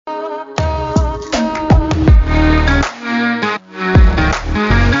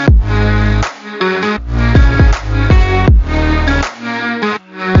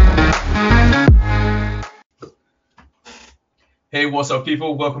what's up,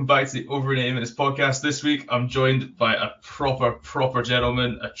 people? Welcome back to the Over 80 Minutes podcast. This week, I'm joined by a proper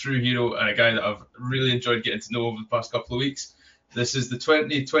gentleman, a true hero, and a guy that I've really enjoyed getting to know over the past couple of weeks. This is the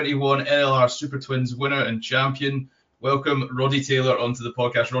 2021 NLR Super Twins winner and champion. Welcome, Roddy Taylor, onto the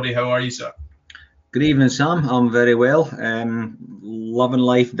podcast. Roddy, how are you, sir? Good evening, Sam. I'm very well. Loving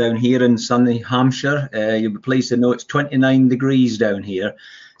life down here in sunny Hampshire. You'll be pleased to know it's 29 degrees down here.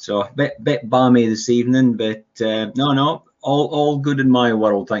 So a bit balmy this evening, but no, all good in my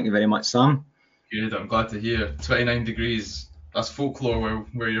world. Thank you very much, Sam. Good, I'm glad to hear. 29 degrees, that's folklore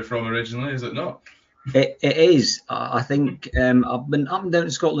where you're from originally, is it not? It is. I think I've been up and down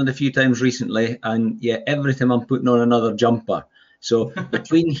to Scotland a few times recently, and yeah, every time I'm putting on another jumper. So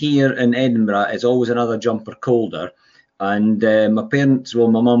between here and Edinburgh, it's always another jumper colder. And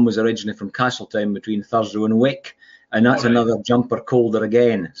my mum was originally from Castletown between Thurso and Wick, and that's another jumper colder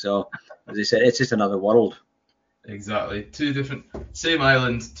again. So as I said, it's just another world. Exactly. Same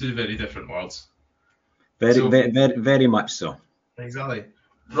island, two very different worlds. Very much so. Exactly.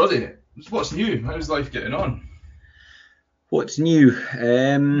 Roddy, what's new? How's life getting on? What's new?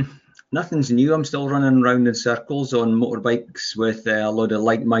 Nothing's new. I'm still running around in circles on motorbikes with a load of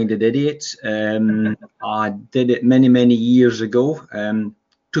like-minded idiots. I did it many years ago.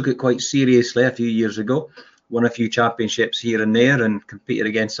 Took it quite seriously a few years ago. Won a few championships here and there and competed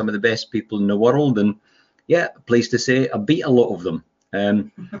against some of the best people in the world. And yeah, pleased to say I beat a lot of them.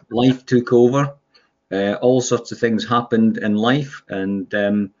 Life took over. All sorts of things happened in life,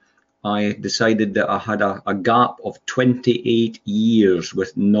 and I decided that I had a gap of 28 years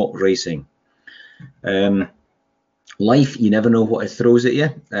with not racing. Life, you never know what it throws at you.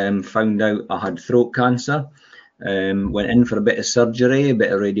 Found out I had throat cancer. Went in for a bit of surgery, a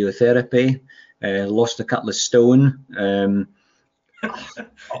bit of radiotherapy. Lost a couple of stone. You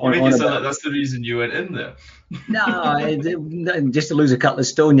make it sound like that's the reason you went in there. No, just to lose a couple of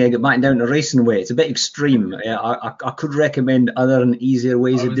stone, you get back down to racing weight. It's a bit extreme. I could recommend other and easier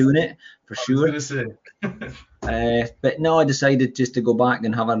ways of doing it, for sure. I was going to say. But no, I decided just to go back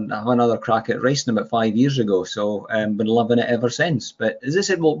and have another crack at racing about 5 years ago. So I've been loving it ever since. But as I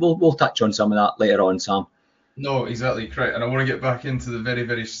said, we'll touch on some of that later on, Sam. No, exactly, correct. And I want to get back into the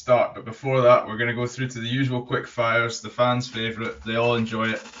very start. But before that, we're going to go through to the usual quick fires, the fans' favourite. They all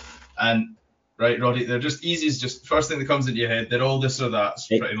enjoy it. And right, Roddy, they're just easy as just first thing that comes into your head. They're all this or that,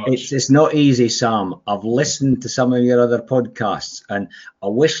 pretty much. It's not easy, Sam. I've listened to some of your other podcasts, and I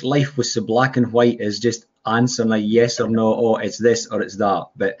wish life was so black and white as just answering a yes or no, oh, it's this or it's that.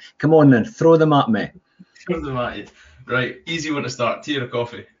 But come on then, throw them at me. Throw them at you. Right, easy one to start. Tea or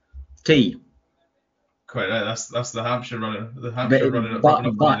coffee? Tea. Quite right. That's the Hampshire running.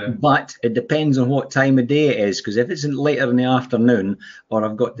 But it depends on what time of day it is, because if it's later in the afternoon, or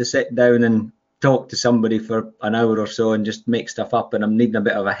I've got to sit down and talk to somebody for an hour or so and just make stuff up, and I'm needing a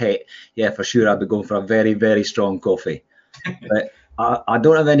bit of a hit, yeah, for sure I'd be going for a very strong coffee. But I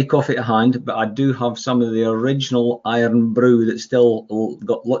don't have any coffee to hand, but I do have some of the original Iron Brew that's still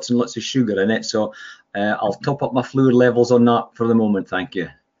got lots and lots of sugar in it. So I'll top up my fluid levels on that for the moment. Thank you.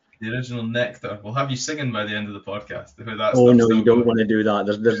 The original nectar. We'll have you singing by the end of the podcast. Oh no, you don't want to do that.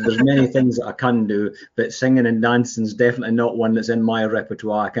 There's many things that I can do, but singing and dancing is definitely not one that's in my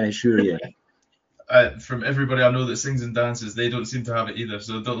repertoire, I can assure you. From everybody I know that sings and dances, they don't seem to have it either,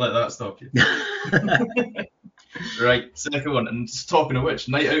 so don't let that stop you. Right, second one, and talking of which,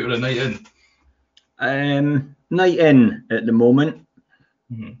 night out or a night in? Night in at the moment.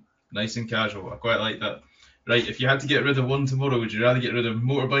 Mm-hmm. Nice and casual. I quite like that. Right, if you had to get rid of one tomorrow, would you rather get rid of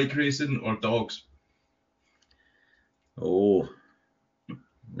motorbike racing or dogs? Oh,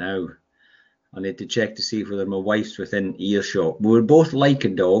 now I need to check to see whether my wife's within earshot. We're both like a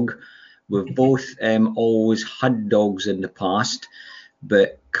dog. We've both always had dogs in the past,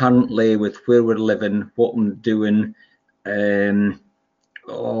 but currently with where we're living, what I'm doing, it's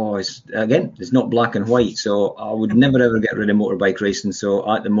not black and white. So I would never ever get rid of motorbike racing.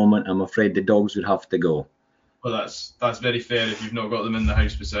 So at the moment, I'm afraid the dogs would have to go. Well, that's very fair if you've not got them in the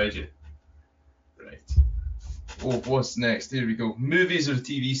house beside you. Right. Oh, what's next? Here we go. Movies or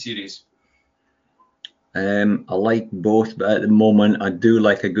TV series? I like both, but at the moment I do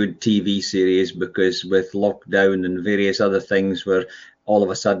like a good TV series, because with lockdown and various other things where all of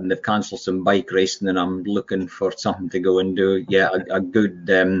a sudden they've cancelled some bike racing and I'm looking for something to go and do, yeah, a good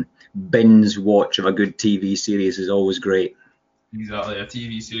binge watch of a good TV series is always great. Exactly, a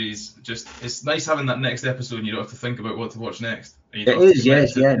TV series, it's nice having that next episode and you don't have to think about what to watch next. It is,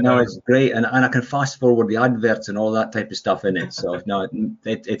 yes, yeah, no, it's great, and I can fast forward the adverts and all that type of stuff in it, so no,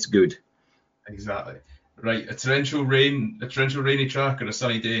 it's good. Exactly. Right, a torrential rainy track or a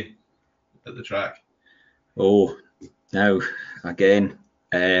sunny day at the track? Oh, Now, again,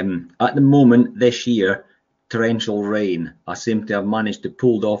 at the moment this year, torrential rain. I seem to have managed to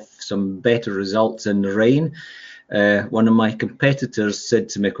pull off some better results in the rain. One of my competitors said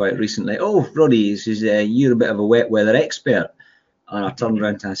to me quite recently, "Oh, Roddy, he says, you're a bit of a wet weather expert." And I turned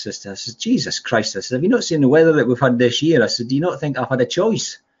around to my sister. I said, "Jesus Christ!" I said, "Have you not seen the weather that we've had this year?" I said, "Do you not think I've had a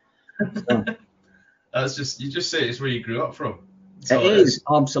choice?" So, That's just, you just say it's where you grew up from. it is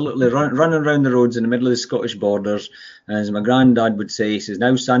absolutely running around the roads in the middle of the Scottish borders. As my granddad would say, he says,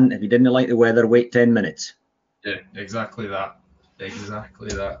 "Now, son, if you didn't like the weather, wait 10 minutes. Yeah, exactly that. Exactly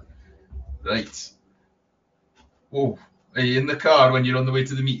that. Right. Whoa. Are you in the car when you're on the way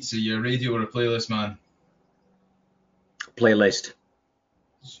to the meets? Are you a radio or a playlist man? Playlist.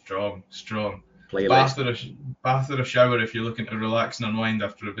 Strong. Playlist. Bath or a shower if you're looking to relax and unwind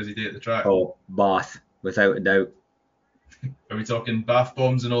after a busy day at the track? Oh, bath, without a doubt. Are we talking bath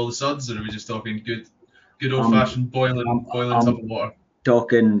bombs and all the suds, or are we just talking good old fashioned boiling tub of water?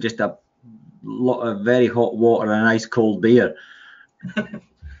 Talking just a lot of very hot water and an ice cold beer.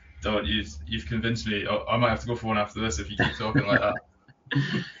 Don't, you've convinced me. I might have to go for one after this if you keep talking like that.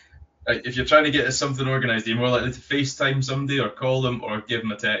 Right, if you're trying to get something organised, are you more likely to FaceTime somebody or call them or give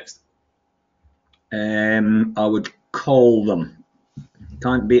them a text? I would call them.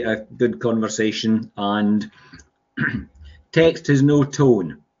 Can't beat a good conversation, and text has no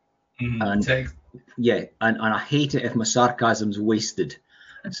tone. And text. Yeah, and I hate it if my sarcasm's wasted.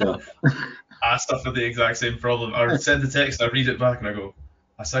 So I suffer the exact same problem. I send a text, I read it back, and I go,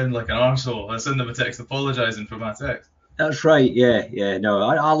 I sound like an arsehole. I send them a text apologising for my text. That's right, yeah. No,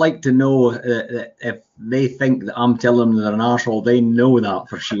 I like to know that if they think that I'm telling them they're an arsehole, they know that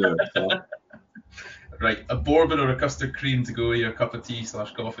for sure. So. Right, a bourbon or a custard cream to go with your cup of tea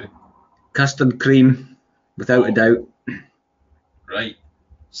 / coffee? Custard cream, without a doubt. Right.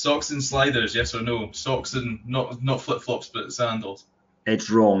 Socks and sliders, yes or no? Socks and not flip flops, but sandals. It's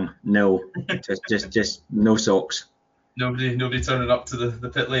wrong. No, just no socks. Nobody turning up to the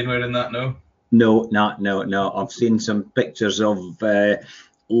pit lane wearing that, no? No. I've seen some pictures of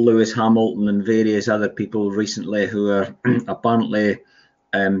Lewis Hamilton and various other people recently who are apparently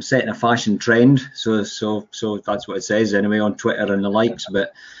setting a fashion trend. So that's what it says anyway on Twitter and the likes.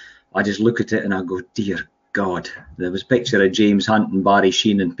 But I just look at it and I go, dear God. There was a picture of James Hunt and Barry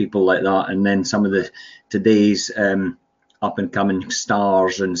Sheen and people like that, and then some of the today's up and coming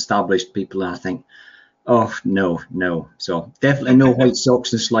stars and established people. And I think, oh no. So definitely no white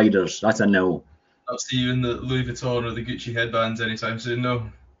socks and sliders. That's a no. I'll see you in the Louis Vuitton or the Gucci headbands anytime soon. No.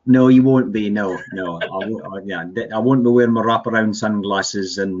 No, you won't be. No. I won't be wearing my wraparound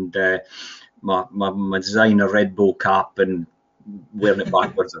sunglasses and my designer Red Bull cap and wearing it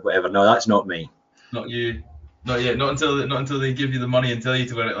backwards or whatever. No, that's not me. Not you. Not yet. Not until they give you the money and tell you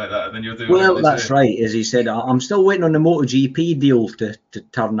to wear it like that, and then you'll do it. Well, that's right. As he said, I'm still waiting on the MotoGP deal to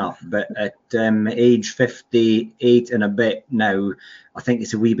turn up, but at age 58 and a bit now, I think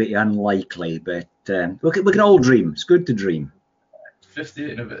it's a wee bit unlikely. But we can all dream. It's good to dream.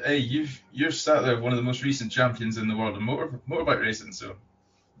 58 and a bit. Hey, you're sat there with one of the most recent champions in the world of motorbike racing, so.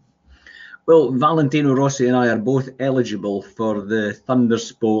 Well, Valentino Rossi and I are both eligible for the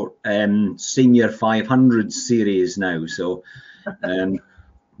Thundersport Senior 500 series now. So,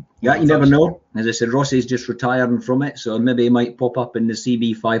 yeah, you never know. As I said, Rossi's just retiring from it, so maybe he might pop up in the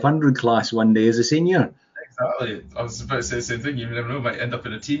CB 500 class one day as a senior. Exactly. I was about to say the same thing. You never know. Might end up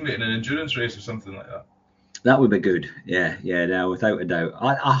in a teammate in an endurance race or something like that. That would be good. Yeah, no, without a doubt.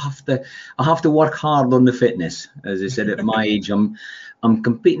 I have to work hard on the fitness. As I said, at my age, I'm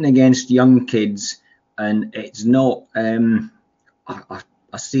competing against young kids, and it's not a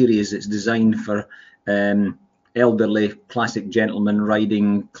series that's designed for elderly classic gentlemen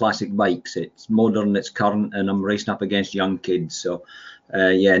riding classic bikes. It's modern, it's current, and I'm racing up against young kids. So,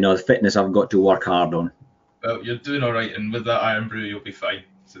 the fitness I've got to work hard on. Well, you're doing all right, and with that Iron Brew, you'll be fine.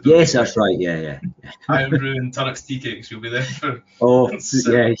 So yes, that's right. Yeah. Iron Brew and Tunnock's tea cakes, you'll be there for. Oh,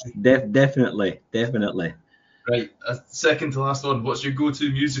 yeah, definitely. Right, a second to last one. What's your go-to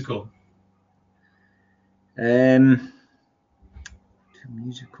musical? Musical.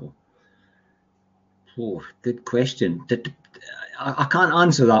 Oh, good question. I can't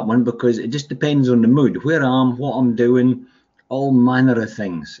answer that one because it just depends on the mood, where I am, what I'm doing, all manner of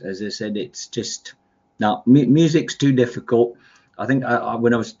things. As I said, it's just music's too difficult. I think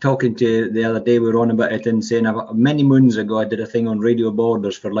when I was talking to you the other day, we were on about it and saying many moons ago I did a thing on Radio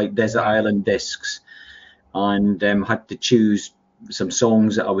Borders for like Desert Island Discs, and had to choose some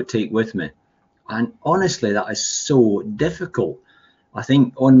songs that I would take with me. And honestly, that is so difficult. I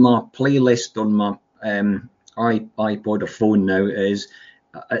think on my playlist on my iPod or phone now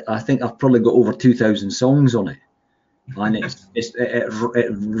I think I've probably got over 2,000 songs on it. And it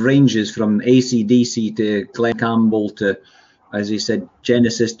ranges from AC/DC to Glen Campbell to, as he said,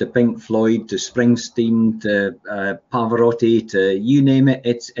 Genesis to Pink Floyd to Springsteen to Pavarotti to you name it,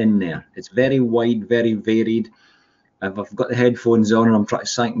 it's in there. It's very wide, very varied. If I've got the headphones on and I'm trying to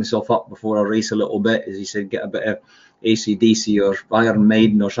psych myself up before I race a little bit, as he said, get a bit of AC/DC or Iron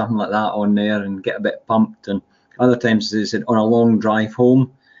Maiden or something like that on there and get a bit pumped. And other times, as he said, on a long drive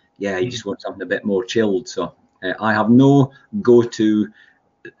home, yeah, you just want something a bit more chilled. So I have no go-to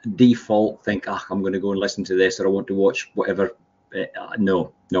default think, I'm going to go and listen to this or I want to watch whatever.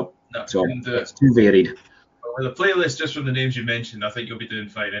 No. So it's too varied. With a playlist just from the names you mentioned, I think you'll be doing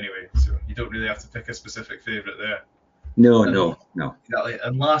fine anyway. So you don't really have to pick a specific favourite there. No. Exactly.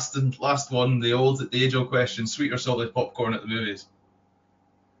 And last one, the age-old question: sweet or salted popcorn at the movies?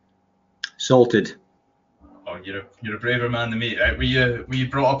 Salted. Oh, you're a braver man than me. Right? Were you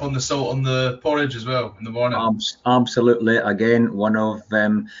brought up on the salt on the porridge as well in the morning? Absolutely. Again, one of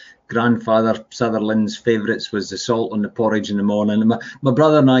Grandfather Sutherland's favourites was the salt on the porridge in the morning. My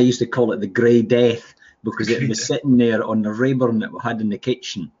brother and I used to call it the Grey Death because it was sitting there on the Rayburn that we had in the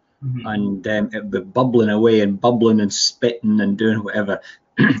kitchen. Mm-hmm. And it would be bubbling away and bubbling and spitting and doing whatever.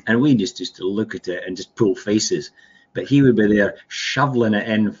 And we just used to look at it and just pull faces. But he would be there shoveling it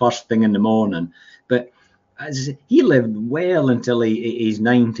in first thing in the morning. But he lived well until his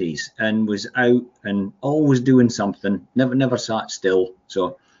 90s and was out and always doing something, never sat still.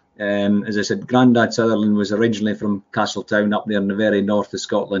 So, as I said, Grandad Sutherland was originally from Castletown up there in the very north of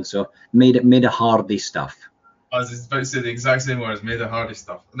Scotland. So made a hardy stuff. I was about to say the exact same words, made of hardy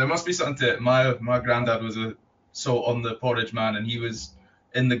stuff. There must be something to it. My granddad was a salt on the porridge man, and he was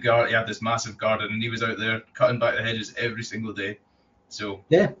in the garden. He had this massive garden, and he was out there cutting back the hedges every single day. So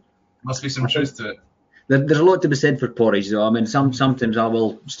yeah, must be some truth to it. There's a lot to be said for porridge, though. I mean, sometimes I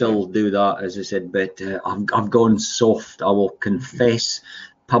will still do that, as I said, but I've gone soft. I will confess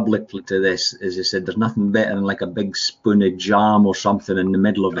publicly to this. As I said, there's nothing better than like a big spoon of jam or something in the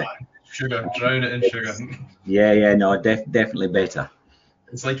middle of it. Sugar, drown it in sugar. No, definitely better.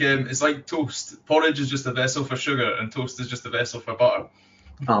 It's like toast. Porridge is just a vessel for sugar, and toast is just a vessel for butter.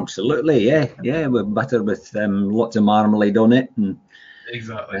 Absolutely, yeah, with butter with lots of marmalade on it. And,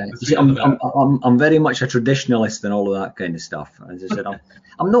 exactly. See, I'm very much a traditionalist and all of that kind of stuff. As I said,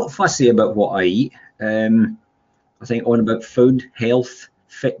 I'm not fussy about what I eat. I think on about food, health,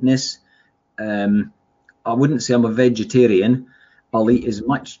 fitness. I wouldn't say I'm a vegetarian. I'll eat as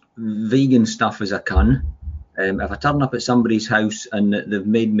much vegan stuff as I can. If I turn up at somebody's house and they've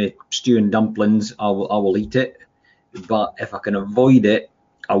made me stew and dumplings, I will eat it. But if I can avoid it,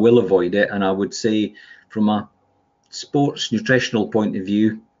 I will avoid it. And I would say from a sports nutritional point of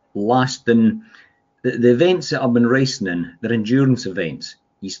view, lasting the events that I've been racing in, they're endurance events.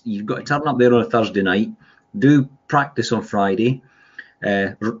 You've got to turn up there on a Thursday night, do practice on Friday,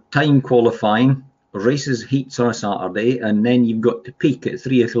 time qualifying, races, heats on a Saturday, and then you've got to peak at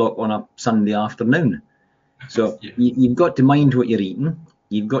 3 o'clock on a Sunday afternoon. So you've got to mind what you're eating.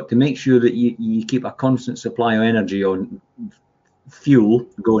 You've got to make sure that you keep a constant supply of energy on fuel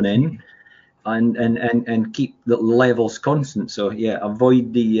going in, and keep the levels constant. So yeah,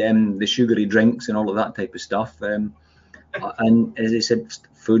 avoid the sugary drinks and all of that type of stuff. And as I said,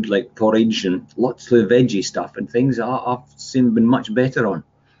 food like porridge and lots of veggie stuff and things I've seen been much better on.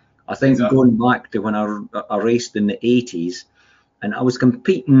 I think going back to when I raced in the 80s, and I was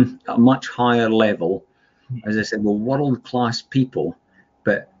competing at a much higher level, as I said, with world-class people,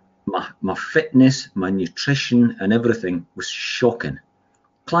 but my fitness, my nutrition and everything was shocking.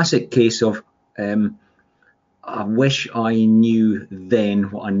 Classic case of I wish I knew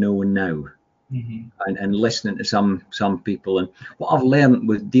then what I know now. Mm-hmm. And listening to some people, and what I've learned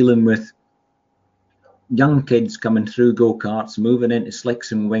with dealing with young kids coming through go-karts, moving into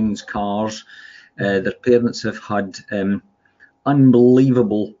slicks and wings cars, their parents have had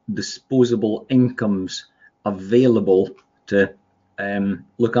unbelievable disposable incomes available to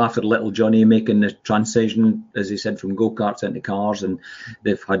look after little Johnny, making the transition, as he said, from go-karts into cars. And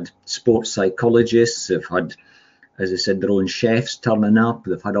they've had sports psychologists, they've had, as I said, their own chefs turning up,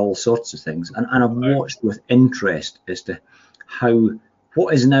 they've had all sorts of things. And I've watched with interest as to how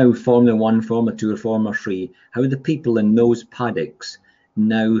what is now Formula 1, Formula 2 or Formula 3, how the people in those paddocks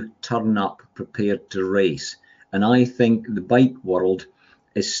now turn up prepared to race. And I think the bike world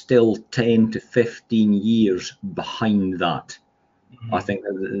is still 10 to 15 years behind that. Mm-hmm. I think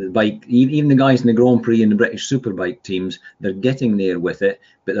the bike, even the guys in the Grand Prix and the British Superbike teams, they're getting there with it,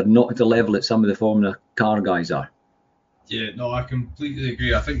 but they're not at the level that some of the Formula car guys are. Yeah, no, I completely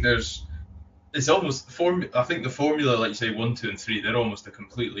agree. I think it's almost I think the Formula, like you say, 1, 2 and 3, they're almost a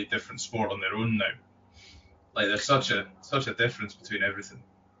completely different sport on their own now. Like there's such a difference between everything.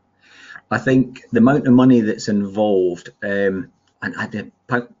 I think the amount of money that's involved, and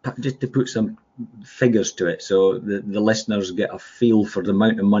just to put some figures to it, so the listeners get a feel for the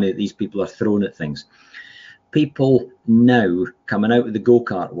amount of money that these people are throwing at things. People now coming out of the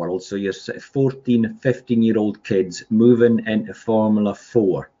go-kart world, so you're 14, 15-year-old kids moving into Formula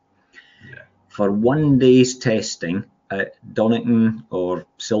 4. Yeah. For one day's testing at Donington or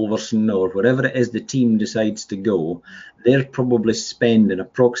Silverstone or wherever it is the team decides to go, they're probably spending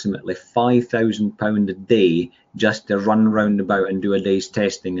approximately £5,000 a day just to run round about and do a day's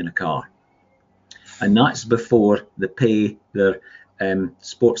testing in a car. And that's before they pay their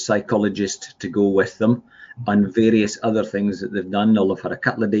sports psychologist to go with them and various other things that they've done. They'll have had a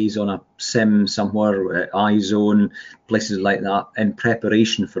couple of days on a sim somewhere, iZone, places like that, in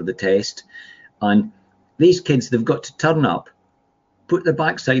preparation for the test. And these kids, they've got to turn up, put their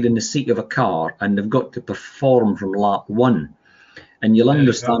backside in the seat of a car, and they've got to perform from lap one. And you'll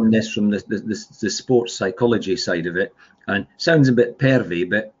understand this from the sports psychology side of it. And sounds a bit pervy,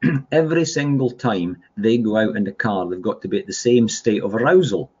 but every single time they go out in the car, they've got to be at the same state of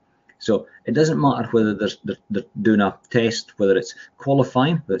arousal. So it doesn't matter whether they're doing a test, whether it's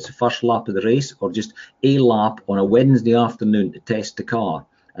qualifying, whether it's the first lap of the race, or just a lap on a Wednesday afternoon to test the car.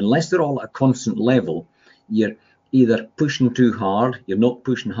 Unless they're all at a constant level, you're either pushing too hard, you're not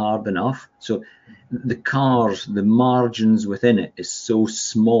pushing hard enough. So the cars, the margins within it is so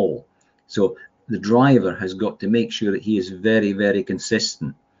small. So the driver has got to make sure that he is very, very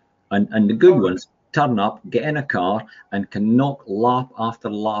consistent. And the good ones turn up, get in a car, and can knock lap after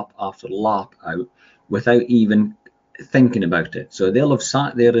lap after lap out without even thinking about it. So they'll have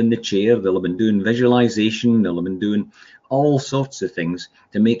sat there in the chair, they'll have been doing visualization, they'll have been doing all sorts of things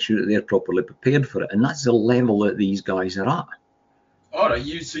to make sure that they're properly prepared for it. And that's the level that these guys are at. All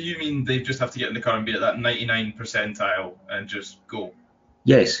right, so you mean they just have to get in the car and be at that 99 percentile and just go?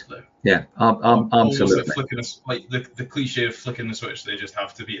 Yes. Yeah, absolutely. Like the cliche of flicking the switch, they just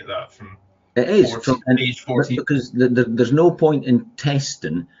have to be at that from it is age 14. Because there's no point in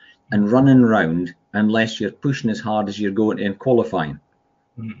testing and running around unless you're pushing as hard as you're going in qualifying.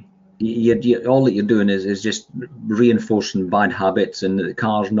 Mm-hmm. All that you're doing is just reinforcing bad habits, and the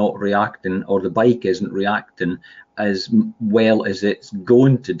car's not reacting, or the bike isn't reacting as well as it's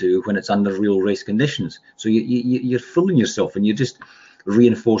going to do when it's under real race conditions. So you're fooling yourself, and you're just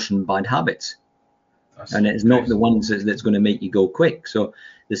reinforcing bad habits. And it's not the ones that's going to make you go quick. So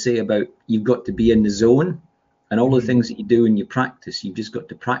they say about you've got to be in the zone, and all the things that you do in your practice, you've just got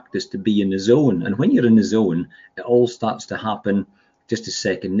to practice to be in the zone. And when you're in the zone, it all starts to happen just as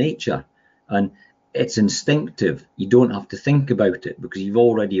second nature. And it's instinctive. You don't have to think about it because you've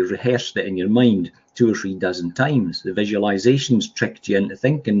already rehearsed it in your mind 2 or 3 dozen times. The visualizations tricked you into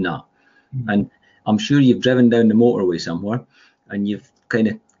thinking that. And I'm sure you've driven down the motorway somewhere and you've kind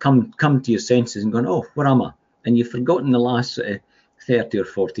of come to your senses and gone, oh, where am I? And you've forgotten the last 30 or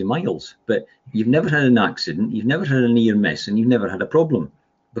 40 miles, but you've never had an accident, you've never had a near miss, and you've never had a problem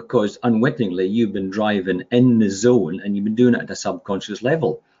because unwittingly you've been driving in the zone and you've been doing it at a subconscious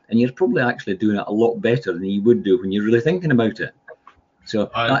level. And you're probably actually doing it a lot better than you would do when you're really thinking about it. So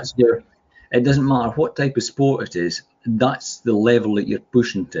that's it doesn't matter what type of sport it is, that's the level that you're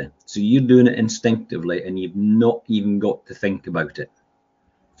pushing to. So you're doing it instinctively and you've not even got to think about it.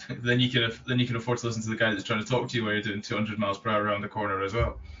 Then you can afford to listen to the guy that's trying to talk to you while you're doing 200 miles per hour around the corner as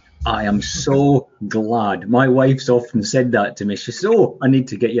well. I am so glad. My wife's often said that to me. She says, oh, I need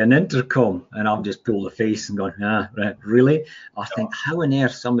to get you an intercom. And I've just pulled a face and gone, right, really? I think, how on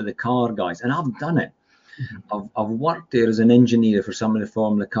earth some of the car guys, and I've done it. I've worked there as an engineer for some of the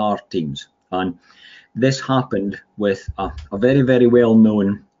Formula car teams. And this happened with a very, very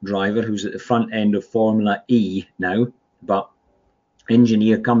well-known driver who's at the front end of Formula E now. But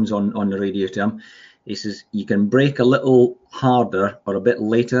engineer comes on the radio to him. He says, you can brake a little harder or a bit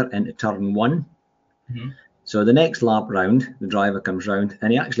later into turn 1. Mm-hmm. So the next lap round, the driver comes round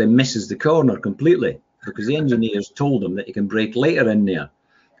and he actually misses the corner completely because the engineers told him that he can brake later in there.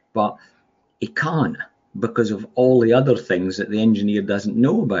 But he can't because of all the other things that the engineer doesn't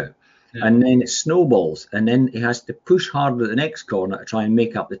know about. Yeah. And then it snowballs and then he has to push harder at the next corner to try and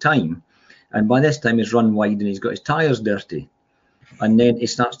make up the time. And by this time he's run wide and he's got his tyres dirty. And then he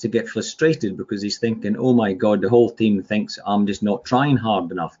starts to get frustrated because he's thinking, oh my God, the whole team thinks I'm just not trying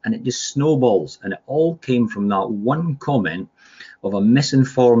hard enough. And it just snowballs. And it all came from that one comment of a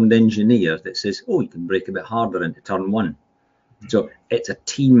misinformed engineer that says, oh, you can brake a bit harder into turn 1. Mm-hmm. So it's a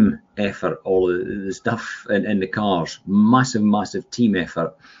team effort, all of the stuff in the cars, massive, massive team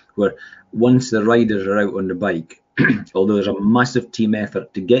effort, where once the riders are out on the bike, although there's a massive team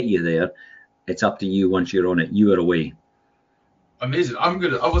effort to get you there, It's up to you once you're on it. You are away. Amazing. I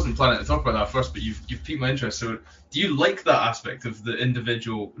wasn't planning to talk about that first, but you've piqued my interest. So, do you like that aspect of the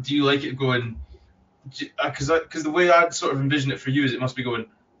individual? Do you like it going? Because the way I'd sort of envision it for you is it must be going.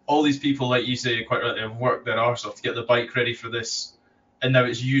 All these people, like you say, quite rightly, have worked their arse off to get the bike ready for this, and now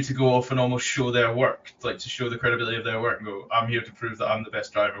it's you to go off and almost show their work, like to show the credibility of their work, and go, I'm here to prove that I'm the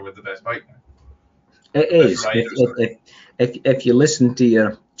best driver with the best bike now. It is. If you listen to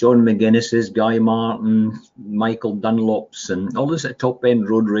your John McGuinness's, Guy Martin, Michael Dunlops, and all those top end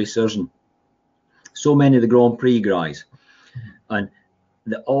road racers, and so many of the Grand Prix guys, and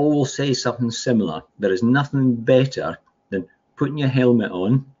they all will say something similar. There is nothing better than putting your helmet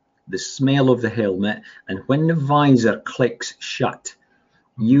on, the smell of the helmet, and when the visor clicks shut,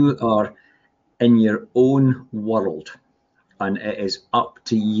 you are in your own world, and it is up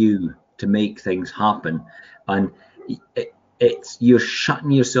to you to make things happen. And you're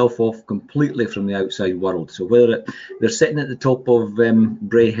shutting yourself off completely from the outside world. So whether they're sitting at the top of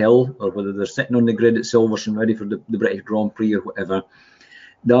Bray Hill, or whether they're sitting on the grid at Silverstone ready for the British Grand Prix or whatever,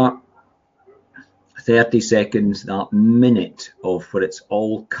 that 30 seconds, that minute of where it's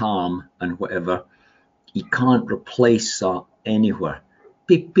all calm and whatever, you can't replace that anywhere.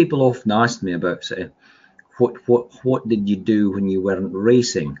 People often ask me about, say, what did you do when you weren't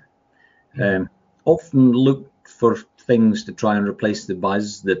racing? Often look for things to try and replace the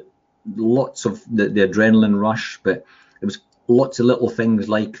buzz, lots of the adrenaline rush, but it was lots of little things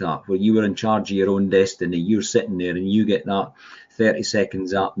like that where you were in charge of your own destiny. You're sitting there and you get that 30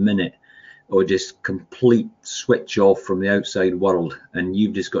 seconds, that minute, or just complete switch off from the outside world, and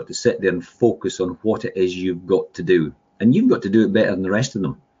you've just got to sit there and focus on what it is you've got to do, and you've got to do it better than the rest of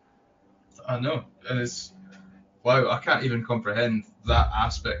them. I know, and it's wow, I can't even comprehend that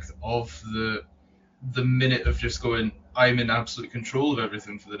aspect of the minute of just going, I'm in absolute control of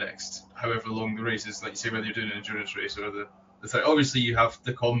everything for the next however long the race is. Like you say, whether you're doing an endurance race or the thing. Obviously you have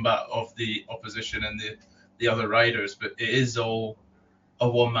the combat of the opposition and the other riders, but it is all a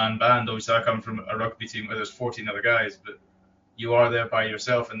one-man band. Obviously I come from a rugby team where there's 14 other guys, but you are there by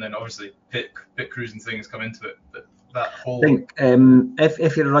yourself, and then obviously pit crews and things come into it. But that whole... I think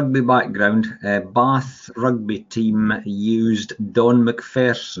if you're a rugby background, Bath rugby team used Don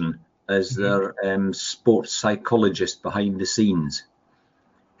McPherson as their sports psychologist behind the scenes.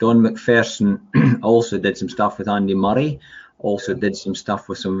 Don McPherson also did some stuff with Andy Murray, also did some stuff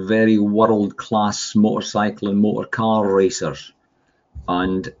with some very world-class motorcycle and motor car racers.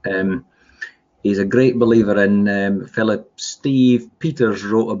 And he's a great believer in Philip. Steve Peters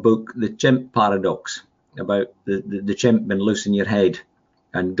wrote a book, The Chimp Paradox, about the chimp being loose in your head,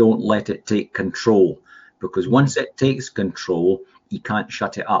 and don't let it take control, because once it takes control, you can't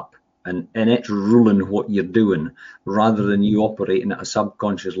shut it up, and it's ruling what you're doing, rather than you operating at a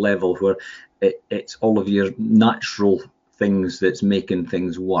subconscious level where it's all of your natural things that's making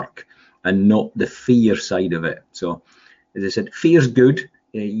things work, and not the fear side of it. So as I said, fear's good,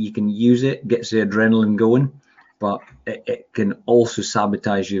 you can use it, gets the adrenaline going, but it can also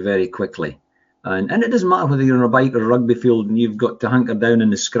sabotage you very quickly. And it doesn't matter whether you're on a bike or a rugby field and you've got to hunker down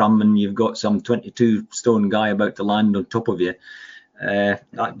in the scrum and you've got some 22-stone guy about to land on top of you.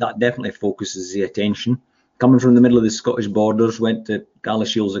 That definitely focuses the attention. Coming from the middle of the Scottish borders, went to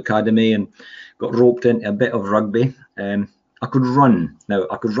Galashiels Academy and got roped into a bit of rugby. I could run. Now,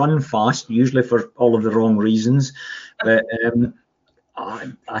 I could run fast, usually for all of the wrong reasons, but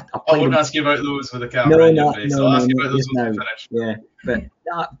I wouldn't ask you about those with a camera in your face. I'll ask you about those when we finish. Yeah, but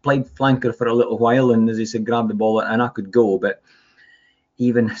I played flanker for a little while, and as I said, grabbed the ball and I could go. But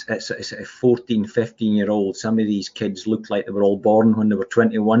even at 14, 15-year-old, some of these kids looked like they were all born when they were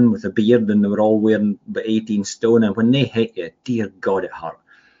 21 with a beard, and they were all wearing about 18 stone. And when they hit you, dear God, it hurt.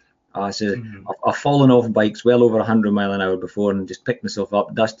 I said, I've fallen off bikes well over 100 mile an hour before and just picked myself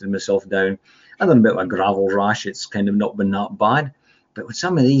up, dusted myself down. I've done a bit of a gravel rash. It's kind of not been that bad. But when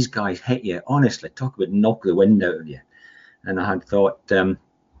some of these guys hit you, honestly, talk about knock the wind out of you. And I had thought, I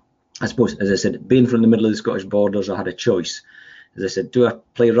suppose, as I said, being from the middle of the Scottish borders, I had a choice. As I said, do I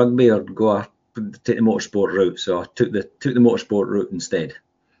play rugby or take the motorsport route? So I took the motorsport route instead.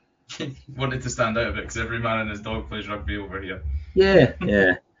 Wanted to stand out a bit because every man and his dog plays rugby over here.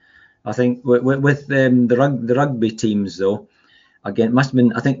 Yeah. I think with the rugby teams, though, again, it must have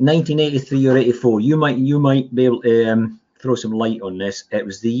been, I think, 1983 or 84. You might be able to throw some light on this. It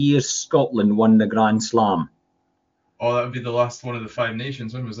was the year Scotland won the Grand Slam. Oh, that would be the last one of the Five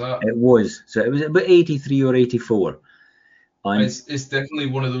Nations. When was that? It was. So it was about 83 or 84. And it's definitely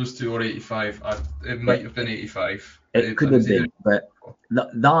one of those two, or 85. It might have been 85. It could have been. But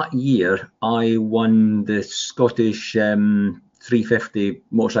that year, I won the Scottish 350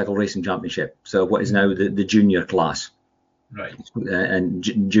 motorcycle racing championship. So what is now the junior class. Right. And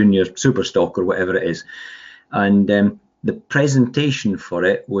junior super stock or whatever it is. And the presentation for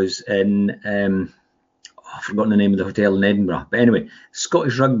it was in, I've forgotten the name of the hotel in Edinburgh. But anyway,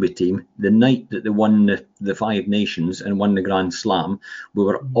 Scottish rugby team, the night that they won the Five Nations and won the Grand Slam, we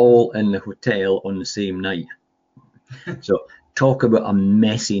were all in the hotel on the same night. So talk about a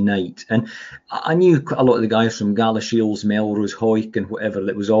messy night. And I knew a lot of the guys from Galashiels, Melrose, Hoyk and whatever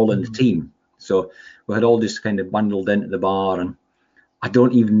that was all in the team. So we had all just kind of bundled into the bar, and I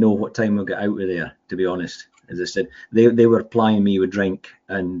don't even know what time we got out of there, to be honest. As I said, they were plying me with drink,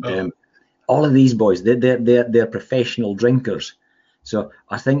 and all of these boys, they're professional drinkers. So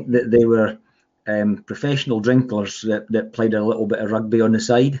I think that they were professional drinkers that played a little bit of rugby on the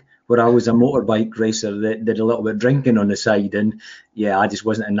side, where I was a motorbike racer that did a little bit of drinking on the side. And yeah, I just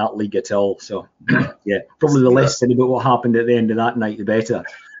wasn't in that league at all. So yeah, probably the less said about what happened at the end of that night, the better.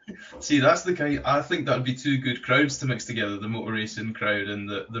 See, that's the kind. I think that would be two good crowds to mix together: the motor racing crowd and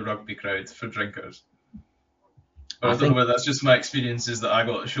the rugby crowd for drinkers. But I don't know whether that's just my experiences that I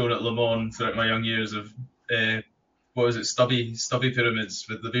got shown at Le Mans throughout my young years of what was it, stubby pyramids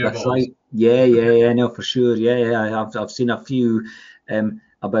with the beer That's bottles. right. Yeah, no, for sure. Yeah. I've seen a few.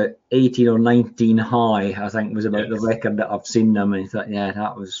 About 18 or 19 high, I think, was about the record that I've seen them, and I thought, yeah,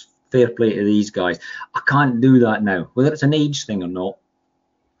 that was fair play to these guys. I can't do that now, whether it's an age thing or not.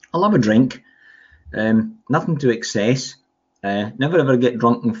 I'll have a drink, nothing to excess, never ever get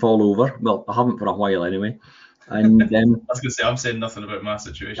drunk and fall over. Well, I haven't for a while anyway. And I was going to say, I'm saying nothing about my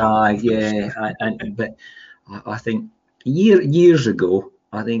situation. But I think years ago,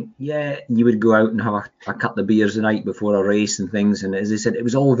 I think, you would go out and have a couple of beers a night before a race and things. And as I said, it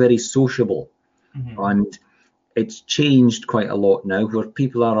was all very sociable. And it's changed quite a lot now, where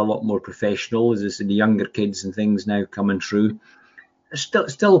people are a lot more professional. As I said, the younger kids and things now coming through.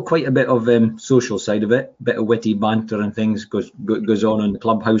 There's still quite a bit of social side of it, bit of witty banter and things goes on in the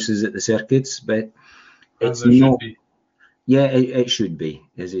clubhouses at the circuits, but it's not. Yeah, it should be.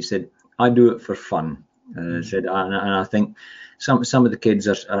 As I said, I do it for fun. As I said, and I think some of the kids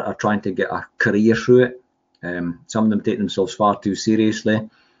are trying to get a career through it. Some of them take themselves far too seriously.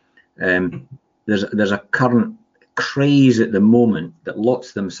 There's a current craze at the moment that lots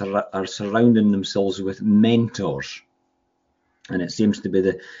of them are surrounding themselves with mentors. And it seems to be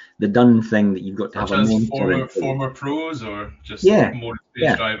the done thing that you've got to have a mentor. Former pros or just more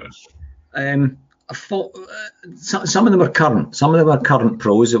experienced drivers? Some of them are current. Some of them are current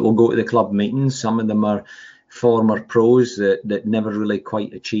pros that will go to the club meetings. Some of them are former pros that never really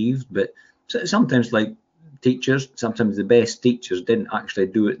quite achieved. But sometimes, like teachers, sometimes the best teachers didn't actually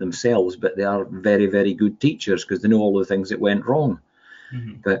do it themselves, but they are very, very good teachers because they know all the things that went wrong.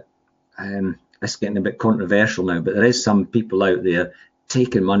 But it's getting a bit controversial now, but there is some people out there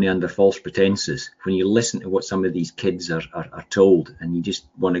taking money under false pretenses. When you listen to what some of these kids are told, and you just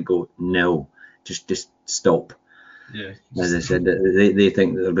want to go, no, just stop. Yeah. As I said, they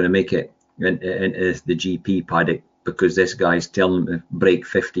think that they're going to make it into the GP paddock because this guy's telling them to brake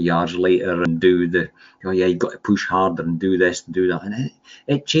 50 yards later and do you've got to push harder and do this and do that. And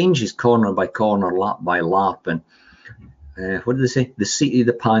it changes corner by corner, lap by lap. And what do they say? The seat of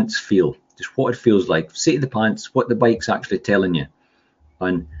the pants feel. Just what it feels like. Seat of the pants, what the bike's actually telling you.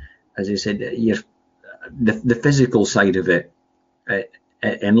 And as I said, the physical side of it,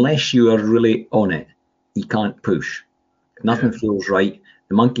 unless you are really on it, you can't push. Nothing feels right.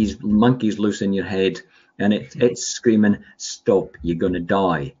 The monkey's loose in your head, and it's screaming, stop, you're going to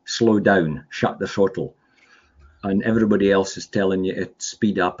die, slow down, shut the throttle. And everybody else is telling you to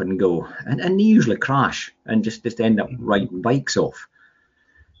speed up and go. And they usually crash and just end up writing bikes off.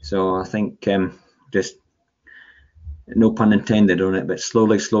 So I think just, no pun intended on it, but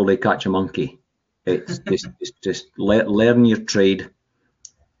slowly catch a monkey. It's just learn your trade,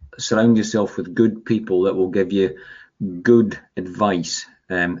 surround yourself with good people that will give you good advice,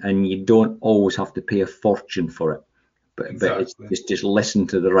 and you don't always have to pay a fortune for it. But it's just listen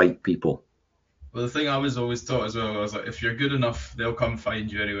to the right people. Well, the thing I was always taught as well, I was like, if you're good enough, they'll come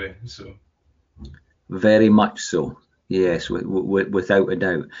find you anyway. So very much so. Yes, without a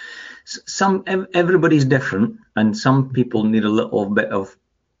doubt. Everybody's different, and some people need a little bit of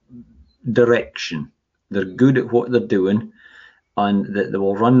direction. They're good at what they're doing, and they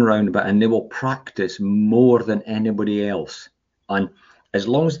will run around a bit, and they will practice more than anybody else. And as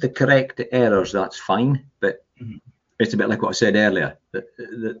long as they correct the errors, that's fine. But it's a bit like what I said earlier.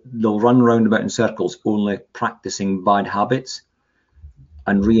 They'll run around about in circles, only practicing bad habits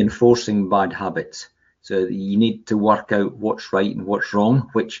and reinforcing bad habits. So you need to work out what's right and what's wrong,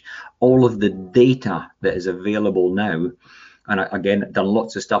 which all of the data that is available now And again, I've done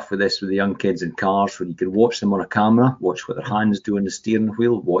lots of stuff with this with the young kids in cars, where you could watch them on a camera, watch what their hands do on the steering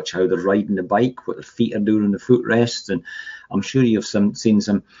wheel, watch how they're riding the bike, what their feet are doing on the footrests. And I'm sure you've seen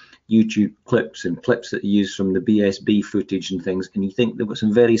some YouTube clips and clips that you use from the BSB footage and things, and you think they've got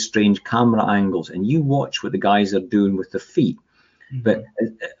some very strange camera angles, and you watch what the guys are doing with their feet. But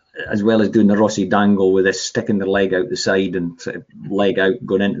as well as doing the Rossi dangle with this sticking their leg out the side and sort of leg out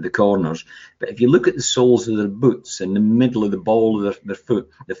going into the corners. But if you look at the soles of their boots in the middle of the ball of their foot,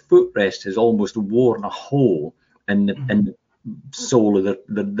 the footrest has almost worn a hole in the sole of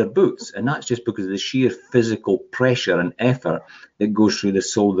their boots. And that's just because of the sheer physical pressure and effort that goes through the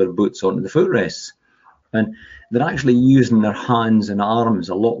sole of their boots onto the footrests. And they're actually using their hands and arms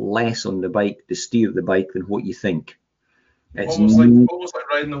a lot less on the bike to steer the bike than what you think. It's almost like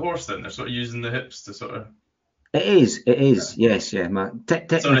riding the horse then. They're sort of using the hips to sort of... It is, yes, yeah.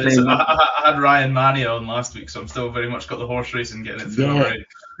 Sorry, I had Ryan Manny on last week, so I'm still very much got the horse racing getting it through my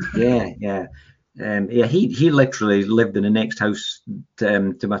brain. Yeah. He literally lived in the next house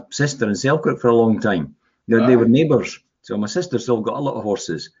to my sister in Selkirk for a long time. They were neighbours, so my sister still got a lot of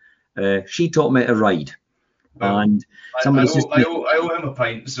horses. She taught me to ride. Well, and I owe him a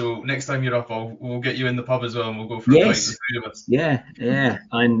pint, so next time you're up, we'll get you in the pub as well, and we'll go for a pint, the three of us. Yeah.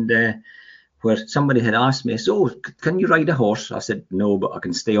 And where somebody had asked me, so can you ride a horse? I said no, but I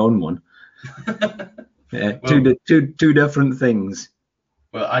can stay on one. Two different things.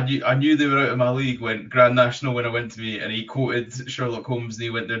 Well, I knew they were out of my league when Grand National, when I went to me, and he quoted Sherlock Holmes, and he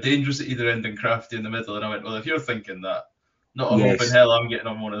went, "They're dangerous at either end and crafty in the middle." And I went, well, if you're thinking that, not a hope in hell I'm getting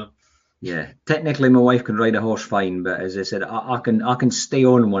on one of them. Yeah, technically my wife can ride a horse fine, but as I said, I can stay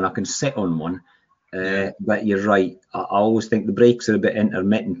on one, I can sit on one. But you're right. I always think the brakes are a bit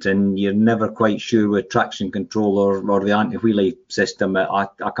intermittent, and you're never quite sure with traction control or the anti-wheelie system. I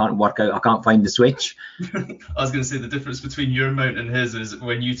can't work out. I can't find the switch. I was going to say the difference between your mount and his is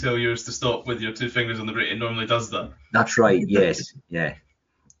when you tell yours to stop with your two fingers on the brake, it normally does that. That's right. Yes. Yeah.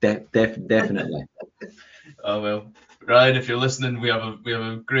 Definitely. Oh well. Ryan, if you're listening, we have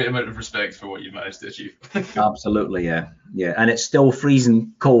a great amount of respect for what you've managed to achieve. Absolutely, yeah. And it's still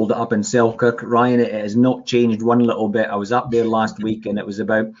freezing cold up in Selkirk, Ryan. It has not changed one little bit. I was up there last week, and it was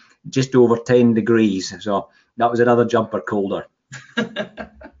about just over 10 degrees. So that was another jumper colder.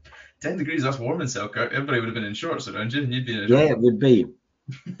 10 degrees, that's warm in Selkirk. Everybody would have been in shorts around you, and you'd be in a short. Yeah, it would be.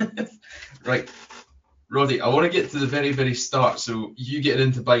 Right. Roddy, I want to get to the very, very start. So you get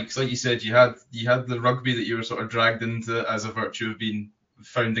into bikes, like you said, you had the rugby that you were sort of dragged into as a virtue of being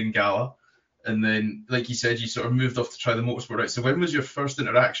found in Gala, and then, like you said, you sort of moved off to try the motorsport route. So when was your first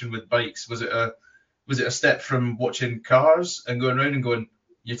interaction with bikes? Was it a step from watching cars and going around and going,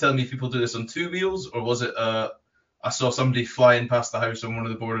 you're telling me people do this on two wheels, or was it I saw somebody flying past the house on one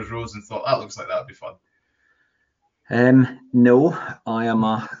of the Borders roads and thought that looks like that'd be fun? No, I am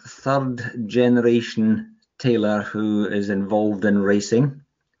a third generation tailor who is involved in racing.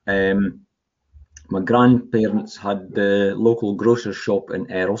 My grandparents had the local grocer's shop in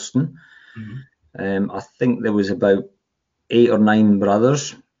Earlston. I think there was about 8 or 9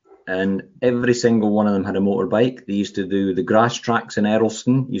 brothers, and every single one of them had a motorbike. They used to do the grass tracks in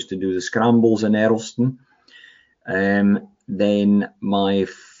Earlston, used to do the scrambles in Earlston. Then my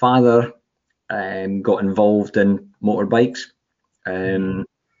father got involved in motorbikes.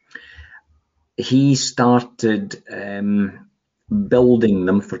 He started building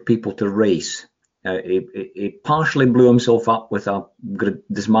them for people to race. He partially blew himself up with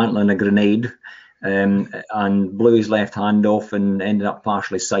dismantling a grenade, and blew his left hand off and ended up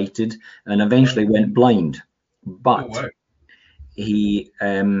partially sighted, and eventually went blind. But he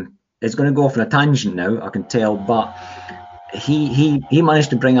is going to go off on a tangent now, I can tell, but he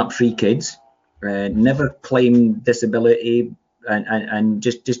managed to bring up 3 kids. Never claimed disability, and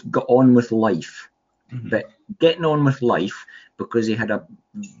just got on with life. But getting on with life, because he had a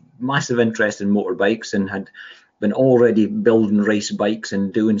massive interest in motorbikes and had been already building race bikes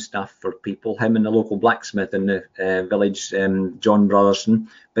and doing stuff for people. Him and the local blacksmith in the village, John Brotherson,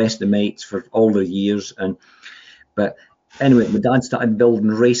 best of mates for all the years. But anyway, my dad started building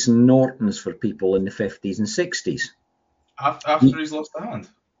racing Nortons for people in the 50s and 60s. After he's lost the hand?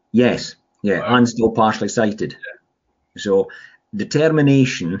 Yes. Yeah, wow. And still partially sighted. Yeah. So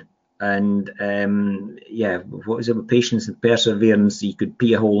determination and what was it, with patience and perseverance, you could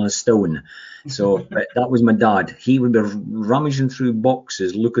pee a hole in a stone. So that was my dad. He would be rummaging through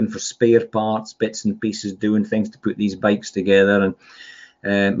boxes looking for spare parts, bits and pieces, doing things to put these bikes together.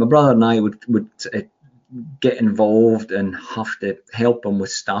 And my brother and I would get involved and have to help him with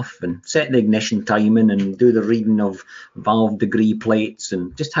stuff and set the ignition timing and do the reading of valve degree plates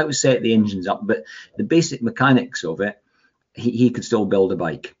and just how to set the engines up. But the basic mechanics of it, he could still build a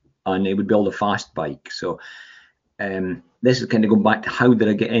bike, and he would build a fast bike. So this is kind of going back to how did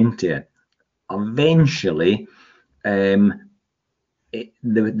I get into it. Eventually, they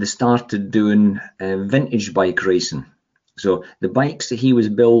started doing vintage bike racing. So the bikes that he was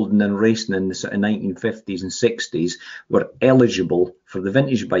building and racing in the sort of 1950s and 60s were eligible for the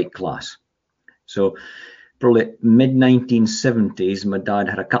vintage bike class. So probably mid-1970s, my dad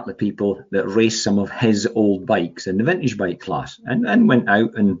had a couple of people that raced some of his old bikes in the vintage bike class, and went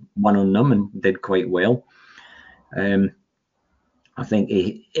out and won on them and did quite well. I think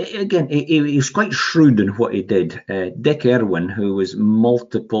he was quite shrewd in what he did. Dick Irwin, who was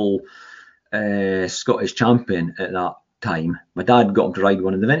multiple Scottish champion at that time, my dad got him to ride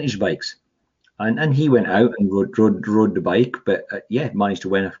one of the vintage bikes, and he went out and rode the bike, but managed to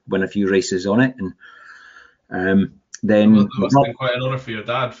win a few races on it. And then it must have been quite an honour for your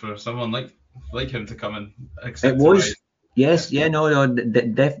dad, for someone like him to come and accept it was. Yes,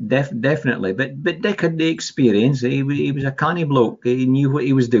 definitely. But Dick had the experience. He was a canny bloke. He knew what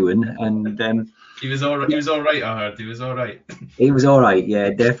he was doing, and he was all right. He was all right. I heard he was all right. He was all right.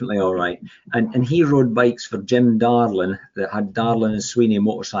 Yeah, definitely all right. And he rode bikes for Jim Darlin, that had Darlin and Sweeney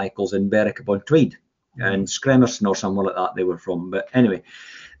motorcycles in Berwick upon Tweed, and Scremerson or somewhere like that they were from. But anyway.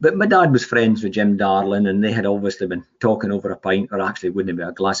 But my dad was friends with Jim Darlin, and they had obviously been talking over a pint, or actually it wouldn't be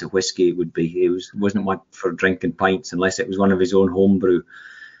a glass of whiskey. It would be. He wasn't one for drinking pints unless it was one of his own homebrew.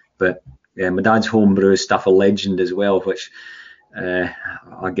 But my dad's homebrew is stuff of legend as well, which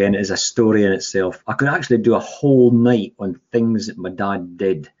again is a story in itself. I could actually do a whole night on things that my dad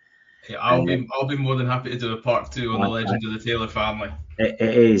did. Yeah, I'll be more than happy to do a part 2 on the legend of the Taylor family. It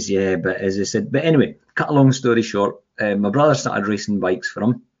is, yeah. But as I said, but anyway, cut a long story short, my brother started racing bikes for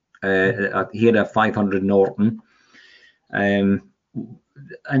him. He had a 500 Norton, and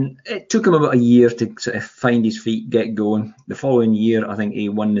it took him about a year to sort of find his feet, get going. The following year, I think he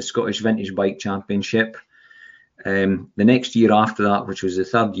won the Scottish Vintage Bike Championship. The next year after that, which was the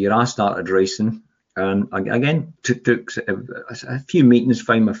third year, I started racing. Again, took a few meetings,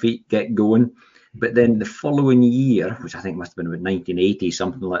 find my feet, get going. But then the following year, which I think must have been about 1980,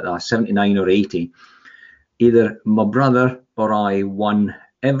 something like that, 79 or 80, either my brother or I won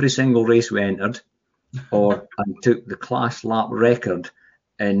every single race we entered, or I took the class lap record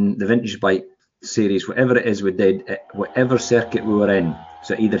in the vintage bike series, whatever it is we did, at whatever circuit we were in.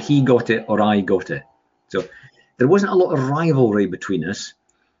 So either he got it or I got it. So there wasn't a lot of rivalry between us,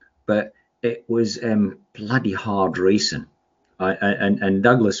 but it was bloody hard racing. And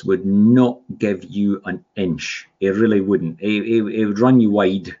Douglas would not give you an inch. He really wouldn't. He would run you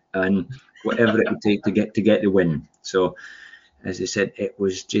wide, and whatever it would take to get the win. So, as I said, it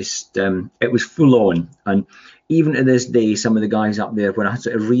was just it was full on. And even to this day, some of the guys up there, when I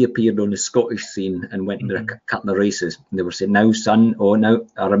sort of reappeared on the Scottish scene and went to a couple of races, they were saying, "Now, son, now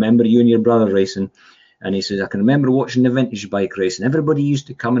I remember you and your brother racing." And he says, "I can remember watching the vintage bike racing. Everybody used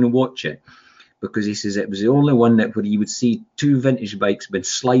to come and watch it." Because he says it was the only one that where you would see two vintage bikes been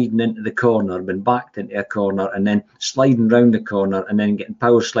sliding into the corner, been backed into a corner, and then sliding round the corner, and then getting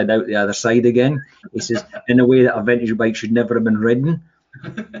power slide out the other side again. He says in a way that a vintage bike should never have been ridden.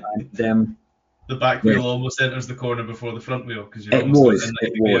 And, the back wheel almost enters the corner before the front wheel because you're almost in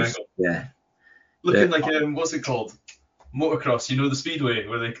 90 degree angle. Yeah. Looking like what's it called? Motocross, the speedway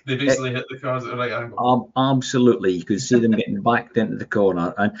where they basically hit the cars at the right angle. Absolutely, you could see them getting backed into the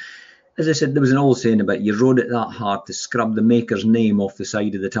corner. And as I said, there was an old saying about you rode it that hard to scrub the maker's name off the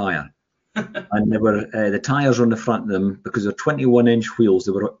side of the tyre. And there were the tyres on the front of them, because they're 21-inch wheels,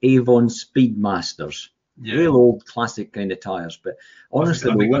 they were Avon Speedmasters. Yeah. Real old classic kind of tyres. But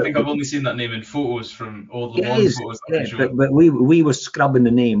honestly, I think I've only seen that name in photos from all the one photos. But we were scrubbing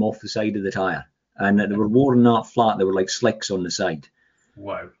the name off the side of the tyre. And they were worn that flat, they were like slicks on the side.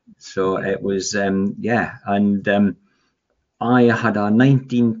 Wow. So it was, I had a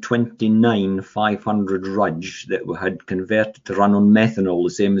 1929 500 Rudge that we had converted to run on methanol, the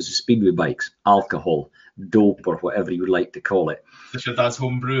same as the speedway bikes, alcohol, dope, or whatever you would like to call it. That's your dad's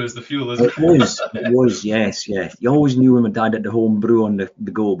home brew as the fuel, isn't it? It was, yes. You always knew when my dad had the home brew on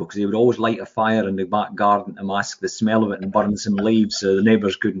the go, because he would always light a fire in the back garden to mask the smell of it and burn some leaves so the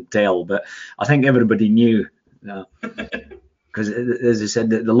neighbours couldn't tell. But I think everybody knew. Because, as I said,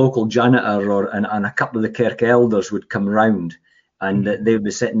 the local janitor and a couple of the Kirk elders would come round, and they would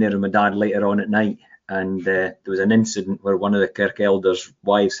be sitting there with my dad later on at night. And there was an incident where one of the Kirk elders'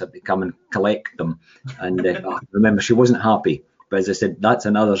 wives had to come and collect them. And I remember she wasn't happy. But as I said, that's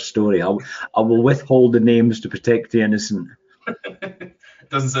another story. I will withhold the names to protect the innocent.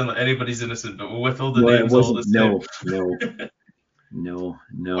 Doesn't sound like anybody's innocent, but we'll withhold the names all the same. No.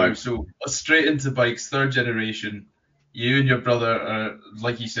 Wow, so straight into bikes, third generation. You and your brother are,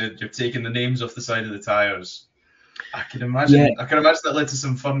 like you said, you're taking the names off the side of the tyres. I can imagine. Yeah, I can imagine that led to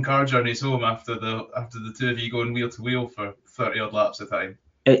some fun car journeys home after the two of you going wheel to wheel for 30 odd laps at a time.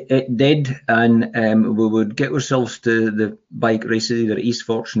 it did, and we would get ourselves to the bike races either at East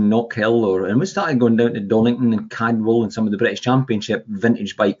Fortune, Knockhill, and we started going down to Donington and Cadwell and some of the British Championship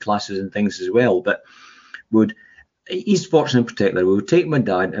vintage bike classes and things as well. But would East Fortune in particular, we would take my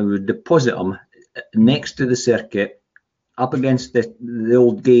dad and we would deposit him next to the circuit, up against the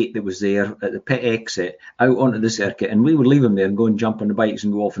old gate that was there at the pit exit, out onto the circuit, and we would leave him there and go and jump on the bikes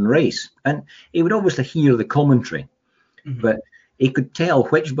and go off and race. And he would obviously hear the commentary, but he could tell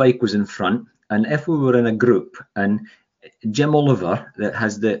which bike was in front. And if we were in a group, and Jim Oliver, that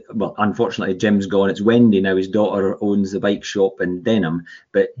has unfortunately Jim's gone, it's Wendy now, his daughter owns the bike shop in Denham,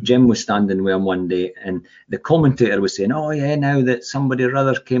 but Jim was standing with him one day and the commentator was saying, oh yeah, now that somebody or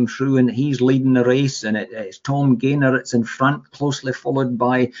other came through and he's leading the race, and it's Tom Gaynor, it's in front, closely followed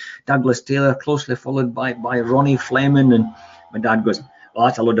by Douglas Taylor, closely followed by Ronnie Fleming. And my dad goes, well,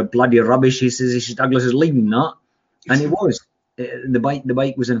 that's a load of bloody rubbish. He says Douglas is leading that, and he was. The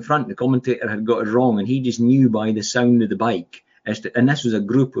bike was in front. The commentator had got it wrong, and he just knew by the sound of the bike. And this was a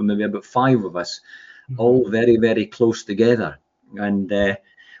group of maybe about 5 of us, all very, very close together. And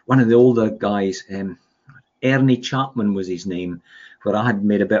one of the older guys, Ernie Chapman was his name, where I had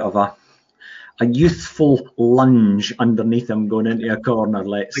made a bit of a youthful lunge underneath him going into a corner,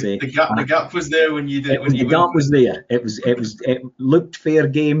 let's say. The gap was there when you did. The gap was there. It looked fair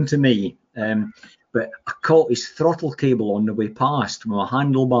game to me. But I caught his throttle cable on the way past from a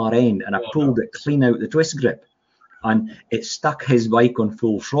handlebar end, and I pulled it clean out the twist grip, and it stuck his bike on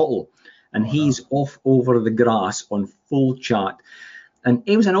full throttle, and he's off over the grass on full chat. And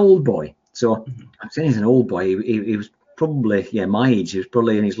he was an old boy, so I'm saying he's an old boy. He was probably my age. He was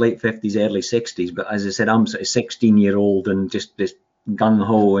probably in his late 50s, early 60s. But as I said, I'm sort of 16-year-old and just gung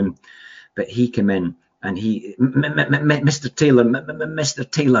ho, but he came in. And he, Mr. Taylor,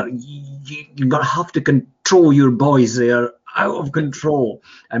 you're going to have to control your boys. They're out of control.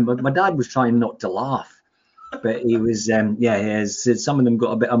 And my dad was trying not to laugh. But he was, some of them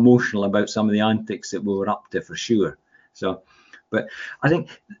got a bit emotional about some of the antics that we were up to, for sure. So, but I think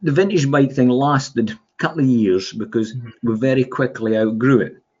the vintage bike thing lasted a couple of years because we very quickly outgrew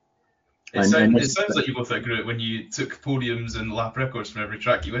it. It sounds like you both outgrew it when you took podiums and lap records from every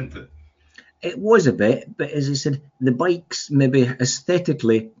track you went to. It was a bit, but as I said, the bikes maybe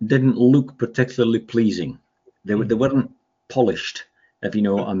aesthetically didn't look particularly pleasing. They weren't polished, if you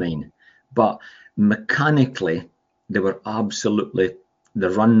know what I mean. But mechanically, they were absolutely the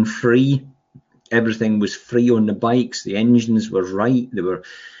run free. Everything was free on the bikes. The engines were right. They were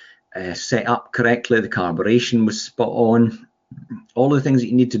set up correctly. The carburation was spot on. All the things that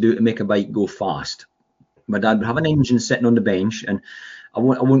you need to do to make a bike go fast. My dad would have an engine sitting on the bench, and I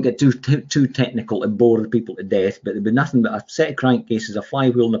won't get too technical and bore the people to death, but there'd be nothing but a set of crankcases, a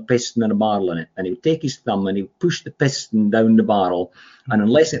flywheel and a piston and a barrel in it. And he would take his thumb and he would push the piston down the barrel. And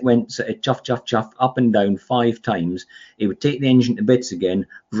unless it went sort of chuff, chuff, chuff, up and down 5 times, he would take the engine to bits again,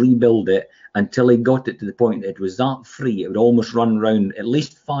 rebuild it until he got it to the point that it was that free. It would almost run round at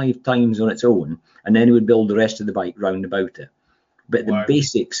least 5 times on its own. And then he would build the rest of the bike round about it. But the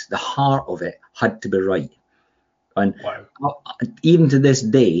basics, the heart of it had to be right. And even to this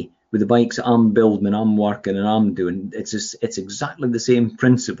day, with the bikes that I'm building and I'm working and I'm doing, it's exactly the same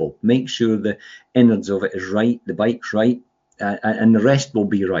principle. Make sure the innards of it is right, the bike's right, and the rest will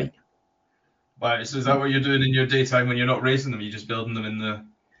be right. Wow, so is that what you're doing in your daytime when you're not racing them? Are you just building them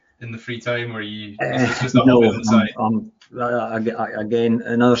in the free time, or is this just a hobby on the side? Again,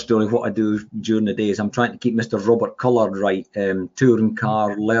 another story of what I do during the day is I'm trying to keep Mr. Robert Collard right, touring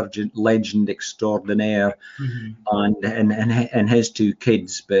car legend extraordinaire, and his 2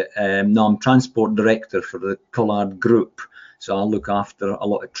 kids. But no, I'm transport director for the Collard Group, so I look after a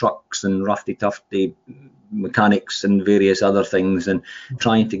lot of trucks and roughy-tufty mechanics and various other things, and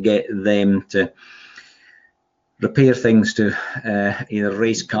trying to get them to repair things to either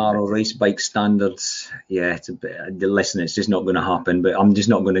race car or race bike standards. Yeah, it's listen, it's just not going to happen, but I'm just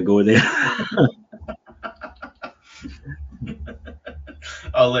not going to go there.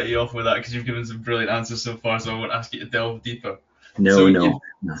 I'll let you off with that because you've given some brilliant answers so far, so I won't ask you to delve deeper. No.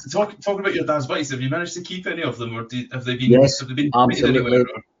 Talk about your dad's bikes. Have you managed to keep any of them, or have they been? Yes, have they been absolutely.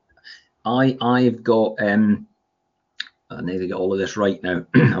 I've got I need to get all of this right now.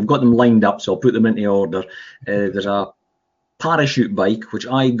 I've got them lined up, so I'll put them into order. There's a parachute bike, which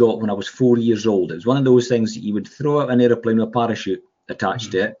I got when I was 4 years old. It was one of those things that you would throw out an aeroplane with a parachute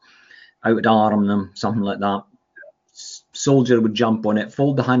attached to it. I would arm them, something like that. soldier would jump on it,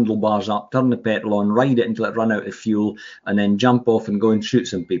 fold the handlebars up, turn the petrol on, ride it until it ran out of fuel, and then jump off and go and shoot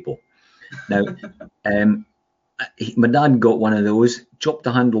some people. Now, my dad got one of those, chopped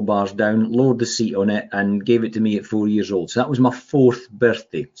the handlebars down, lowered the seat on it, and gave it to me at 4 years old. So that was my 4th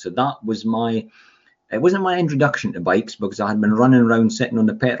birthday. So that was it wasn't my introduction to bikes, because I had been running around sitting on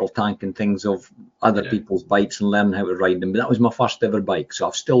the petrol tank and things of other people's bikes and learning how to ride them. But that was my first ever bike, so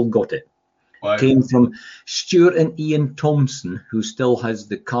I've still got it. Wow. Came from Stuart and Ian Thompson, who still has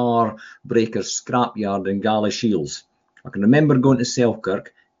the Car Breakers scrapyard in Galashiels. I can remember going to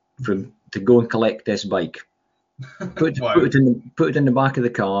Selkirk to go and collect this bike. Put it in the back of the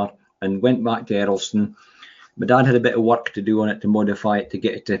car and went back to Earlston. My dad had a bit of work to do on it to modify it to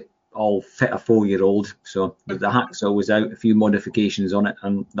get it to all fit a 4-year-old. So the hacksaw was out, a few modifications on it,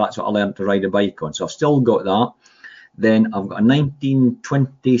 and that's what I learned to ride a bike on. So I've still got that. Then I've got a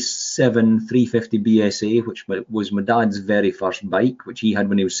 1927 350 BSA, which was my dad's very first bike, which he had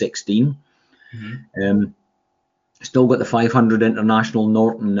when he was 16. Still got the 500 International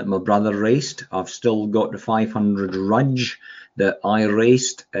Norton that my brother raced. I've still got the 500 Rudge that I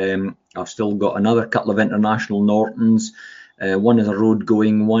raced. I've still got another couple of International Nortons. One is a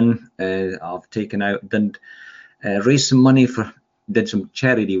road-going one. I've taken out, raised some money did some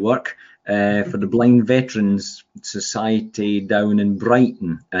charity work for the Blind Veterans Society down in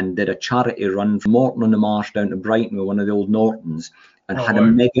Brighton, and did a charity run from Morton-on-the-Marsh down to Brighton with one of the old Nortons, and had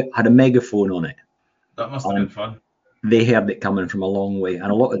a megaphone on it. That must have been fun. They heard it coming from a long way,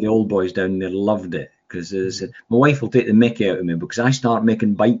 and a lot of the old boys down there loved it, because my wife will take the mickey out of me because I start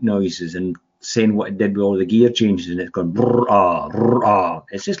making bike noises and saying what it did with all the gear changes, and it's going brrr, ah, brrr, ah.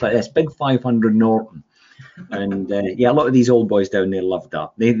 It's just like this big 500 Norton. And a lot of these old boys down there loved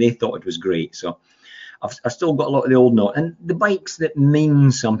that. They thought it was great. So I've still got a lot of the old Norton, and the bikes that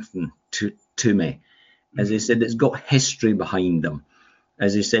mean something to me. As I said, it's got history behind them.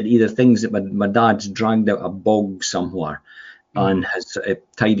 As I said, either things that my dad's dragged out a bog somewhere and has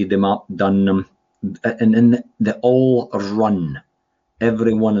tidied them up, done them, and they all run.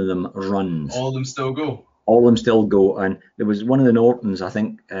 Every one of them runs. All of them still go? All of them still go. And there was one of the Nortons, I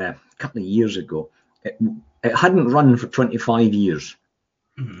think, a couple of years ago. It hadn't run for 25 years.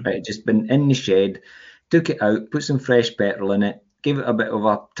 It had just been in the shed, took it out, put some fresh petrol in it, gave it a bit of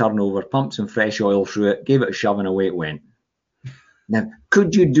a turnover, pumped some fresh oil through it, gave it a shove, and away it went. Now,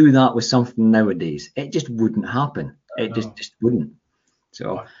 could you do that with something nowadays? It just wouldn't happen. It just wouldn't.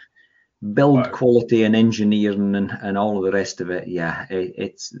 So build quality and engineering and all of the rest of it,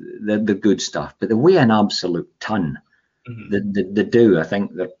 it's the good stuff. But they weigh an absolute ton. They do. I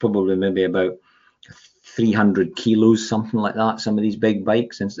think they're probably maybe about 300 kilos, something like that, some of these big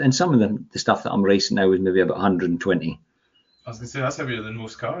bikes. And some of the stuff that I'm racing now is maybe about 120. I was going to say, that's heavier than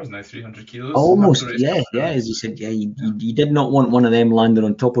most cars now, 300 kilos. Almost, as you said, you did not want one of them landing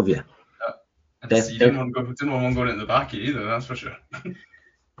on top of you. You didn't want one going into the back of you either, that's for sure.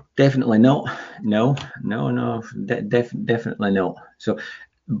 Definitely not. No, definitely not. So,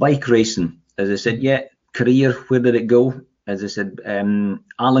 bike racing, as I said, career, where did it go? As I said,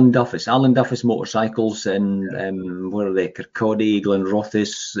 Alan Duffus Motorcycles, and where are they? Kirkcaldy,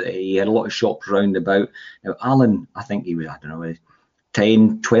 Glenrothes. He had a lot of shops round about. Now, Alan, I think he was,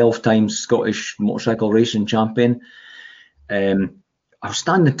 10, 12 times Scottish motorcycle racing champion. I was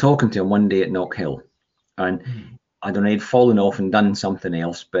standing talking to him one day at Knockhill, and I don't know, he'd fallen off and done something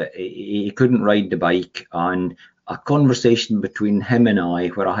else, but he couldn't ride the bike. And a conversation between him and I,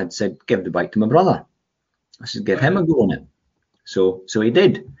 where I had said, give the bike to my brother. I said, give him a go on it. So he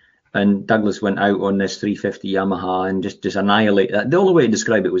did. And Douglas went out on this 350 Yamaha and just annihilated. The only way to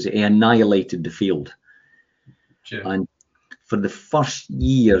describe it was he annihilated the field. Sure. And for the first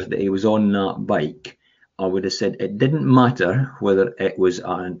year that he was on that bike, I would have said it didn't matter whether it was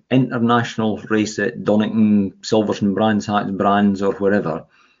an international race at Donington, Silverstone, Brands Hatch, Brands, or wherever.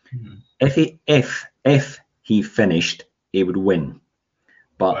 If he finished, he would win.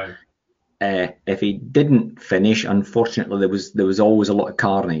 But if he didn't finish, unfortunately, there was always a lot of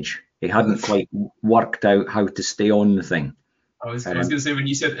carnage. He hadn't quite worked out how to stay on the thing. I was going to say, when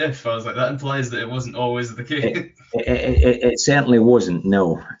you said if, I was like, that implies that it wasn't always the case. It certainly wasn't,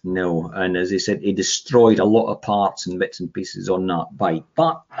 no. And as I said, he destroyed a lot of parts and bits and pieces on that bike.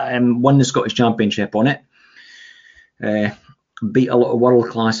 But won the Scottish Championship on it. Beat a lot of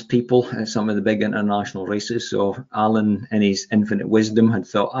world-class people at some of the big international races. So Alan, in his infinite wisdom, had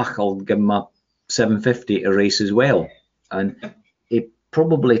thought, I'll give him a 750 to race as well. And he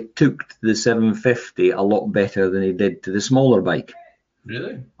probably took to the 750 a lot better than he did to the smaller bike.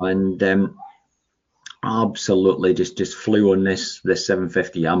 Really? And absolutely just flew on this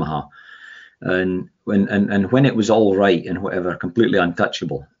 750 Yamaha. And when it was all right and whatever, completely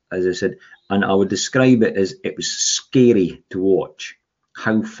untouchable, as I said, and I would describe it as it was scary to watch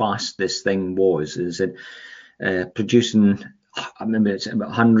how fast this thing was. As I said, producing, I remember it's about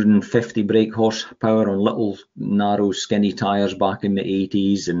 150 brake horsepower on little narrow skinny tyres back in the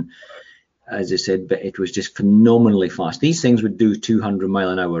 80s, and as I said, but it was just phenomenally fast. These things would do 200 mile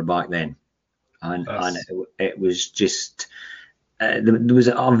an hour back then, and it was just there was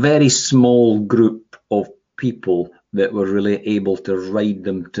a very small group of people that were really able to ride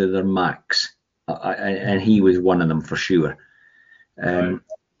them to their max, and he was one of them for sure. Right.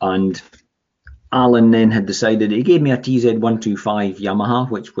 And Alan then had decided, he gave me a TZ125 Yamaha,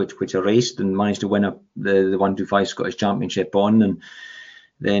 which I raced and managed to win the 125 Scottish Championship on, and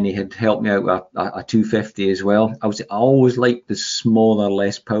then he had helped me out with a 250 as well. I always liked the smaller,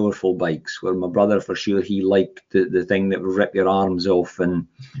 less powerful bikes, where my brother, for sure, he liked the thing that would rip your arms off. And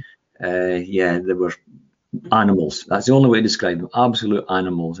they were animals. That's the only way to describe them, absolute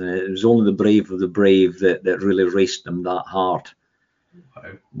animals. And it was only the brave of the brave that really raced them that hard.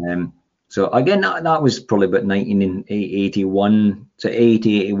 Wow. So again, that was probably about 1981 to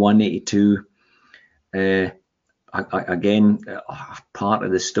 80, 81, 82. Again, part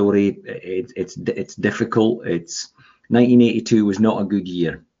of the story, it's difficult. It's 1982 was not a good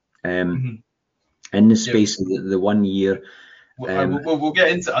year. In the space of the 1 year. We'll get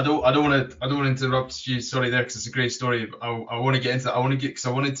into. I don't want to interrupt you. Sorry there, because it's a great story. I want to get into that. Because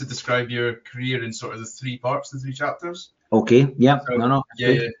I wanted to describe your career in sort of the three parts, the three chapters. Okay. Yeah. So, no.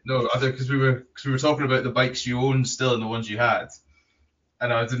 Because we were talking about the bikes you owned still and the ones you had,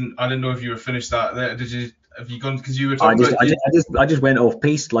 and I didn't know if you were finished that. Did you? Have you gone? Because you were talking I just went off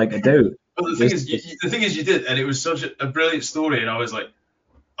piste like I do. But the thing is, you did, and it was such a brilliant story, and I was like,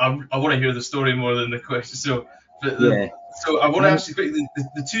 I want to hear the story more than the question. So, So I want to ask you quickly,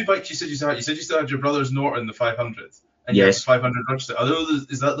 the two bikes you said you still had your brother's Norton, the 500, and you had the 500 Roadster.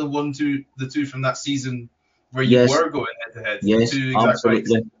 Is that the two from that season where you were going head to head? Yes, two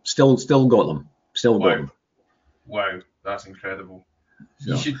absolutely. Bikes? Still got them. Got them. Wow, that's incredible.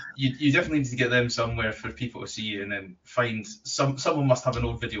 So. You definitely need to get them somewhere for people to see, and then find someone must have an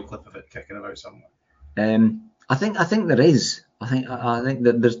old video clip of it kicking about somewhere. I think there is. I think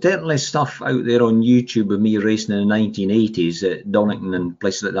that there's definitely stuff out there on YouTube of me racing in the 1980s at Donington and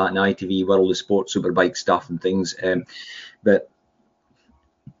places like that, and ITV World of Sport Superbike stuff and things. But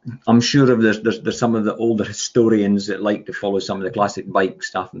I'm sure there's some of the older historians that like to follow some of the classic bike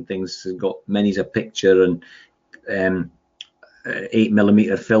stuff and things. Has got many's a picture and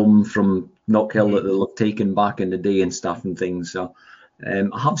 8mm film from Knockhill that they'll have taken back in the day and stuff and things. So I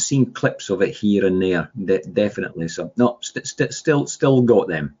have seen clips of it here and there, definitely. So no, still got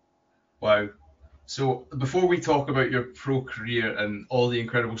them. Wow. So before we talk about your pro career and all the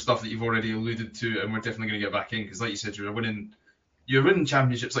incredible stuff that you've already alluded to, and we're definitely going to get back in, because like you said, you were winning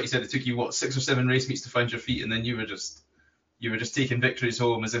championships. Like you said, it took you 6 or 7 race meets to find your feet, and then you were just taking victories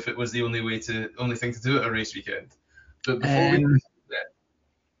home as if it was the only thing to do at a race weekend. But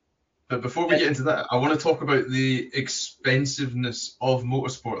before we get into that, I want to talk about the expensiveness of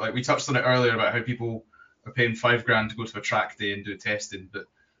motorsport. Like we touched on it earlier about how people are paying $5,000 to go to a track day and do testing. But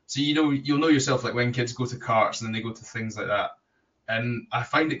so you'll know yourself, like when kids go to karts and then they go to things like that. And I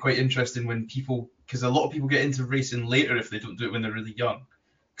find it quite interesting when because a lot of people get into racing later if they don't do it when they're really young.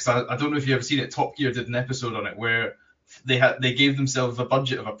 Because I don't know if you've ever seen it. Top Gear did an episode on it where they gave themselves a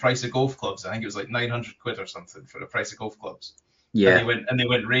budget of a price of golf clubs. I think it was like £900 or something for the price of golf clubs. Yeah. And they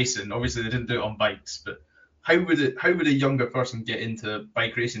went racing. Obviously, they didn't do it on bikes, but how would a younger person get into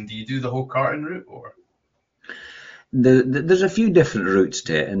bike racing? Do you do the whole karting route, or? There's a few different routes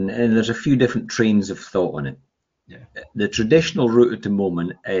to it, and there's a few different trains of thought on it. Yeah. The traditional route at the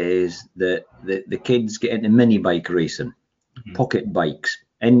moment is that the kids get into mini bike racing, pocket bikes,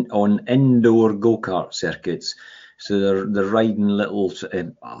 on indoor go-kart circuits. So they're riding little,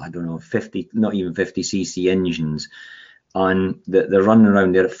 50, not even 50cc engines. And they're running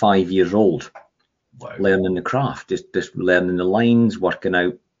around there at 5 years old, learning the craft, just learning the lines, working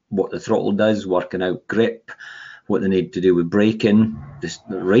out what the throttle does, working out grip, what they need to do with braking, just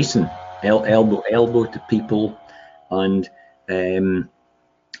racing, elbow to people. And Alan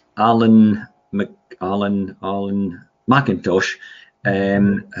McIntosh,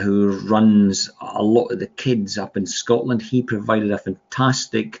 who runs a lot of the kids up in Scotland, he provided a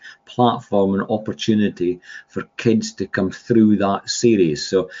fantastic platform and opportunity for kids to come through that series.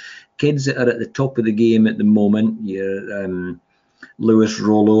 So kids that are at the top of the game at the moment, your Lewis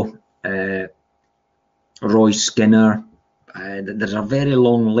Rollo, Roy Skinner, there's a very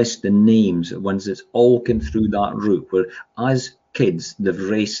long list of names, ones that's all come through that route, where as kids they've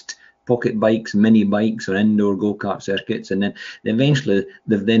raced pocket bikes, mini bikes, or indoor go-kart circuits, and then eventually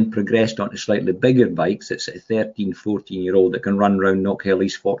they've then progressed onto slightly bigger bikes. It's a 13, 14-year-old that can run around Knockhill,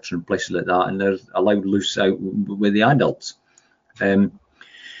 East Fortune, places like that, and they're allowed loose out with the adults.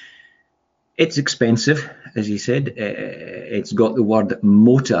 It's expensive, as you said. It's got the word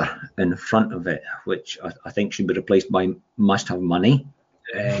motor in front of it, which I think should be replaced by must have money.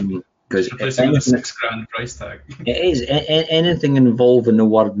 Because replacing with a £6,000 price tag. It is. Anything involving the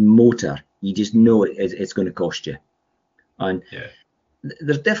word motor, you just know it's going to cost you. And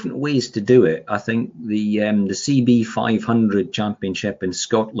there's different ways to do it. I think the CB 500 Championship in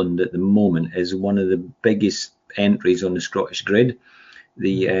Scotland at the moment is one of the biggest entries on the Scottish grid.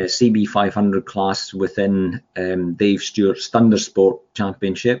 The CB 500 class within Dave Stewart's Thundersport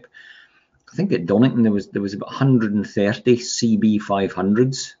Championship. I think at Donington there was about 130 CB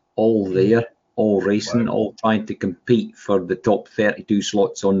 500s, all there, all racing, all trying to compete for the top 32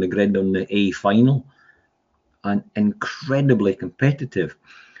 slots on the grid on the A final, and incredibly competitive.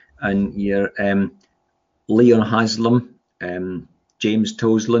 And you're Leon Haslam, James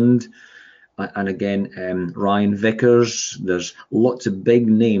Tosland, and again Ryan Vickers. There's lots of big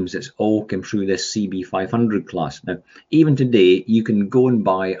names that's all come through this CB 500 class. Now, even today, you can go and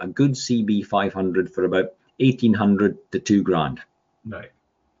buy a good CB 500 for about 1,800 to £2,000. Right.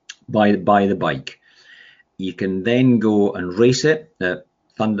 Buy the bike. You can then go and race it at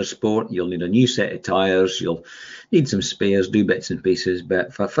Thundersport. You'll need a new set of tyres. You'll need some spares, do bits and pieces.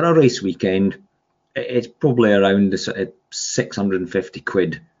 But for a race weekend, it's probably around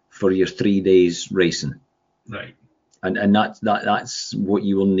 £650 for your 3 days racing. Right. And that's what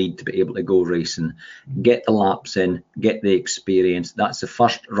you will need to be able to go racing. Get the laps in, get the experience. That's the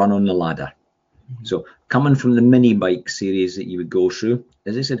first run on the ladder. So coming from the mini bike series that you would go through,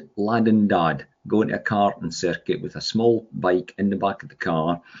 as I said, lad and dad, going to a karting circuit with a small bike in the back of the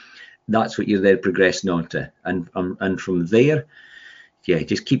car, that's what you're there progressing onto. And from there,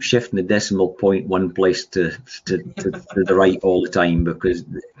 just keep shifting the decimal point one place to the right all the time, because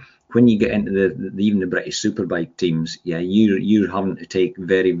when you get into even the British Superbike teams, you're having to take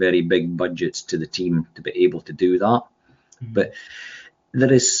very, very big budgets to the team to be able to do that. But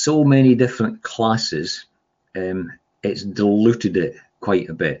there is so many different classes, it's diluted it quite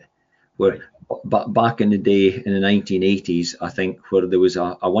a bit. Where back in the day, in the 1980s, I think, where there was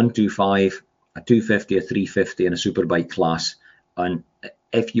a 125, a 250, a 350 and a superbike class, and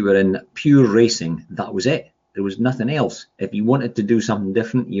if you were in pure racing, that was it. There was nothing else. If you wanted to do something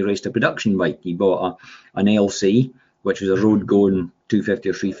different, you raced a production bike. You bought an LC, which was a road-going 250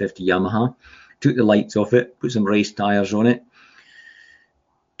 or 350 Yamaha, took the lights off it, put some race tyres on it,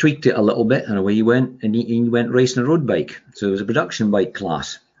 tweaked it a little bit, and away you went, and you went racing a road bike. So it was a production bike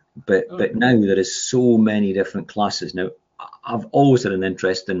class. But now there is so many different classes. Now, I've always had an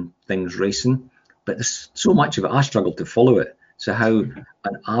interest in things racing, but there's so much of it, I struggle to follow it. So how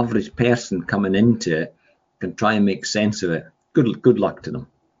an average person coming into it can try and make sense of it, good luck to them.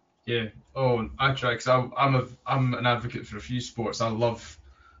 Yeah. Oh, I try, because I'm an advocate for a few sports. I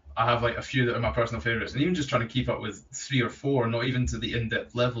have like a few that are my personal favourites, and even just trying to keep up with 3 or 4, not even to the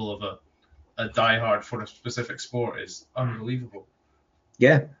in-depth level of a diehard for a specific sport, is unbelievable.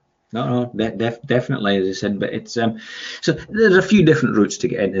 Yeah, no, definitely, as I said. But it's so there's a few different routes to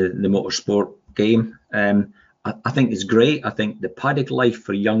get into the motorsport game. I think it's great. I think the paddock life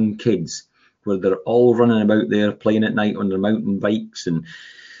for young kids, where they're all running about there playing at night on their mountain bikes and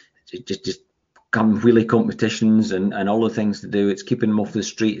just come wheelie competitions and all the things to do. It's keeping them off the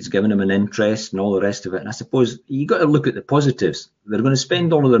street. It's giving them an interest and all the rest of it. And I suppose you got to look at the positives. They're going to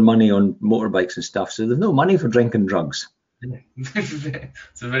spend all of their money on motorbikes and stuff, so there's no money for drinking drugs.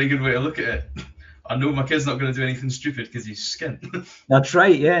 It's a very good way to look at it. I know my kid's not going to do anything stupid because he's skint. That's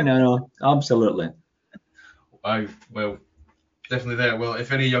right. Yeah, no, absolutely. Well, definitely there. Well,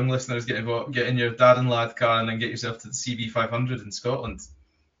 if any young listeners get involved, get in your dad and lad car and then get yourself to the CB 500 in Scotland.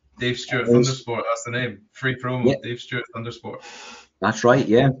 Dave Stewart Thundersport, that's the name. Free promo, yeah. Dave Stewart Thundersport. That's right,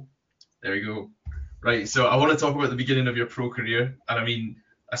 yeah. There we go. Right, so I want to talk about the beginning of your pro career. And I mean,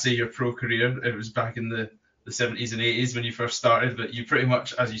 I say your pro career, it was back in the 70s and 80s when you first started, but you pretty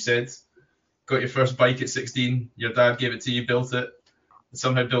much, as you said, got your first bike at 16. Your dad gave it to you, built it,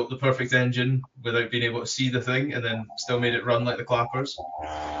 somehow built the perfect engine without being able to see the thing, and then still made it run like the clappers.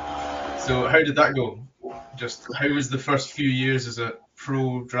 So how did that go? Just how was the first few years as a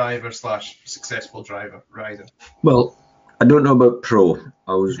pro driver / successful rider? Well, I don't know about pro.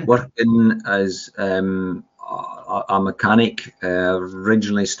 I was working as a mechanic.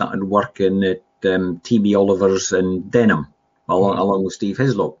 Originally started working at TB Oliver's in Denham, along with Steve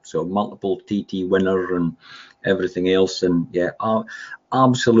Hislop. So multiple TT winner and everything else. And yeah,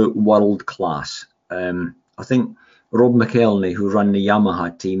 absolute world class. I think Rob McElhenney, who ran the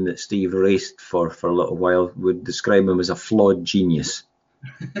Yamaha team that Steve raced for a little while, would describe him as a flawed genius.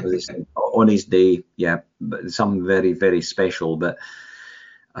 On his day, yeah, but something very, very special. But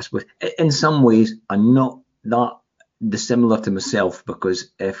I suppose in some ways I'm not that dissimilar to myself, because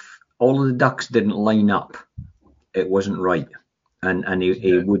if all of the ducks didn't line up, it wasn't right, and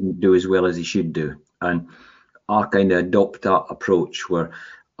he wouldn't do as well as he should do. And I kind of adopt that approach where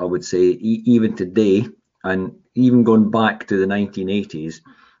I would say even today, and even going back to the 1980s,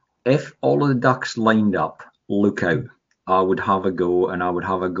 if all of the ducks lined up, look out. I would have a go, and I would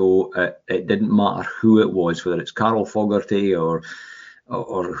have a go at, it didn't matter who it was, whether it's Carl Fogarty or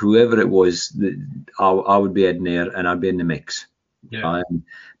whoever it was, I would be in there and I'd be in the mix. Yeah.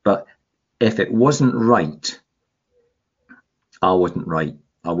 But if it wasn't right, I wasn't right.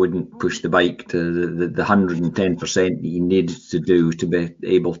 I wouldn't push the bike to the 110% that you needed to do to be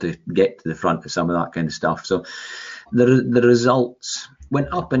able to get to the front of some of that kind of stuff. So the results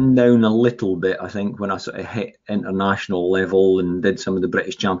went up and down a little bit, I think, when I sort of hit international level and did some of the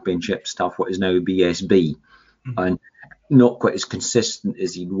British Championship stuff, what is now BSB, and not quite as consistent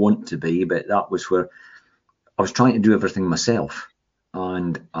as you'd want to be, but that was where I was trying to do everything myself.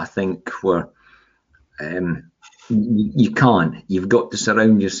 And I think where you can't. You've got to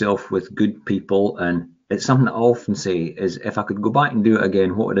surround yourself with good people, and it's something I often say is, if I could go back and do it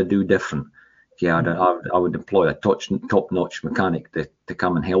again, what would I do different? Yeah, I would employ a top-notch mechanic to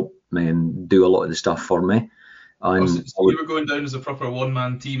come and help me and do a lot of the stuff for me. And so you were going down as a proper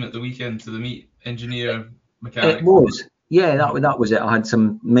one-man team at the weekend to the meet, engineer, mechanic? It was. Yeah, that was it. I had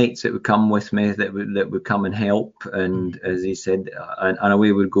some mates that would come with me that would come and help, and as he said, and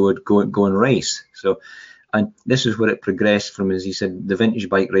away we'd go and race. So, and this is where it progressed from, as he said, the vintage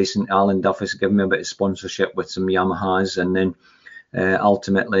bike racing. Alan Duff has given me a bit of sponsorship with some Yamahas, and then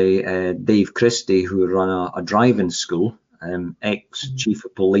ultimately Dave Christie, who ran a driving school, ex-chief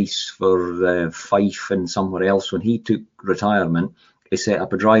of police for Fife and somewhere else. When he took retirement, he set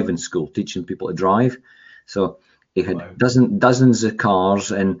up a driving school teaching people to drive. So he had dozens of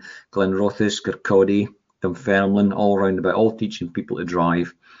cars in Glenrothes, Kirkcaldy, Dunfermline, all round about, all teaching people to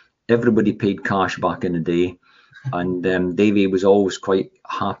drive. Everybody paid cash back in the day, and Davey was always quite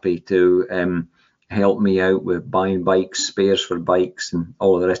happy to help me out with buying bikes, spares for bikes, and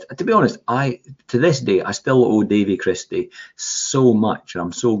all of the rest. To be honest, to this day I still owe Davey Christie so much, and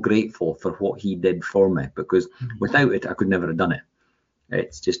I'm so grateful for what he did for me, because without it I could never have done it.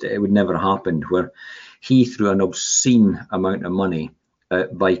 It's just, it would never have happened, where he threw an obscene amount of money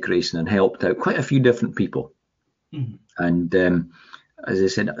at bike racing and helped out quite a few different people. And as I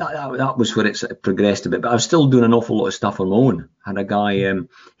said, that was where it progressed a bit. But I was still doing an awful lot of stuff on my own. I had a guy,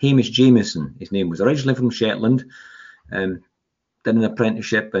 Hamish Jamieson, his name was, originally from Shetland, did an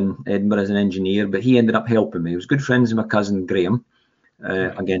apprenticeship in Edinburgh as an engineer, but he ended up helping me. He was good friends with my cousin Graham.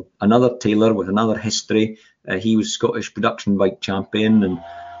 Again, another tailor with another history. He was Scottish production bike champion, and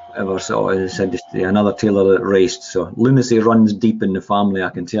whatever. So as I said, just another tailor that raced. So lunacy runs deep in the family, I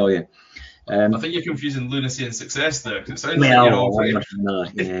can tell you. I think you're confusing lunacy and success there, because it sounds like you're all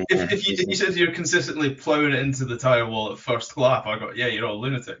if you said you're consistently ploughing it into the tyre wall at first lap, I got, you're all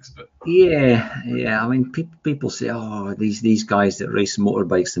lunatics. But yeah. I mean, people say, oh, these guys that race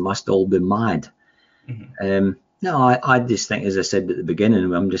motorbikes, they must all be mad. No, I just think, as I said at the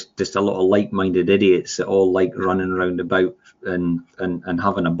beginning, I'm just a lot of like-minded idiots that all like running around about and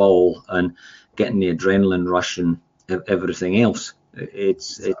having a ball and getting the adrenaline rush and everything else.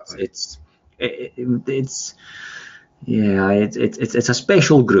 It's a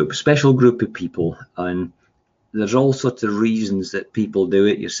special group of people, and there's all sorts of reasons that people do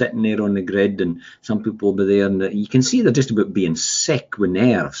it. You're sitting there on the grid, and some people will be there, and you can see they're just about being sick with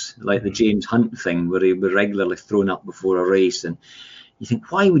nerves, like the James Hunt thing, where he was regularly thrown up before a race, and you think,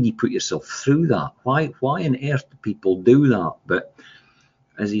 why would you put yourself through that? Why on earth do people do that? But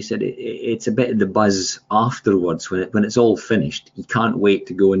as he said, it's a bit of the buzz afterwards when it's all finished. You can't wait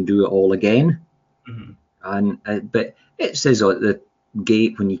to go and do it all again. And but it says at the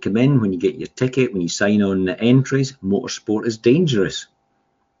gate when you come in, when you get your ticket, when you sign on the entries, motorsport is dangerous.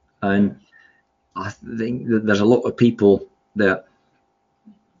 And I think that there's a lot of people that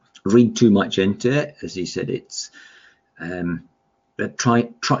read too much into it. As he said, it's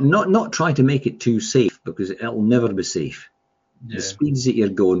that not try to make it too safe, because it'll never be safe. The speeds that you're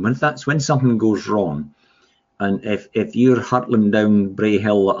going, when something goes wrong, and if you're hurtling down Bray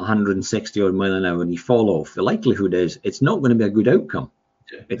Hill at 160 odd mile an hour and you fall off, the likelihood is it's not going to be a good outcome.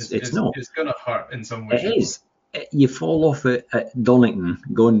 It's not. It's going to hurt in some way. It is. You fall off at Donington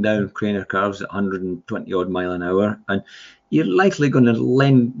going down Craner curves at 120 odd mile an hour, and you're likely going to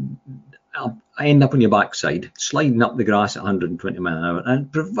end up on your backside, sliding up the grass at 120 miles an hour.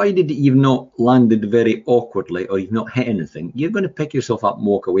 And provided that you've not landed very awkwardly or you've not hit anything, you're going to pick yourself up and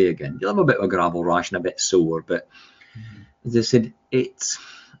walk away again. You'll have a bit of a gravel rash and a bit sore, but as I said,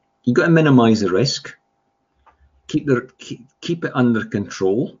 you've got to minimise the risk. Keep it under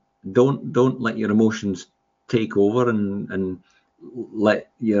control. Don't let your emotions take over and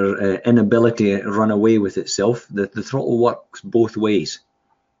let your inability run away with itself. The throttle works both ways.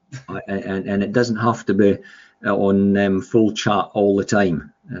 And it doesn't have to be on full chat all the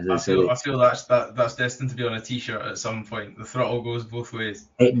time. I feel that's destined to be on a T-shirt at some point. The throttle goes both ways.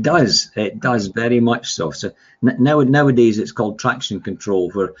 It does very much so. So nowadays it's called traction control,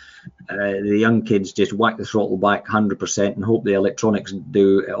 where the young kids just whack the throttle back 100% and hope the electronics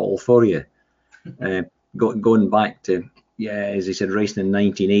do it all for you. Going back to, as I said, racing in the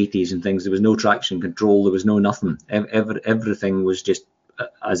 1980s and things, there was no traction control, there was no nothing. Everything was just,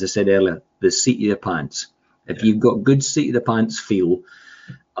 as I said earlier, the seat of your pants. If you've got good seat of the pants feel,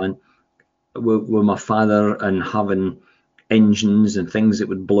 and with my father and having engines and things that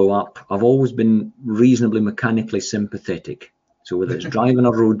would blow up, I've always been reasonably mechanically sympathetic. So whether it's driving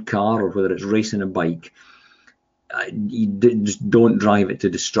a road car or whether it's racing a bike, you just don't drive it to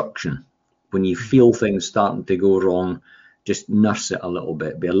destruction. When you feel things starting to go wrong, just nurse it a little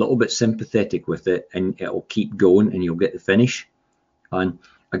bit, be a little bit sympathetic with it, and it'll keep going and you'll get the finish. And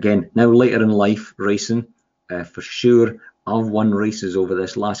again, now later in life racing, for sure, I've won races over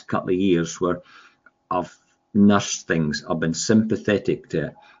this last couple of years where I've nursed things, I've been sympathetic to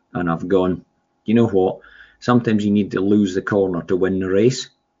it, and I've gone, you know what, sometimes you need to lose the corner to win the race,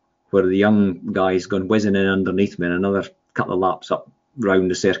 where the young guy's gone whizzing in underneath me and another couple of laps up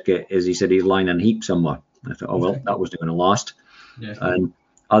round the circuit, as he said, he's lying in a heap somewhere. I thought, oh well, that wasn't going to last. Yeah. And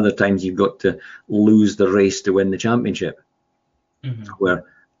other times you've got to lose the race to win the championship, where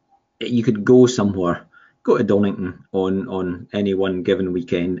you could go somewhere, go to Donington on any one given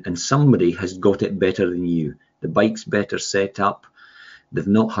weekend, and somebody has got it better than you. The bike's better set up. They've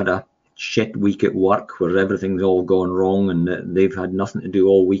not had a shit week at work where everything's all gone wrong and they've had nothing to do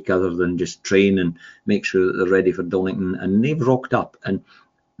all week other than just train and make sure that they're ready for Donington, and they've rocked up, and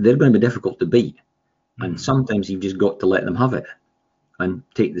they're going to be difficult to beat. And sometimes you've just got to let them have it and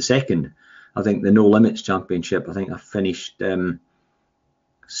take the second. I think the No Limits Championship, I think I finished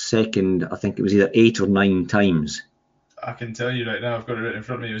second, I think it was either 8 or 9 times. I can tell you right now, I've got it right in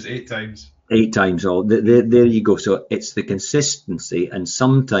front of me, it was 8 times. 8 times, oh, there you go. So it's the consistency, and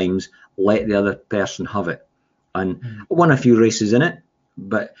sometimes let the other person have it. And I won a few races in it,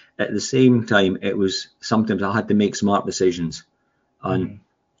 but at the same time, it was sometimes I had to make smart decisions and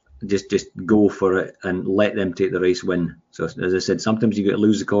just go for it and let them take the race win. So as I said, sometimes you got to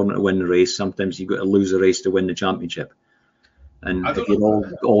lose the corner to win the race, sometimes you got to lose the race to win the championship. And if you're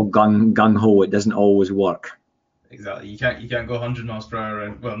all gung ho, it doesn't always work. Exactly. You can't go 100 miles per hour,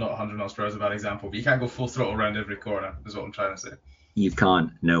 and well, not 100 miles per hour is a bad example, but you can't go full throttle around every corner. Is what I'm trying to say. You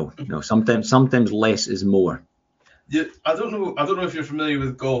can't. No. Sometimes less is more. Yeah, I don't know if you're familiar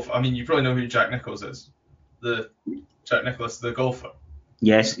with golf. I mean, you probably know who Jack Nicklaus is. Jack Nicklaus, the golfer.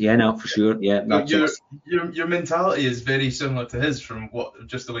 Yes. Yeah. No. For sure. Yeah. Your mentality is very similar to his, from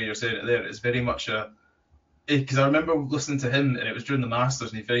just the way you're saying it there. It's very much because I remember listening to him, and it was during the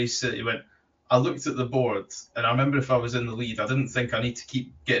Masters, and he went, I looked at the board, and I remember if I was in the lead, I didn't think I need to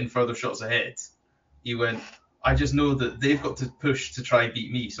keep getting further shots ahead. He went, I just know that they've got to push to try and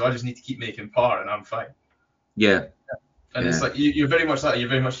beat me, so I just need to keep making par, and I'm fine. Yeah. And it's like, you're very much that. You're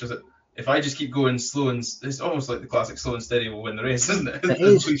very much just, if I just keep going slow, and it's almost like the classic slow and steady will win the race, isn't it? It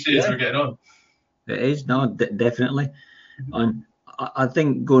is. Cliches we're getting on. It is, no, definitely. And I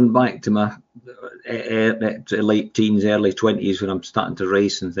think going back to my late teens, early 20s, when I'm starting to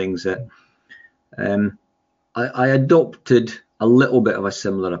race and things, that I adopted a little bit of a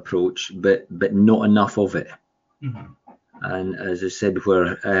similar approach, but not enough of it. And as I said,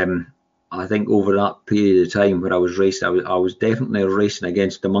 where I think over that period of time where I was racing, I was definitely racing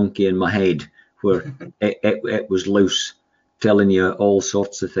against a monkey in my head, where it was loose, telling you all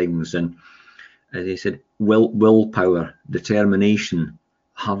sorts of things. And as I said, willpower, determination,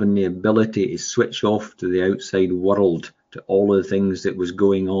 having the ability to switch off to the outside world, to all of the things that was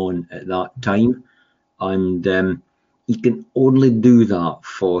going on at that time. And you can only do that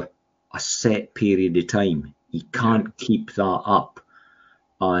for a set period of time. You can't keep that up.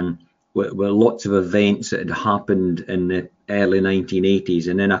 And with lots of events that had happened in the early 1980s,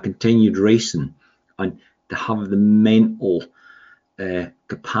 and then I continued racing, and to have the mental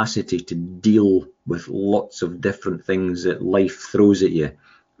capacity to deal with lots of different things that life throws at you,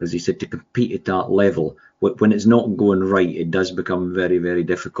 as he said, to compete at that level when it's not going right, it does become very, very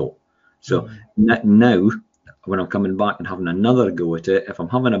difficult. So now, when I'm coming back and having another go at it, if I'm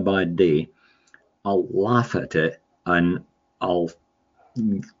having a bad day, I'll laugh at it and I'll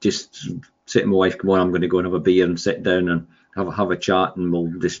just say to my wife, come on, I'm going to go and have a beer and sit down and have a chat, and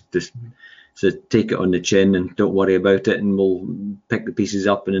we'll just so take it on the chin and don't worry about it, and we'll pick the pieces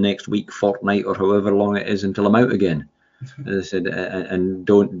up in the next week, fortnight, or however long it is until I'm out again. As I said, and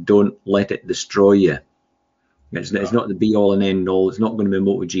don't let it destroy you. It's not the be all and end all. It's not going to be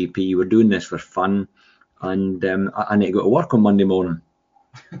MotoGP. We're doing this for fun, and I need to go to work on Monday morning.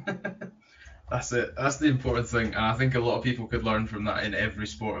 That's it. That's the important thing, and I think a lot of people could learn from that in every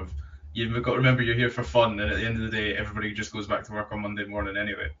sport. You've got to remember you're here for fun, and at the end of the day, everybody just goes back to work on Monday morning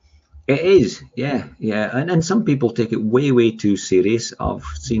anyway. It is, yeah, and some people take it way, way too serious. I've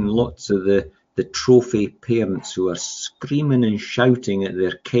seen lots of the trophy parents who are screaming and shouting at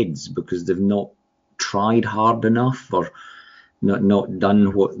their kids because they've not tried hard enough or not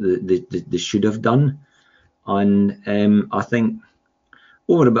done what they should have done. And I think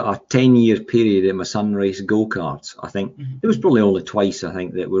over about a 10-year period at my son raced go-karts, I think it was probably only twice, I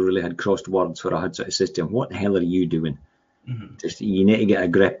think, that we really had crossed words where I had sort of said to him, what the hell are you doing? Just, you need to get a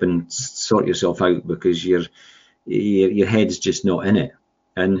grip and sort yourself out, because your head's just not in it.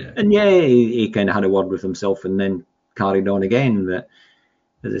 And he kind of had a word with himself and then carried on again. That,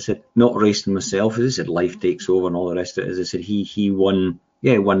 as I said, not racing myself. As I said, life takes over and all the rest of it. As I said, he won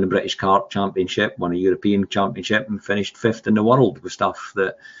the British Kart Championship, won a European Championship, and finished 5th in the world with stuff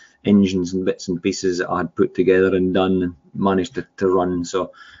that engines and bits and pieces that I had put together and done and managed to run.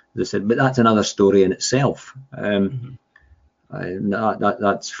 So, as I said, but that's another story in itself.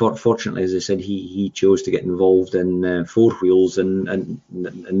 That's fortunately, as I said, he chose to get involved in 4 wheels and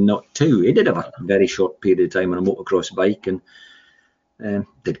not 2. He did have a very short period of time on a motocross bike and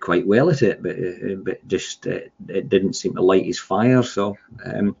did quite well at it, but just it didn't seem to light his fire. So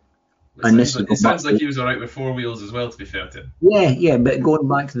it sounds like he was all right with 4 wheels as well, to be fair to him. Yeah, but going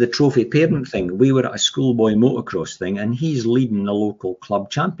back to the trophy parent thing, we were at a schoolboy motocross thing, and he's leading the local club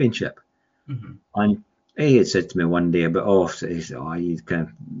championship, and he had said to me one day about,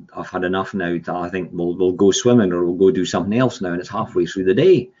 I've had enough now. I think we'll go swimming or we'll go do something else now, and it's halfway through the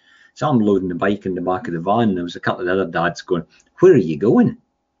day. So I'm loading the bike in the back of the van, and there was a couple of other dads going, where are you going?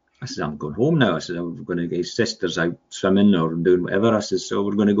 I said, I'm going home now. I said, I'm going to get his sisters out swimming or doing whatever. I said, so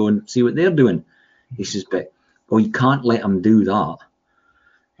we're going to go and see what they're doing. He says, but you can't let him do that.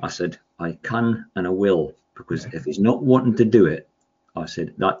 I said, I can and I will, because if he's not wanting to do it, I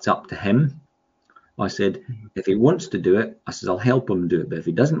said, that's up to him. I said, if he wants to do it, I said, I'll help him do it. But if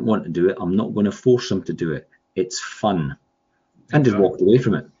he doesn't want to do it, I'm not going to force him to do it. It's fun. And just walked away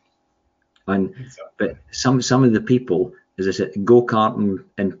from it. But some of the people, as I said, go-karting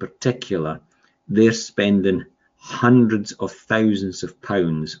in particular, they're spending hundreds of thousands of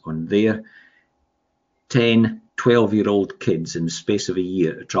pounds on their 10, 12-year-old kids in the space of a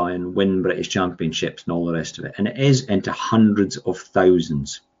year to try and win British championships and all the rest of it. And it is into hundreds of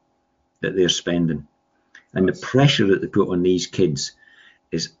thousands that they're spending. And the pressure that they put on these kids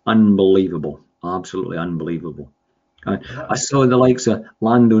is unbelievable, absolutely unbelievable. I saw the likes of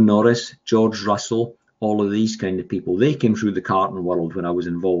Lando Norris, George Russell, all of these kind of people. They came through the karting world when I was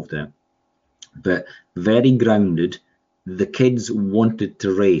involved in it. But very grounded. The kids wanted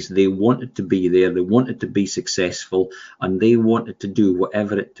to race. They wanted to be there. They wanted to be successful. And they wanted to do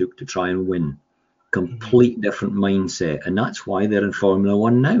whatever it took to try and win. Complete different mindset. And that's why they're in Formula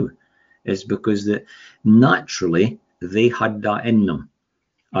One now. Is because that naturally they had that in them.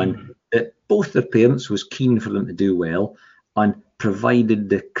 And that both their parents was keen for them to do well and provided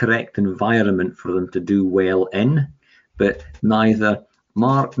the correct environment for them to do well in. But neither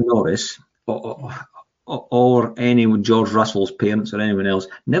Mark Norris or any George Russell's parents or anyone else,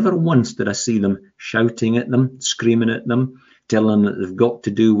 never once did I see them shouting at them, screaming at them, telling them that they've got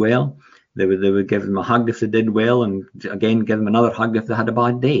to do well. They would give them a hug if they did well, and again give them another hug if they had a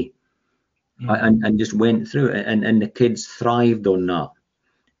bad day. And just went through it, and the kids thrived on that.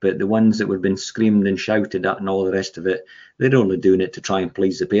 But the ones that were being screamed and shouted at and all the rest of it, they're only doing it to try and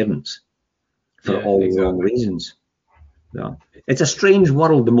please the parents for all the wrong reasons. So it's a strange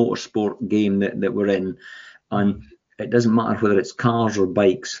world, the motorsport game that we're in, and it doesn't matter whether it's cars or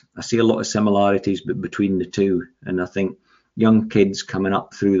bikes. I see a lot of similarities between the two, and I think young kids coming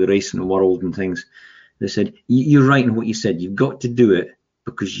up through the racing world and things, they said, you're right in what you said, you've got to do it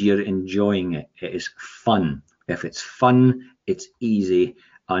because you're enjoying it. It is fun. If it's fun, it's easy,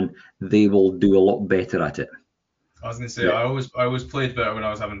 and they will do a lot better at it. I was going to say, I always played better when I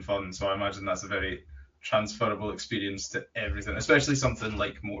was having fun, so I imagine that's a very transferable experience to everything, especially something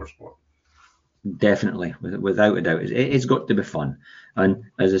like motorsport. Definitely, without a doubt, it's got to be fun. And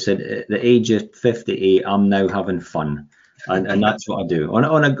as I said, at the age of 58, I'm now having fun, and that's what I do.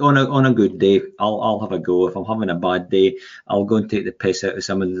 On a good day, I'll have a go. If I'm having a bad day, I'll go and take the piss out of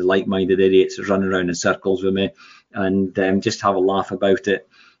some of the like-minded idiots that run around in circles with me, and just have a laugh about it.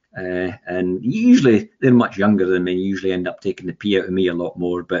 And usually they're much younger than me. Usually end up taking the pee out of me a lot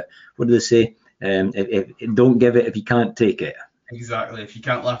more. But what do they say? Don't give it if you can't take it. Exactly. If you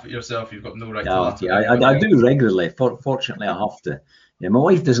can't laugh at yourself, you've got no right to Yeah, laugh at yeah, anybody I else. do regularly. Fortunately, I have to. Yeah, my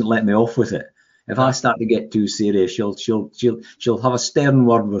wife doesn't let me off with it. If I start to get too serious, she'll have a stern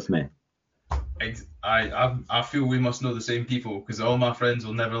word with me. I feel we must know the same people, because all my friends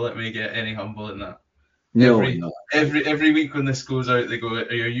will never let me get any humble in that. No, Every week when this goes out, they go,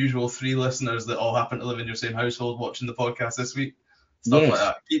 "Are your usual 3 listeners that all happen to live in your same household watching the podcast this week?" Stuff like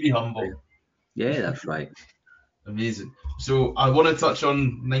that. Keep you humble. Yeah, that's right. Amazing. So I want to touch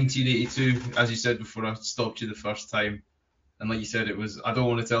on 1982, as you said before I stopped you the first time. And like you said, I don't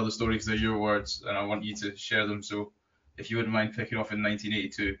want to tell the story because they're your words, and I want you to share them. So if you wouldn't mind picking off in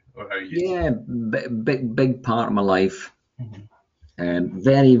 1982, or how you... Yeah, big part of my life. Mm-hmm.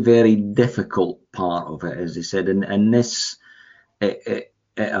 Very, very difficult part of it, as I said. And this, it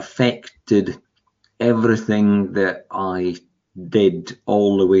affected everything that I did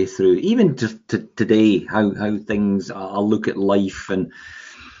all the way through, even to today, how things, I look at life and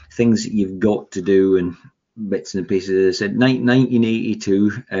things that you've got to do and bits and pieces. I said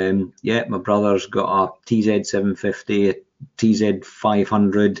 1982, yeah, my brother's got a TZ750, a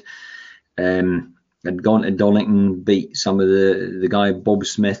TZ500, had gone to Donington, beat some of the guy Bob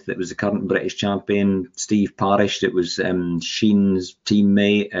Smith that was the current British champion, Steve Parish that was Sheen's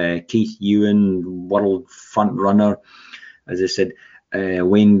teammate, Keith Ewan, world front runner, as I said,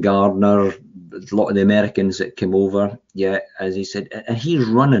 Wayne Gardner, a lot of the Americans that came over. Yeah, as he said, and he's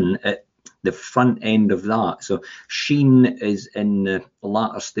running at the front end of that. So Sheen is in the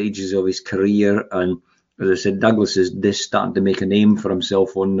latter stages of his career, and as I said, Douglas is just starting to make a name for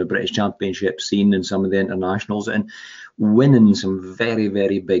himself on the British Championship scene and some of the internationals, and winning some very,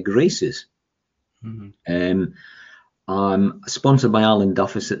 very big races. Mm-hmm. Sponsored by Alan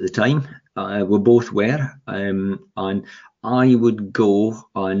Duffus at the time. We both were, and I would go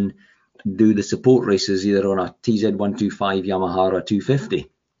and do the support races either on a TZ125 Yamaha or a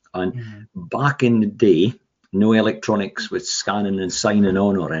 250. And back in the day, no electronics with scanning and signing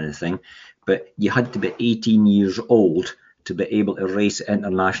on or anything, but you had to be 18 years old to be able to race at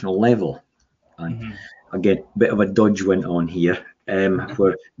international level. And again, a bit of a dodge went on here,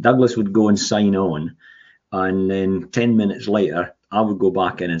 where Douglas would go and sign on, and then 10 minutes later, I would go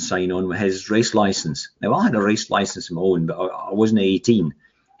back in and sign on with his race license. Now, I had a race license of my own, but I wasn't 18,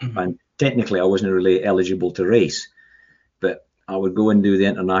 and technically I wasn't really eligible to race. But I would go and do the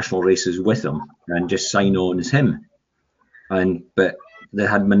international races with him and just sign on as him. But they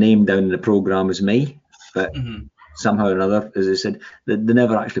had my name down in the programme as me, but somehow or another, as I said, they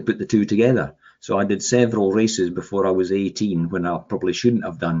never actually put the two together. So I did several races before I was 18 when I probably shouldn't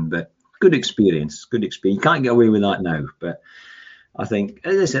have done, but good experience. You can't get away with that now, but I think,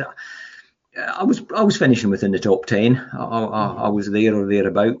 as I said, I was finishing within the top 10. I was there or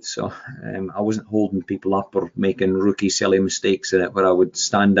thereabouts, so I wasn't holding people up or making rookie silly mistakes in it where I would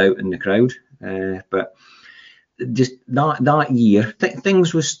stand out in the crowd. But just that year,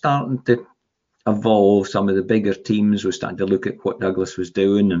 things were starting to evolve. Some of the bigger teams were starting to look at what Douglas was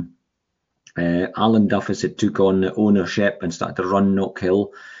doing, and Alan Duffus had took on the ownership and started to run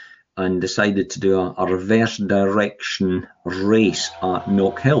Knockhill, and decided to do a reverse direction race at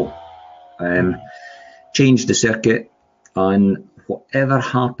Knockhill. Changed the circuit, and whatever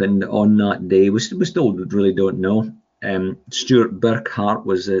happened on that day, we still really don't know. Stuart Burkhart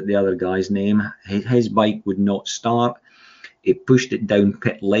was the other guy's name. His bike would not start. He pushed it down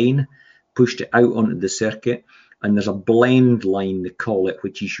pit lane, pushed it out onto the circuit, and there's a blend line, they call it,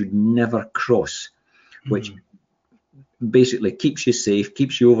 which you should never cross, which basically keeps you safe,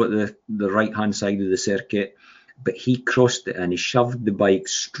 keeps you over the right-hand side of the circuit. But he crossed it and he shoved the bike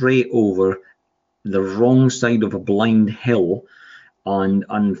straight over the wrong side of a blind hill, and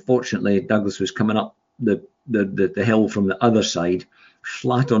unfortunately Douglas was coming up the hill from the other side,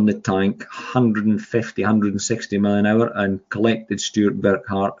 flat on the tank, 150, 160 mile an hour, and collected Stuart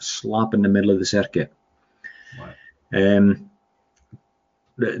Burkhart slap in the middle of the circuit. Wow.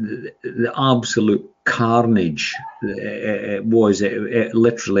 The absolute carnage it was. It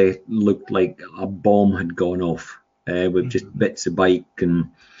literally looked like a bomb had gone off, with just bits of bike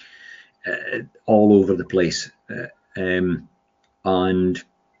and all over the place. And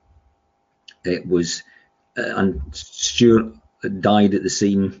it was, and Stuart died at the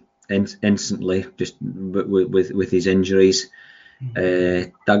scene. instantly, just with his injuries.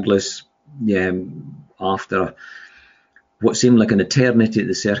 Douglas, after what seemed like an eternity at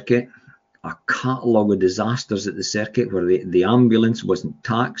the circuit, a catalogue of disasters at the circuit where the ambulance wasn't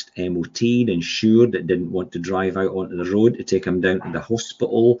taxed, MOT'd, insured. It didn't want to drive out onto the road to take him down to the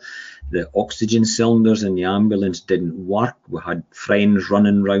hospital. The oxygen cylinders in the ambulance didn't work. We had friends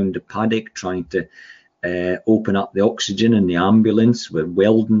running around the paddock trying to open up the oxygen in the ambulance with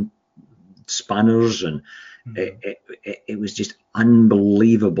welding spanners, and it was just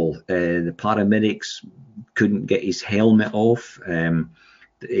unbelievable. The paramedics couldn't get his helmet off.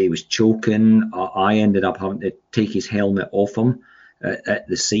 He was choking. I ended up having to take his helmet off him at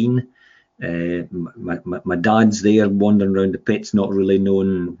the scene. My dad's there wandering around the pits, not really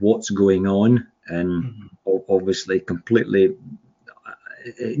knowing what's going on, and obviously completely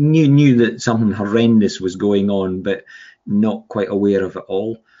knew that something horrendous was going on, but not quite aware of it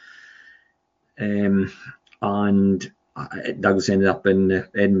all. And Douglas ended up in the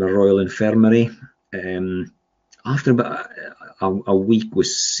Edinburgh Royal Infirmary. After about a week with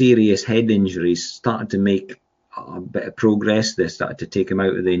serious head injuries, started to make a bit of progress. They started to take him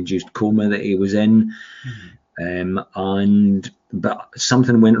out of the induced coma that he was in, but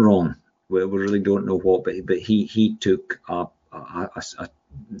something went wrong. We really don't know what, but he took a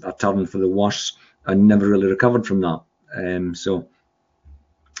turn for the worse and never really recovered from that. So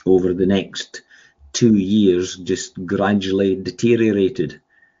over the next 2 years, just gradually deteriorated.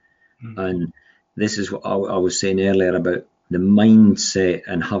 And this is what I was saying earlier about the mindset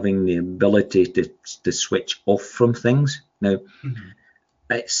and having the ability to switch off from things. Now,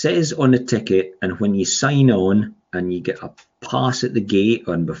 it says on the ticket, and when you sign on and you get a pass at the gate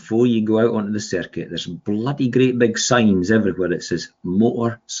and before you go out onto the circuit, there's bloody great big signs everywhere that says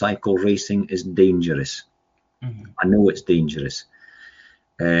motorcycle racing is dangerous. I know it's dangerous.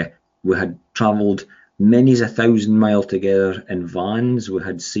 We had travelled many as 1,000 miles together in vans. We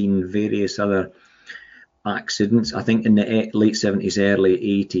had seen various other accidents. I think in the late 70s, early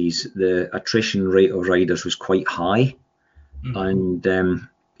 80s, the attrition rate of riders was quite high. And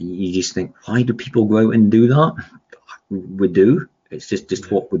you just think, why do people go out and do that? We do. It's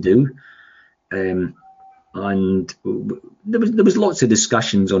just what we do. And there was lots of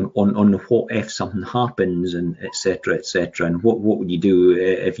discussions on what if something happens, and etc., and what would you do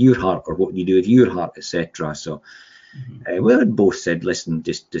if you're hurt, or what would you do if you're hurt, etc. So we had both said, listen,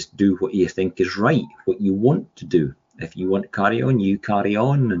 just do what you think is right, what you want to do. If you want to carry on, you carry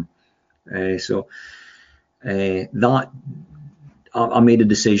on. And so that I made a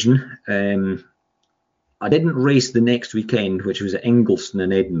decision. I didn't race the next weekend, which was at Ingliston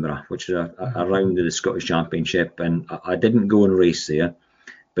in Edinburgh, which is a round of the Scottish Championship, and I didn't go and race there.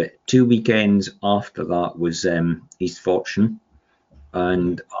 But 2 weekends after that was East Fortune,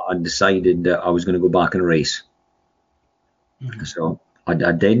 and I decided that I was going to go back and race. So I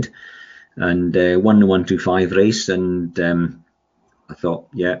did, and won the 125 race, and I thought,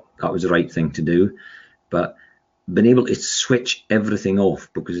 yeah, that was the right thing to do. But been able to switch everything off,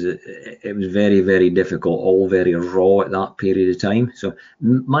 because it was very, very difficult, all very raw at that period of time. So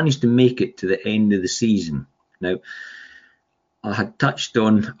managed to make it to the end of the season. Now, I had touched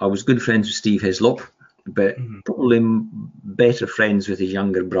on, I was good friends with Steve Hislop, but probably better friends with his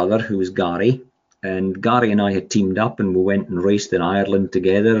younger brother, who was Gary. And Gary and I had teamed up, and we went and raced in Ireland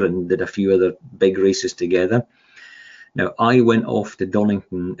together and did a few other big races together. Now, I went off to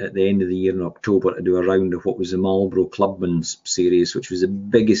Donington at the end of the year in October to do a round of what was the Marlborough Clubman's Series, which was the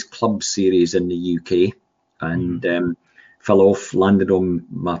biggest club series in the UK, and fell off, landed on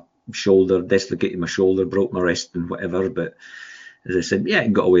my shoulder, dislocated my shoulder, broke my wrist and whatever. But as I said, yeah,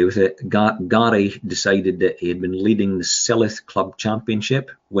 got away with it. Gary decided that he had been leading the Silith Club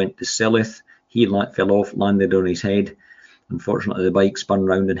Championship, went to Silith, he fell off, landed on his head. Unfortunately, the bike spun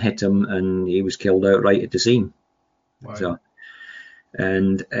round and hit him, and he was killed outright at the scene. Wow. So,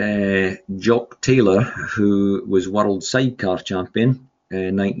 and Jock Taylor, who was world sidecar champion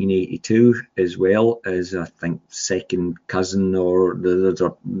in 1982, as well as, I think, second cousin, or there's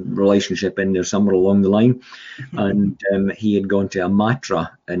a relationship in there somewhere along the line. And he had gone to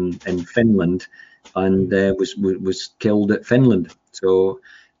Imatra in Finland, and was killed at Finland. So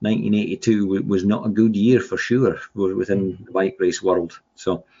 1982 was not a good year for sure within the bike race world.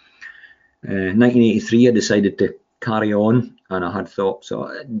 So 1983, I decided to carry on, and I had thought,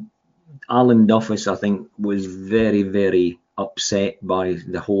 so Alan Duffus, I think, was very, very upset by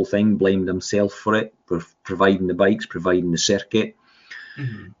the whole thing, blamed himself for it, for providing the bikes, providing the circuit.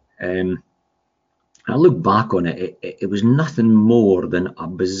 I look back on it, it was nothing more than a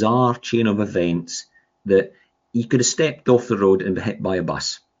bizarre chain of events that you could have stepped off the road and been hit by a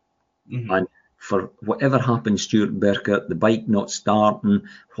bus. And for whatever happened, Stuart Burkert, the bike not starting,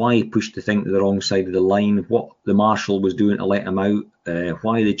 why he pushed the thing to the wrong side of the line, what the marshal was doing to let him out,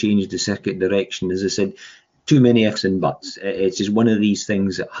 why they changed the circuit direction, as I said, too many ifs and buts. It's just one of these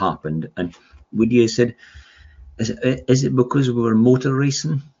things that happened. And would you have said, is it because we were motor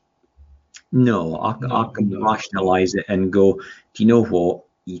racing? No, I can rationalise it and go, do you know what?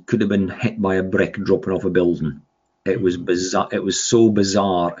 You could have been hit by a brick dropping off a building. It was bizarre. It was so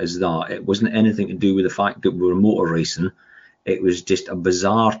bizarre as that. It wasn't anything to do with the fact that we were motor racing. It was just a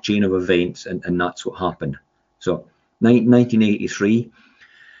bizarre chain of events, and that's what happened. So, 1983,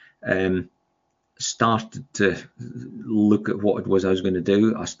 started to look at what it was I was going to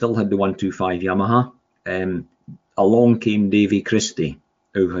do. I still had the 125 Yamaha. Along came Davy Christie,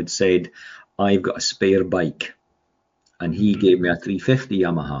 who had said, I've got a spare bike. And he gave me a 350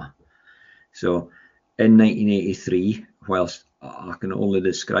 Yamaha. So, in 1983, whilst I can only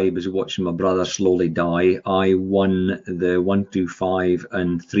describe as watching my brother slowly die, I won the 125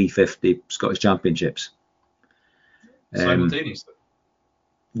 and 350 Scottish Championships. Simultaneously?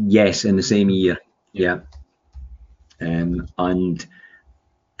 Yes, in the same year. Yeah. And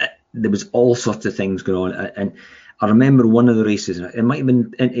there was all sorts of things going on. And I remember one of the races, it might have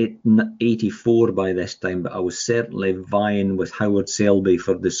been in 84 by this time, but I was certainly vying with Howard Selby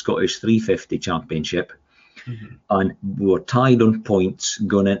for the Scottish 350 Championship. And we were tied on points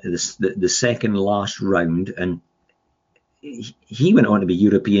going into the second last round. And he went on to be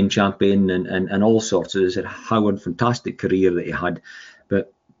European champion and all sorts. As I said, Howard, fantastic career that he had.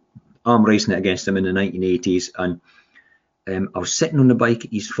 But I'm racing it against him in the 1980s. And I was sitting on the bike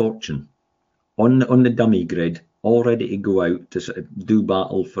at East Fortune on the dummy grid, all ready to go out to sort of do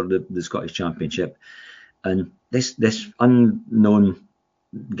battle for the Scottish Championship. And this unknown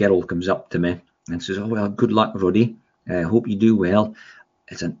girl comes up to me and says, oh, well, good luck, Roddy. Hope you do well.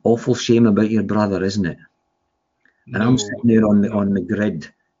 It's an awful shame about your brother, isn't it? And I'm sitting there on the grid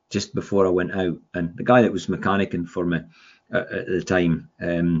just before I went out. And the guy that was mechanicking for me at the time,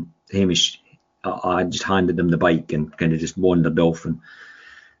 Hamish, I just handed him the bike and kind of just wandered off and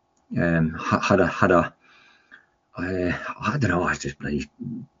I don't know, I just bloody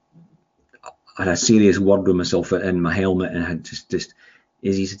had a serious word with myself in my helmet, and had just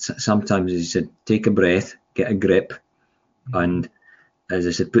as he said, sometimes he said, take a breath, get a grip, and as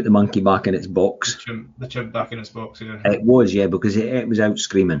I said, put the monkey back in its box. The chimp back in its box, yeah. It was, yeah, because it was out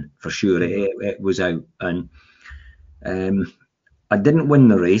screaming, for sure. It was out. And I didn't win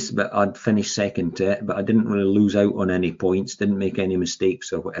the race, but I'd finished second to it, but I didn't really lose out on any points, didn't make any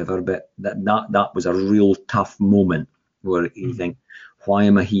mistakes or whatever. But that was a real tough moment where you think, why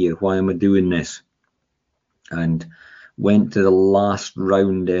am I here? Why am I doing this? And went to the last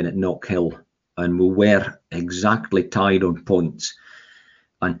round in at Knockhill, and we were exactly tied on points.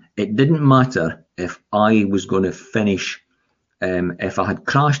 And it didn't matter if I was going to finish. If I had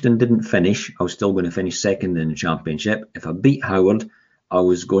crashed and didn't finish, I was still going to finish second in the championship. If I beat Howard, I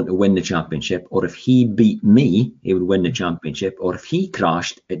was going to win the championship. Or if he beat me, he would win the championship. Or if he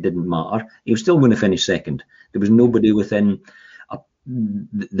crashed, it didn't matter. He was still going to finish second. There was nobody within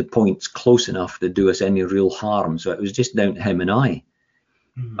the points close enough to do us any real harm. So it was just down to him and I.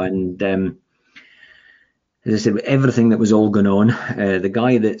 And as I said, everything that was all going on, the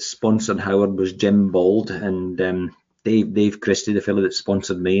guy that sponsored Howard was Jim Bald, and Dave Christie, the fellow that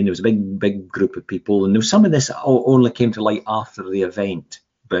sponsored me, and there was a big group of people, and there was some of this only came to light after the event.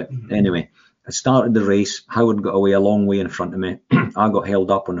 But anyway, I started the race. Howard got away a long way in front of me. I got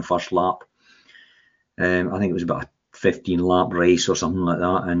held up on the first lap. I think it was about a 15-lap race or something like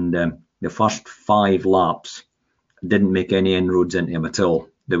that, and the first 5 laps didn't make any inroads into him at all.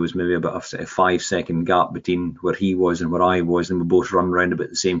 There was maybe about a 5-second gap between where he was and where I was, and we both run around about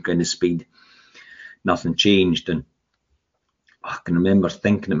the same kind of speed. Nothing changed, and I can remember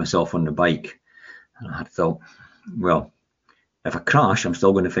thinking to myself on the bike, and I had thought, well, if I crash, I'm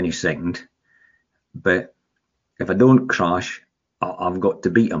still going to finish second, but if I don't crash, I've got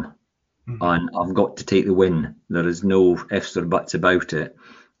to beat him, and I've got to take the win. There is no ifs or buts about it.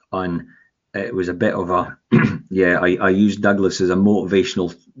 And it was a bit of a, I used Douglas as a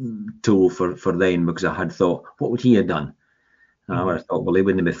motivational tool for then, because I had thought, what would he have done? And I would have thought, well, he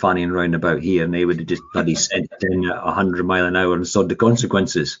wouldn't be fanning around about here, and they would have just bloody sent it in at 100 mile an hour and saw the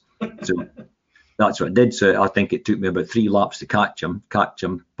consequences. So that's what I did. So I think it took me about 3 laps to catch him,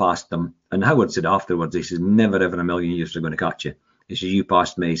 past him. And Howard said afterwards, he says, never ever in a million years they're going to catch you. He says, you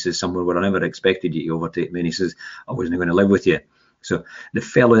passed me, he says, somewhere where I never expected you to overtake me. And he says, I wasn't going to live with you. So the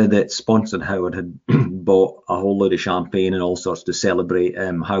fella that sponsored Howard had bought a whole load of champagne and all sorts to celebrate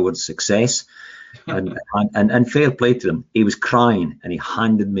Howard's success. And fair play to him. He was crying and he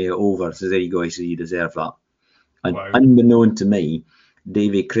handed me it over. Says, there you go. He said, you deserve that. And Wow. unbeknown to me,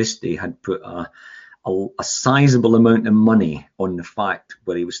 Davy Christie had put a sizable amount of money on the fact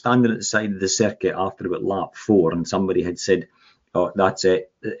where he was standing at the side of the circuit after about lap 4 and somebody had said, oh, that's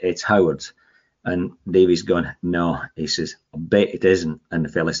it, it's Howard's. And Davy's gone, no. He says, I bet it isn't. And the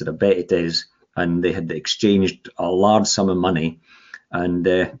fella said, I bet it is. And they had exchanged a large sum of money. And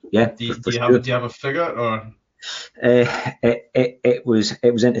yeah. Do you have a figure or? It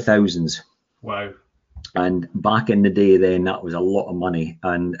was into thousands. Wow. And back in the day, then that was a lot of money.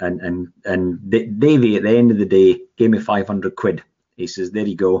 And Davy at the end of the day gave me 500 quid. He says, there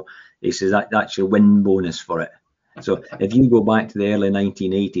you go. He says that's your win bonus for it. So if you go back to the early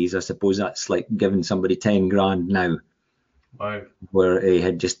 1980s, I suppose that's like giving somebody 10 grand now. Wow. Where he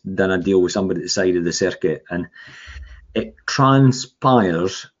had just done a deal with somebody at the side of the circuit. And it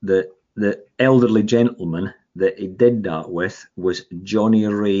transpires that the elderly gentleman that he did that with was Johnny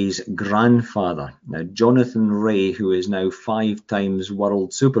Ray's grandfather. Now, Jonathan Ray, who is now 5 times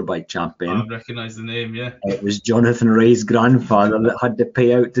world superbike champion. I recognise the name, yeah. It was Jonathan Ray's grandfather that had to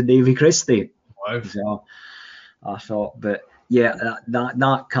pay out to Davy Christie. Wow. So I thought, but yeah,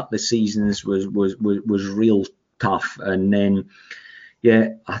 that couple of seasons was real tough. And then, yeah,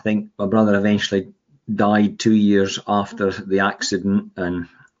 I think my brother eventually died 2 years after the accident, and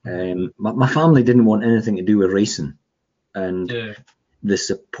my family didn't want anything to do with racing, and the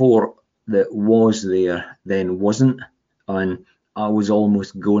support that was there then wasn't, and I was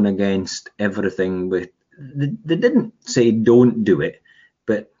almost going against everything. But they didn't say don't do it,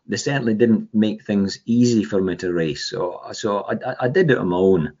 but they certainly didn't make things easy for me to race. So I did it on my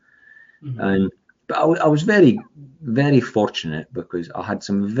own, but I was very, very fortunate because I had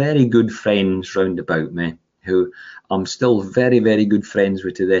some very good friends round about me who I'm still very, very good friends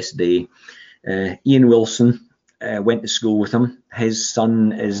with to this day. Ian Wilson, went to school with him. His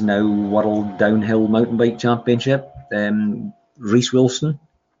son is now World Downhill Mountain Bike Championship. Reese Wilson.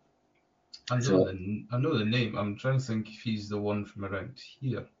 I know the name. I'm trying to think if he's the one from around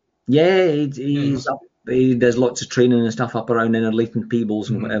here. Yeah, he does lots of training and stuff up around Innerleith and Peebles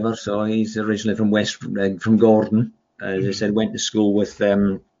and whatever. So he's originally from Gordon. As I said, went to school with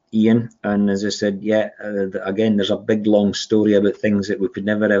Ian, and as I said, again, there's a big long story about things that we could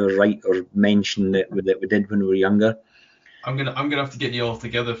never ever write or mention that we did when we were younger. I'm gonna have to get you all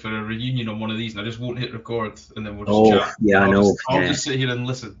together for a reunion on one of these, and I just won't hit record, and then we'll just chat. Yeah, I know. I'll just sit here and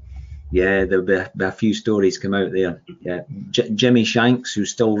listen. Yeah, there'll be a few stories come out there. Yeah, Jimmy Shanks,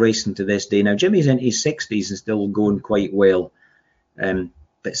 who's still racing to this day. Now, Jimmy's in his 60s and still going quite well,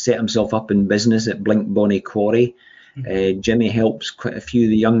 but set himself up in business at Blink Bonnie Quarry. Jimmy helps quite a few of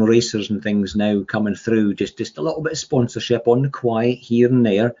the young racers and things now coming through. Just a little bit of sponsorship on the quiet here and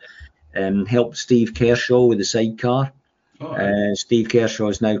there. Helped Steve Kershaw with the sidecar. Steve Kershaw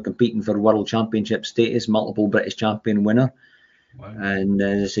is now competing for World Championship status, multiple British champion winner. Wow. And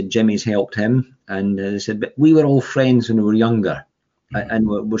as I said, Jimmy's helped him. And as I said, but we were all friends when we were younger, and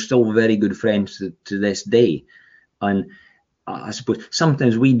we're still very good friends to this day. And I suppose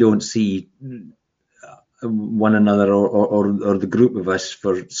sometimes we don't see one another or the group of us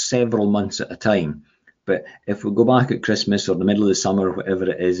for several months at a time. But if we go back at Christmas or the middle of the summer or whatever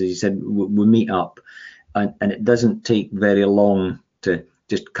it is, as you said, we meet up, and it doesn't take very long to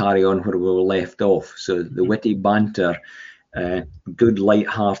just carry on where we were left off. So the witty banter, good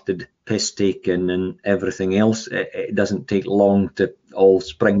light-hearted piss taking and everything else, it doesn't take long to all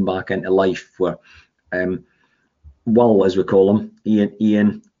spring back into life. Where Will, as we call him,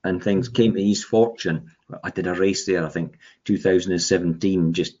 Ian and things came to East Fortune. I did a race there, I think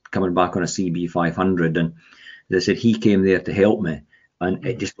 2017, just coming back on a CB 500, and as I said, he came there to help me, and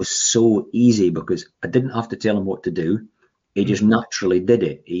it just was so easy because I didn't have to tell him what to do. He just naturally did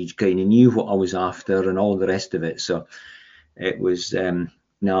it. He kind of knew what I was after and all the rest of it. So it was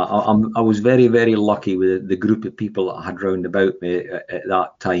I was very, very lucky with the group of people that I had round about me at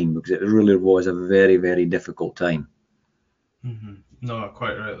that time, because it really was a very, very difficult time. No,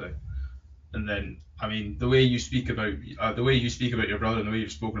 quite rightly. And then, I mean, the way you speak about your brother and the way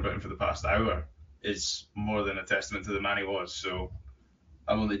you've spoken about him for the past hour is more than a testament to the man he was. So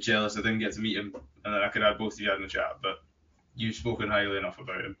I'm only jealous I didn't get to meet him, and then I could add both of you in the chat. But you've spoken highly enough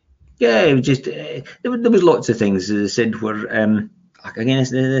about him. Yeah, it was just there was lots of things, as I said, where again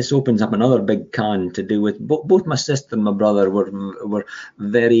this opens up another big can to do with both my sister and my brother were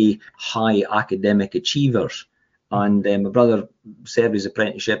very high academic achievers. And my brother served his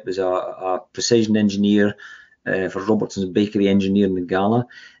apprenticeship as a precision engineer for Robertson's Bakery Engineering in Gala.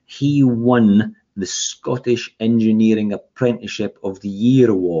 He won the Scottish Engineering Apprenticeship of the Year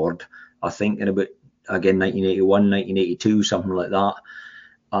award I think, in about, again, 1981, 1982, something like that.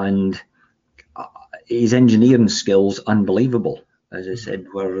 And his engineering skills, unbelievable. As I said,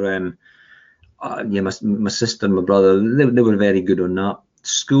 were my sister and my brother, they were very good on that.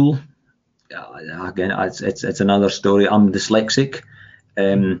 School, again, it's another story. I'm dyslexic.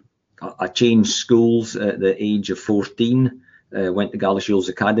 I changed schools at the age of 14. Went to Galashiels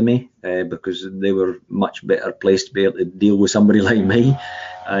Academy because they were much better placed to be able to deal with somebody like me,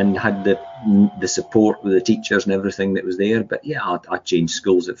 and had the support with the teachers and everything that was there. But yeah, I changed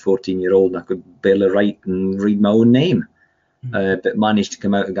schools at 14-year-old, and I could barely write and read my own name. But managed to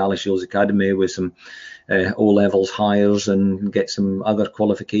come out of Galashiels Academy with some O-levels hires and get some other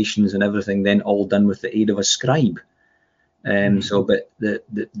qualifications and everything, then all done with the aid of a scribe. So, but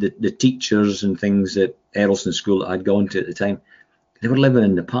the teachers and things at Earlston School that I'd gone to at the time, they were living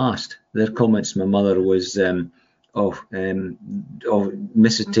in the past. Their comments to my mother was, Mrs.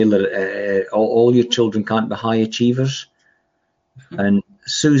 Taylor, all your children can't be high achievers. And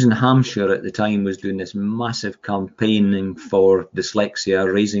Susan Hampshire at the time was doing this massive campaigning for dyslexia,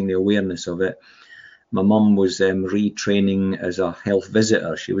 raising the awareness of it. My mum was retraining as a health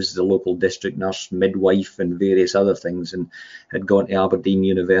visitor. She was the local district nurse, midwife, and various other things, and had gone to Aberdeen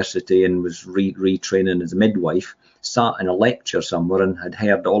University and was retraining as a midwife. Sat in a lecture somewhere and had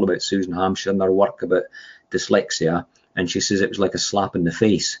heard all about Susan Hampshire and her work about dyslexia, and she says it was like a slap in the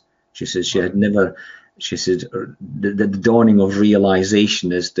face. She says she had never. She said the dawning of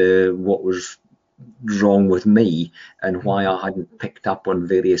realization as to what was wrong with me and why I hadn't picked up on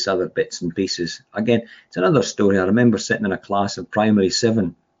various other bits and pieces. Again, it's another story. I remember sitting in a class of primary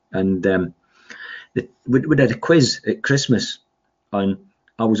 7, and we had a quiz at Christmas, and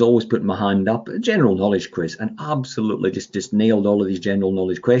I was always putting my hand up, a general knowledge quiz, and absolutely just nailed all of these general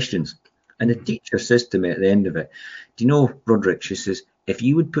knowledge questions. And the teacher says to me at the end of it, do you know, Roderick, she says, if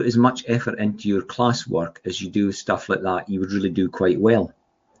you would put as much effort into your classwork as you do stuff like that, you would really do quite well.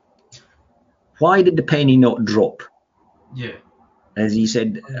 Why did the penny not drop? Yeah. As he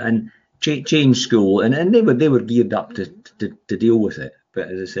said, and change school, and they were geared up to deal with it. But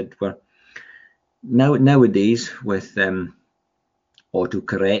as I said, nowadays with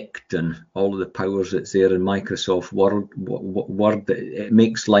autocorrect and all of the powers that's there in Microsoft Word, it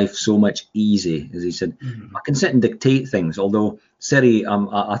makes life so much easy. As he said, I can sit and dictate things, although Siri,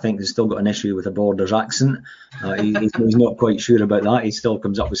 I think, has still got an issue with a Borders accent. He's not quite sure about that. He still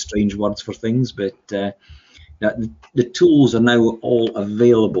comes up with strange words for things, but the tools are now all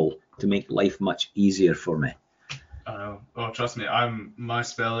available to make life much easier for me. I know. Oh, trust me, my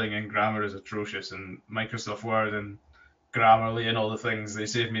spelling and grammar is atrocious, and Microsoft Word and Grammarly and all the things, they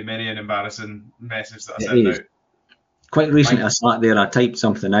saved me many an embarrassing message that I sent out. Quite recently, I sat there and I typed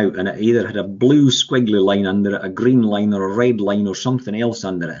something out, and it either had a blue squiggly line under it, a green line, or a red line, or something else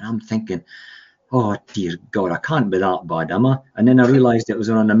under it. And I'm thinking, oh dear God, I can't be that bad, am I? And then I realised it was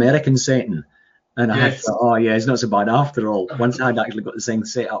on an American setting, and I had thought, oh yeah, it's not so bad after all. Once I had actually got the thing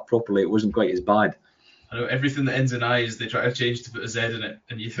set up properly, it wasn't quite as bad. I know everything that ends in I's, they try to change to put a Z in it,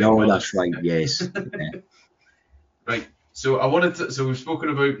 and you think, oh, that's right, yes. Yeah. Right. So we've spoken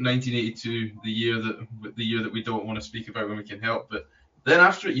about 1982, the year that we don't want to speak about when we can help. But then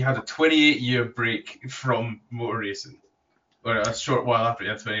after it, you had a 28-year break from motor racing, or a short while after you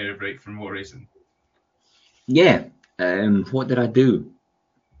had a 28-year break from motor racing. Yeah. What did I do?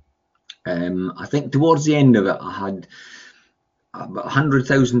 I think towards the end of it, I had about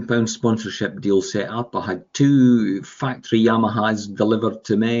 £100,000 sponsorship deal set up. I had 2 factory Yamahas delivered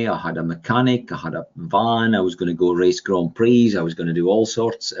to me. I had a mechanic. I had a van. I was going to go race Grand Prix. I was going to do all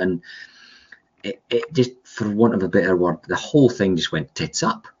sorts. And it just, for want of a better word, the whole thing just went tits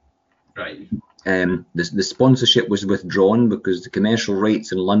up. Right. The sponsorship was withdrawn because the commercial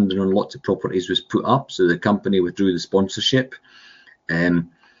rates in London on lots of properties was put up. So the company withdrew the sponsorship.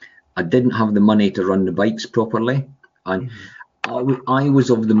 I didn't have the money to run the bikes properly. And I was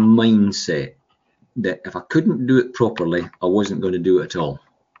of the mindset that if I couldn't do it properly, I wasn't going to do it at all.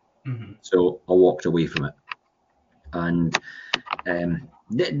 So I walked away from it, and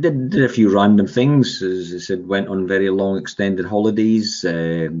did a few random things. As I said, went on very long extended holidays,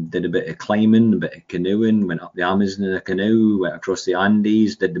 did a bit of climbing, a bit of canoeing, went up the Amazon in a canoe, went across the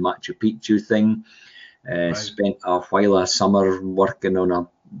Andes, did the Machu Picchu thing, spent a while of summer working on a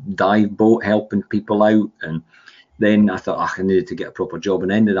dive boat, helping people out, and then I thought I needed to get a proper job,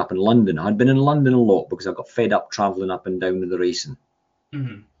 and ended up in London. I'd been in London a lot because I got fed up travelling up and down with the racing.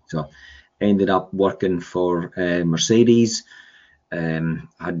 So ended up working for Mercedes.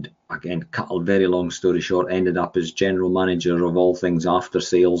 Had, again, cut a very long story short, ended up as general manager of all things after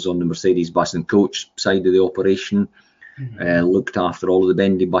sales on the Mercedes bus and coach side of the operation. looked after all of the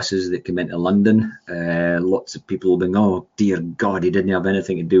bendy buses that came into London. Lots of people being, oh dear God, he didn't have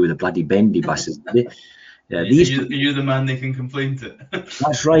anything to do with the bloody bendy buses, did he? Are you the man they can complain to?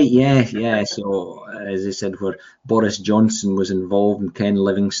 That's right, yeah. So, as I said, where Boris Johnson was involved and Ken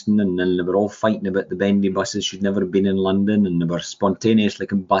Livingstone, and they were all fighting about the bendy buses should never have been in London, and they were spontaneously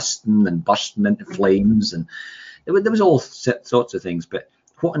combusting and bursting into flames, and there was all sorts of things. But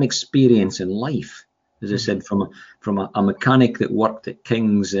what an experience in life, as I said, from a mechanic that worked at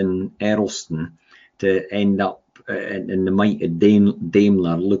King's in Earlston to end up in the might of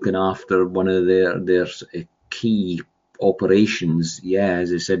Daimler looking after one of their key operations. Yeah,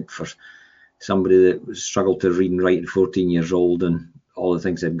 as I said, for somebody that struggled to read and write at 14 years old and all the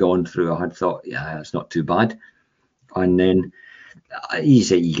things they'd gone through, I had thought, yeah, that's not too bad. And then you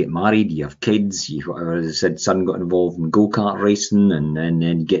say you get married, you have kids, as I said, son got involved in go-kart racing, and then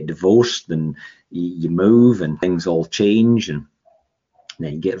you get divorced, and you move, and things all change, and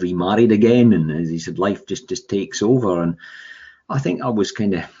then you get remarried again, and as he said, life just takes over. And I think I was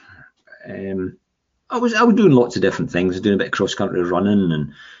kind of, I was doing lots of different things. I was doing a bit of cross-country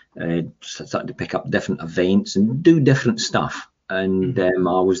running, and started to pick up different events and do different stuff. And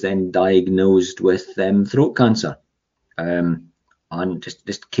I was then diagnosed with throat cancer, and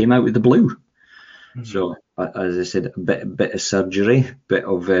just came out with the blue. So, as I said, a bit of surgery, bit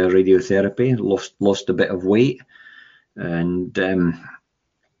of radiotherapy, lost a bit of weight, and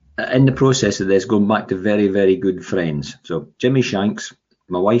in the process of this, going back to very, very good friends. So Jimmy Shanks,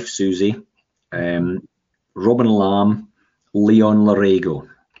 my wife Susie, Robin Lamb, Leon Larego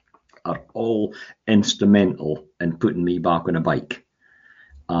are all instrumental in putting me back on a bike.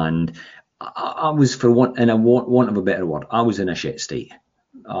 And I was, for want of a better word, I was in a shit state.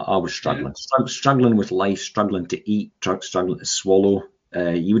 I was struggling with life, struggling to eat, struggling to swallow.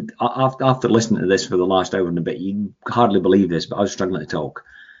 You would, after listening to this for the last hour and a bit, you'd hardly believe this, but I was struggling to talk.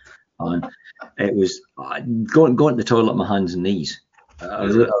 And it was going to the toilet on my hands and knees. I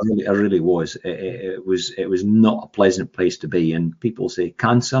really was. It was not a pleasant place to be. And people say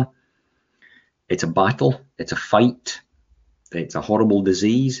cancer, it's a battle, it's a fight, it's a horrible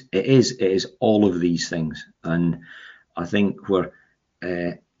disease. It is all of these things. And I think where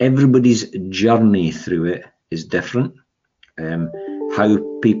everybody's journey through it is different.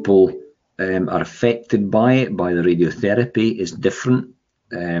 How people are affected by it, by the radiotherapy, is different.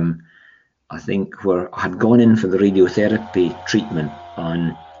 I think where I had gone in for the radiotherapy treatment,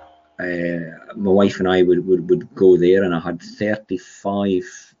 and my wife and I would go there, and I had 35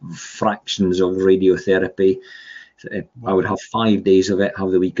 fractions of radiotherapy. I would have 5 days of it,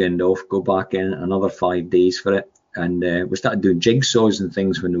 have the weekend off, go back in another 5 days for it. And we started doing jigsaws and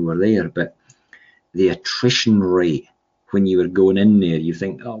things when we were there. But the attrition rate when you were going in there, you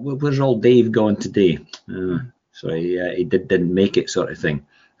think, oh, where's all Dave gone today? Sorry, he didn't make it, sort of thing.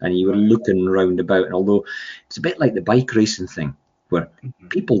 And you were looking round about. And although it's a bit like the bike racing thing, where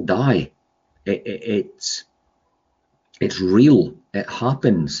people die, it's real, it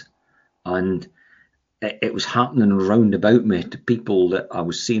happens. And it was happening round about me to people that I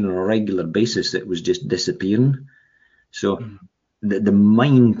was seeing on a regular basis that was just disappearing. So the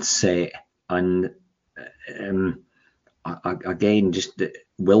mindset and again, just the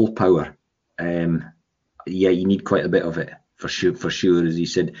willpower. Yeah, you need quite a bit of it for sure. As he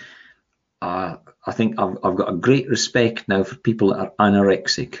said, I think I've got a great respect now for people that are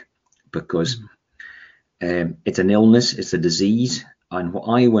anorexic, because it's an illness, it's a disease. And what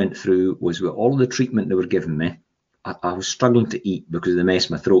I went through was, with all of the treatment they were giving me, I was struggling to eat because of the mess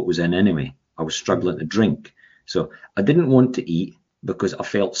my throat was in anyway. I was struggling to drink. So I didn't want to eat because I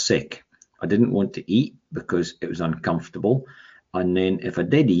felt sick. I didn't want to eat because it was uncomfortable. And then if I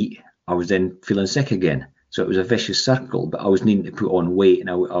did eat, I was then feeling sick again. So it was a vicious circle, but I was needing to put on weight, and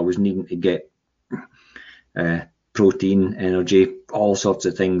I was needing to get protein, energy, all sorts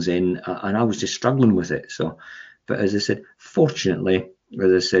of things in, and I was just struggling with it. So, but as I said, fortunately,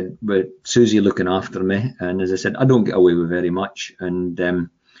 as I said, with Susie looking after me, and as I said, I don't get away with very much, and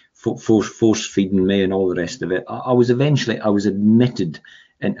force feeding me and all the rest of it. I was admitted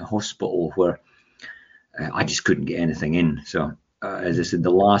into hospital where I just couldn't get anything in. So as I said, the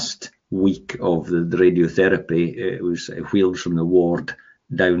last week of the radiotherapy, it was wheeled from the ward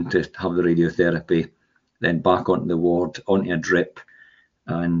down to have the radiotherapy, then back onto the ward, onto a drip,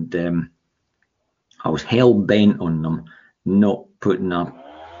 and I was hell bent on them not putting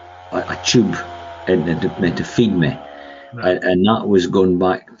a tube in to feed me. Right. And that was going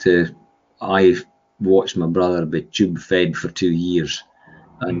back to, I watched my brother be tube fed for 2 years,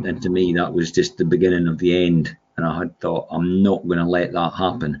 and to me that was just the beginning of the end. And I had thought, I'm not going to let that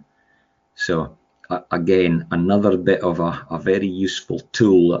happen. So again, another bit of a very useful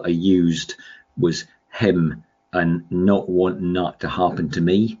tool that I used was him and not wanting that to happen to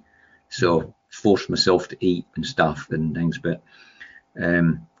me. So forced myself to eat and stuff and things. But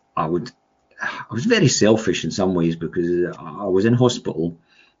I was very selfish in some ways because I was in hospital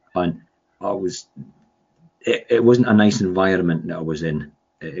and it wasn't a nice environment that I was in.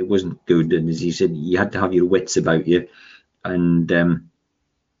 It wasn't good. And as you said, you had to have your wits about you. And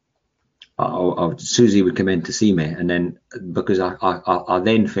Susie would come in to see me, and then because I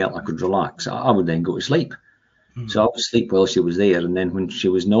then felt I could relax, I would then go to sleep. So I would sleep while she was there, and then when she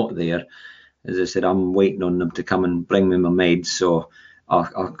was not there, as I said, I'm waiting on them to come and bring me my meds. So I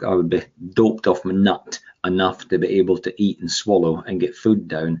would be doped off my nut enough to be able to eat and swallow and get food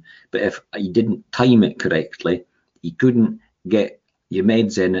down. But if you didn't time it correctly, you couldn't get your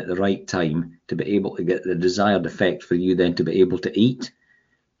meds in at the right time to be able to get the desired effect for you then to be able to eat.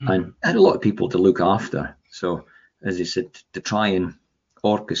 And I had a lot of people to look after. So, as I said, to try and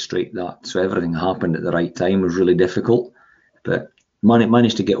orchestrate that so everything happened at the right time was really difficult. But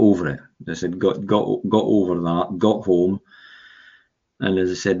managed to get over it. As I said, got over that, got home. And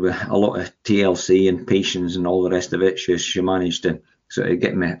as I said, with a lot of TLC and patience and all the rest of it, she managed to sort of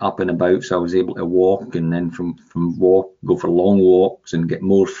get me up and about. So I was able to walk, and then from walk, go for long walks and get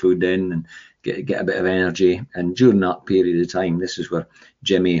more food in and get a bit of energy. And during that period of time, this is where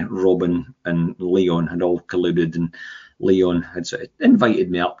Jimmy, Robin and Leon had all colluded, and Leon had sort of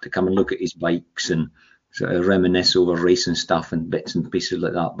invited me up to come and look at his bikes and sort of reminisce over racing stuff and bits and pieces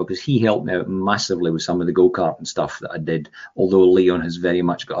like that, because he helped me out massively with some of the go-kart and stuff that I did, although Leon has very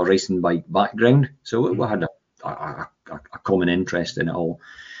much got a racing bike background, so we had a common interest in it all.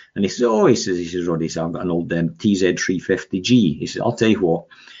 And he says, Roddy, I've got an old TZ350G. He says, I'll tell you what.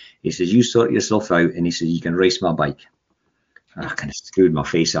 He says, you sort yourself out, and he says, you can race my bike. And I kind of screwed my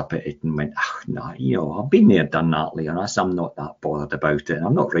face up at it and went, no, I've been there, done that, Leon. I'm not that bothered about it.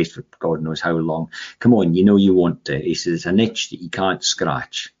 I've not raced for God knows how long. Come on, you want to. He says, it's an itch that you can't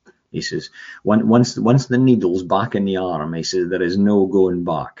scratch. He says, once the needle's back in the arm, he says, there is no going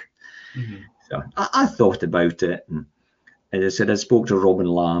back. So I thought about it, and as I said, I spoke to Robin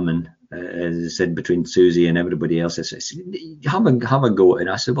Lamb, and as I said, between Susie and everybody else, I said, have a go at it. And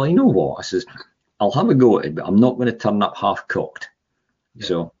I said, well, you know what? I says, I'll have a go at it, but I'm not going to turn up half cocked. Yeah.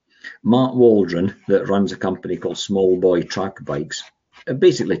 So Mark Waldron, that runs a company called Small Boy Track Bikes, it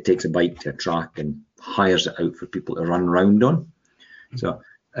basically takes a bike to a track and hires it out for people to run around on. So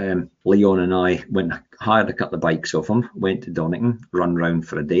Leon and I hired a couple of bikes off him, went to Donington, run around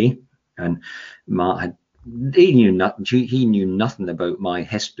for a day, and Matt he knew nothing about my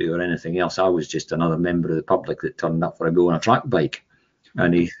history or anything else. I was just another member of the public that turned up for a go on a track bike.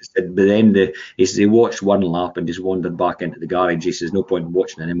 And he said, by the end, he watched one lap and just wandered back into the garage. He says, no point in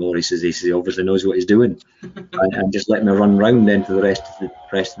watching anymore. He says he obviously knows what he's doing, and just let me run round then for the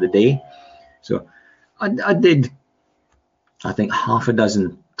rest of the day. So I did, I think, half a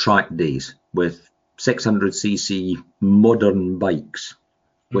dozen track days with 600cc modern bikes,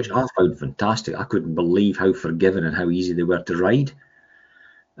 which I found fantastic. I couldn't believe how forgiving and how easy they were to ride.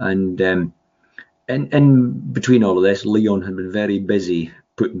 And between all of this, Leon had been very busy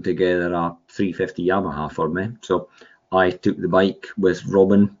putting together a 350 Yamaha for me. So I took the bike with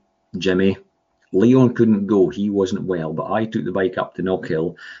Robin, Jimmy. Leon couldn't go, he wasn't well, but I took the bike up to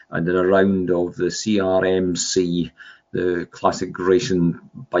Knockhill and did a round of the CRMC, the Classic Racing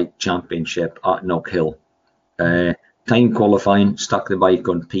Bike Championship at Knockhill. Time qualifying, stuck the bike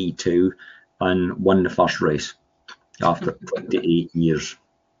on P2 and won the first race after 28 years.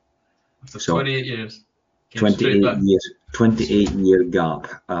 So 28 years. 28-year gap.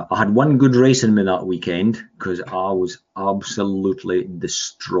 I had one good race in me that weekend because I was absolutely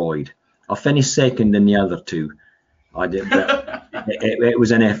destroyed. I finished second in the other two. I did, but it was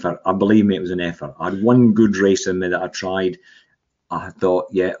an effort. Believe me, it was an effort. I had one good race in me that I tried. I thought,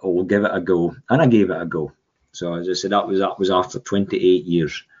 yeah, we'll give it a go, and I gave it a go. So as I said, that was after 28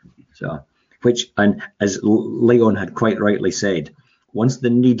 years. So, and as Leon had quite rightly said, once the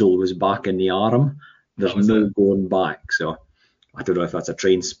needle was back in the arm, there's no going back. So I don't know if that's a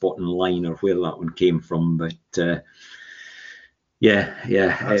train spotting line or where that one came from, but it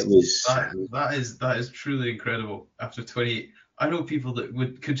was. That is truly incredible. After 28, I know people that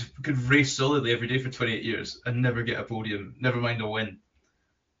could race solidly every day for 28 years and never get a podium, never mind a win.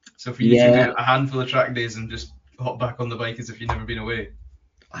 So for you to do a handful of track days and just hop back on the bike as if you've never been away.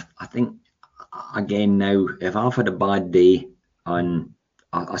 I think again now, if I've had a bad day, and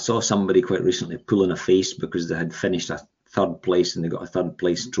I saw somebody quite recently pulling a face because they had finished a third place and they got a third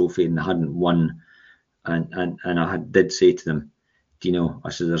place trophy and they hadn't won. And I did say to them, I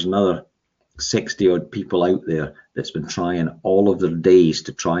said, there's another 60 odd people out there that's been trying all of their days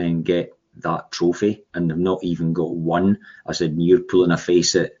to try and get that trophy and have not even got one. I said, you're pulling a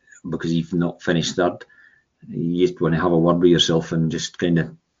face at because you've not finished third. You just want to have a word with yourself and just kind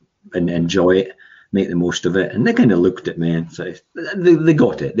of enjoy it, make the most of it. And they kind of looked at me and said, they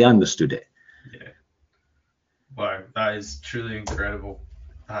got it, they understood it. Yeah. Wow, that is truly incredible.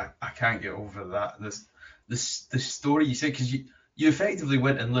 I can't get over that. The story you said, because you effectively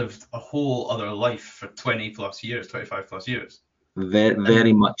went and lived a whole other life for 20 plus years, 25 plus years.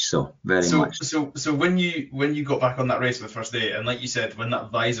 Very much so. So when you got back on that race for the first day, and like you said, when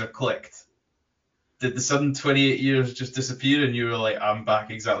that visor clicked, did the sudden 28 years just disappear and you were like, I'm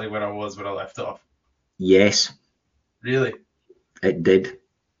back exactly where I was when I left off? Yes. Really? It did.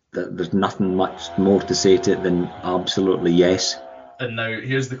 There's nothing much more to say to it than absolutely yes. And now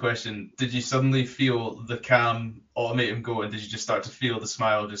here's the question. Did you suddenly feel the calm automatum go, and did you just start to feel the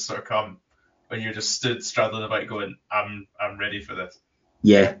smile just sort of come when you just stood straddling the bike going, I'm ready for this?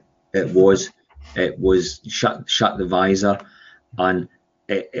 Yeah, it was. It was shut the visor, and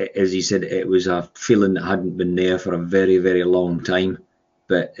as you said, it was a feeling that hadn't been there for a very, very long time.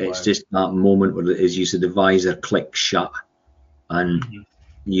 But it's just that moment where, as you said, the visor clicks shut, and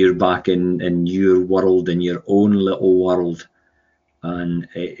you're back in your world, in your own little world. And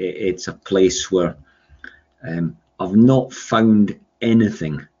it's a place where I've not found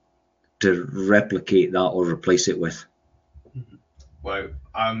anything to replicate that or replace it with. Wow.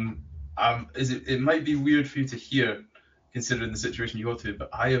 It might be weird for you to hear, considering the situation you go to,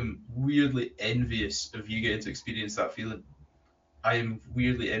 but I am weirdly envious of you getting to experience that feeling. I am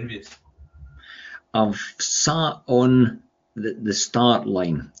weirdly envious. I've sat on the start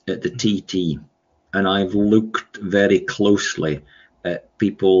line at the TT, and I've looked very closely at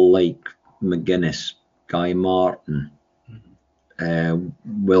people like McGuinness, Guy Martin,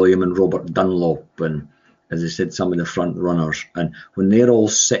 William and Robert Dunlop, and as I said, some of the front runners. And when they're all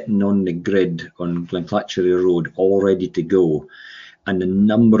sitting on the grid on Glenclatchery Road, all ready to go, and the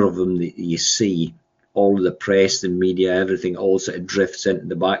number of them that you see, all of the press, the media, everything all sort of drifts into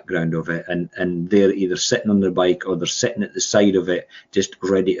the background of it, and they're either sitting on their bike or they're sitting at the side of it, just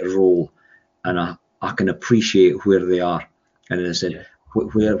ready to roll. And I can appreciate where they are. And as I said,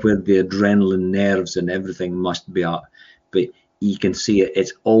 where the adrenaline nerves and everything must be at. But you can see it,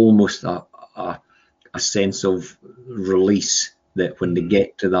 it's almost a sense of release that when they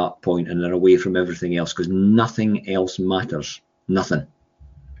get to that point and they're away from everything else, because nothing else matters. Nothing.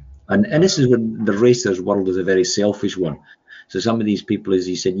 And this is where the racer's world is a very selfish one. So some of these people, as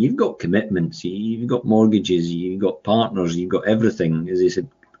you said, you've got commitments, you've got mortgages, you've got partners, you've got everything, as you said,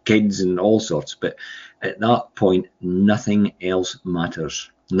 kids and all sorts. But at that point, nothing else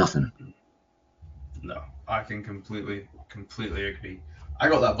matters. Nothing. No, I can completely agree. I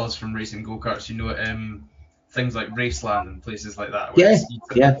got that buzz from racing go-karts, things like Raceland and places like that. Yeah.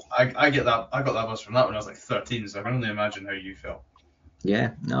 I got that buzz from that when I was like 13, so I can only imagine how you felt.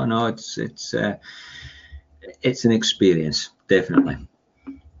 Yeah, no, it's an experience, definitely.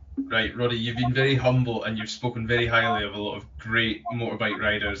 Right, Roddy, you've been very humble and you've spoken very highly of a lot of great motorbike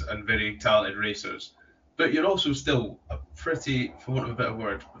riders and very talented racers, but you're also still a pretty, for want of a better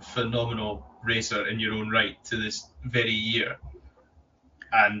word, phenomenal racer in your own right to this very year.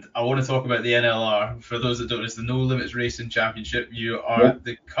 And I want to talk about the NLR. For those that don't know, it's the No Limits Racing Championship. You are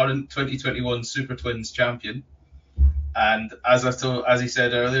the current 2021 Super Twins champion. And as he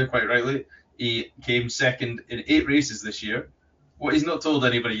said earlier, quite rightly, he came second in 8 races this year. What he's not told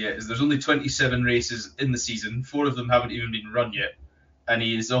anybody yet is there's only 27 races in the season. 4 of them haven't even been run yet. And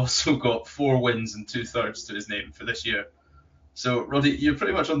he's also got 4 wins and 2/3 to his name for this year. So, Roddy, you're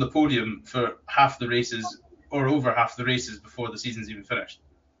pretty much on the podium for half the races, or over half the races before the season's even finished.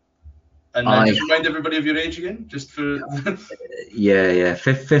 And then just remind everybody of your age again, just for... Yeah,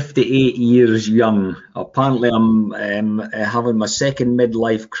 58 years young. Apparently I'm having my second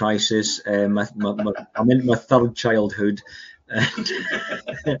midlife crisis. I'm in my 3rd childhood.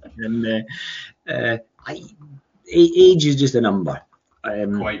 And age is just a number.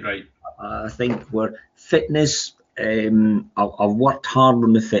 Quite right. I think we're fitness. I've worked hard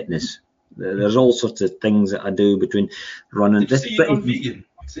on the fitness. There's all sorts of things that I do between running. Did you gone vegan?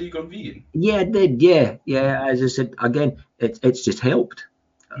 So you gone vegan? Yeah, I did. Yeah. As I said, again, it's just helped.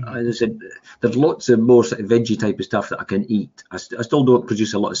 As I said, there's lots of more sort of veggie type of stuff that I can eat. I still don't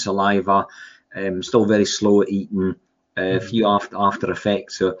produce a lot of saliva. Still very slow at eating. A few after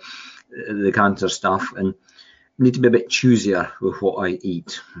effects, so the cancer stuff, and need to be a bit choosier with what I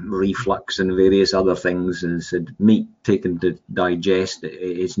eat. Reflux and various other things, and said meat taken to digest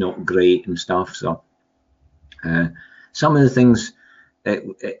is not great and stuff. So some of the things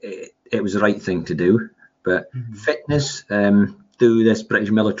it was the right thing to do. But fitness, do this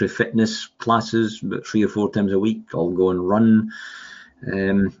British military fitness classes about 3 or 4 times a week. I'll go and run.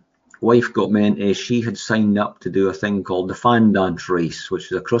 Wife got me into, she had signed up to do a thing called the Fan Dance Race,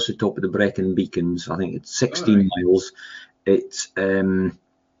 which is across the top of the Brecon Beacons. I think it's 16 miles. It's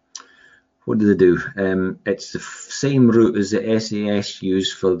what do they do? It's the same route as the SAS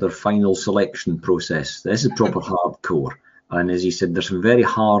use for their final selection process. This is proper hardcore. And as he said, there's some very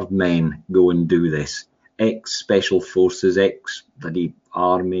hard men go and do this. Ex-special forces, ex-bloody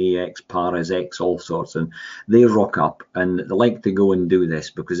army, ex-paras, ex-all sorts. And they rock up and they like to go and do this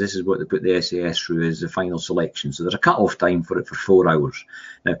because this is what they put the SAS through as the final selection. So there's a cut-off time for it for 4 hours.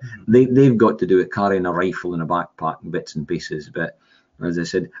 Now, they've got to do it carrying a rifle and a backpack and bits and pieces. But as I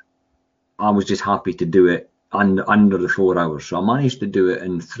said, I was just happy to do it under the 4 hours. So I managed to do it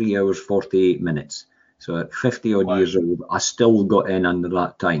in 3 hours, 48 minutes. So at 50 odd years old, I still got in under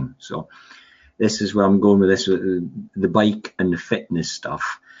that time. So this is where I'm going with this, the bike and the fitness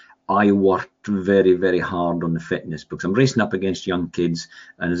stuff. I worked very, very hard on the fitness because I'm racing up against young kids.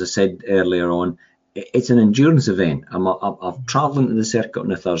 And as I said earlier on, it's an endurance event. I'm travelling to the circuit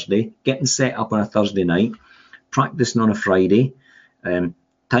on a Thursday, getting set up on a Thursday night, practicing on a Friday,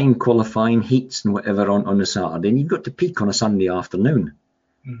 time qualifying, heats and whatever on a Saturday. And you've got to peak on a Sunday afternoon.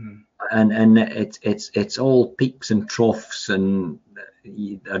 And it's all peaks and troughs and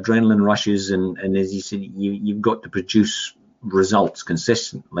adrenaline rushes, and as you said, you've got to produce results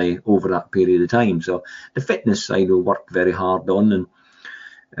consistently over that period of time. So the fitness side we worked very hard on,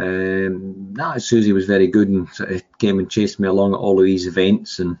 and Susie was very good and sort of came and chased me along at all of these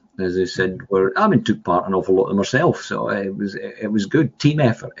events, and as I said, took part in an awful lot of them myself. So it was good team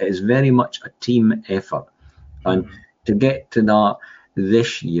effort. It is very much a team effort, and to get to that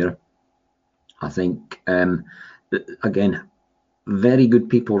this year, I think again, very good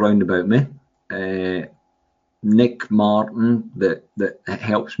people round about me. Nick Martin that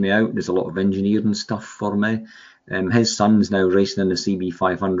helps me out. There's a lot of engineering stuff for me. His son's now racing in the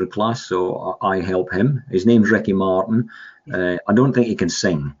CB500 class, so I help him. His name's Ricky Martin. I don't think he can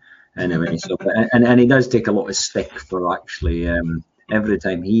sing anyway. So and he does take a lot of stick for actually. Every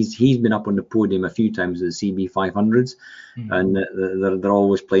time he's been up on the podium a few times with the CB500s, and they're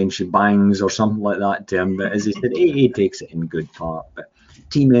always playing shebangs or something like that to him. But as I said, he takes it in good part. But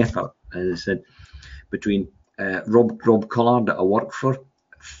team effort, as I said, between Rob Collard that I work for.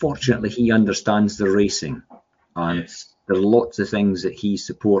 Fortunately, he understands the racing, and there are lots of things that he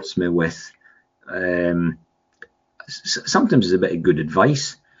supports me with. Sometimes it's a bit of good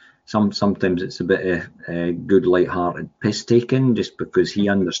advice. Sometimes it's a bit of good light-hearted piss taking, just because he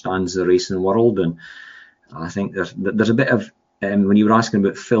understands the racing world. And I think there's a bit of when you were asking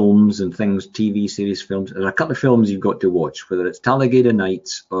about films and things, TV series films, there are a couple of films you've got to watch, whether it's Talladega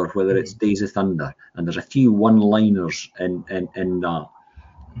Nights or whether it's Days of Thunder, and there's a few one-liners in that,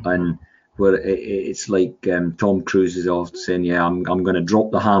 and where it's like Tom Cruise is often saying, "Yeah, I'm going to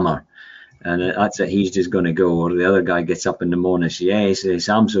drop the hammer." And that's it, he's just going to go. Or the other guy gets up in the morning and says, "Yeah, he says,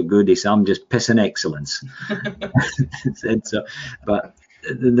 I'm so good, he says, I'm just pissing excellence." But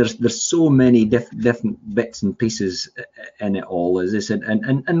there's so many different bits and pieces in it all, as I said.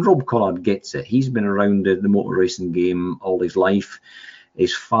 And Rob Collard gets it. He's been around the motor racing game all his life.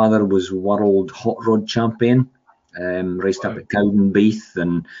 His father was world hot rod champion, raced up at Cowdenbeath,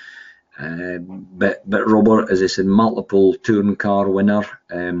 and but Robert, as I said, multiple touring car winner.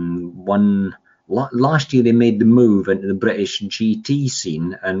 Won last year. They made the move into the British GT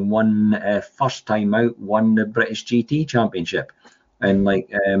scene and won first time out. Won the British GT Championship, and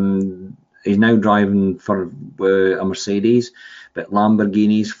he's now driving for a Mercedes, but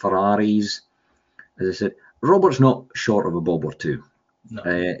Lamborghinis, Ferraris. As I said, Robert's not short of a bob or two. No.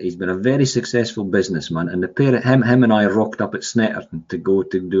 He's been a very successful businessman, and the pair of him and I rocked up at Snetterton to go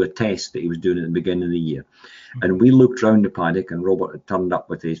to do a test that he was doing at the beginning of the year. And we looked round the paddock, and Robert had turned up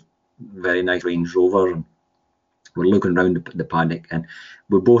with his very nice Range Rover, and we're looking round the paddock, and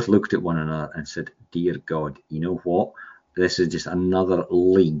we both looked at one another and said, "Dear God, you know what? This is just another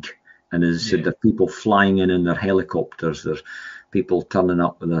league." And as I said, there are people flying in their helicopters. There's people turning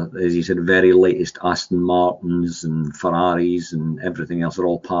up with, as you said, very latest Aston Martins and Ferraris and everything else. They're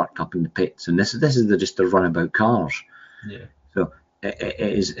all parked up in the pits. And this is just the runabout cars. Yeah. So it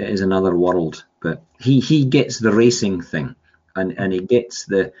is another world. But he gets the racing thing, and he gets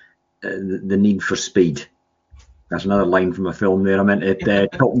the need for speed. That's another line from a film there. I meant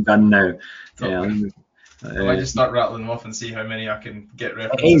it. Top Gun now. I might just start rattling them off and see how many I can get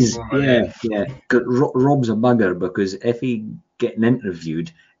references for. Yeah. Rob's a bugger, because if he getting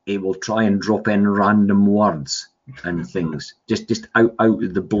interviewed, he will try and drop in random words. and things, just out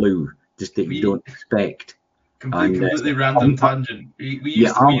of the blue, just that you don't expect. Completely random tangent. We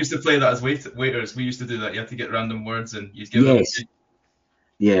used to play that as waiters. We used to do that. You had to get random words and you'd give them.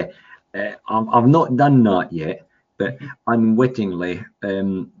 Yeah. I've not done that yet, but unwittingly,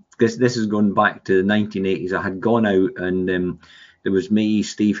 because this is going back to the 1980s, I had gone out and there was me,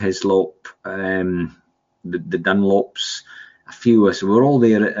 Steve Hislop, the Dunlops, a few of us. We were all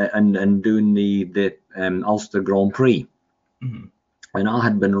there and doing the Ulster Grand Prix, and I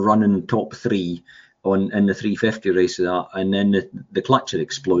had been running top 3 in the 350 race of that, and then the clutch had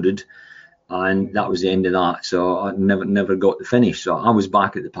exploded, and that was the end of that. So I never got to finish. So I was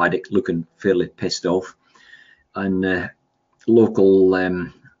back at the paddock looking fairly pissed off, and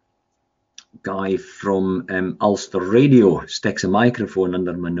local guy from Ulster Radio sticks a microphone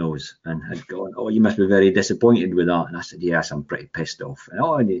under my nose and had gone, "Oh, you must be very disappointed with that." And I said, "Yes, I'm pretty pissed off."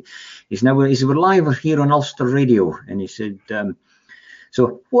 And he said, "We're live here on Ulster Radio," and he said,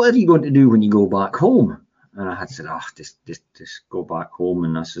 "So what are you going to do when you go back home?" And I had said, just go back home.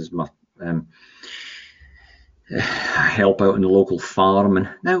 And this is my help out in the local farm. And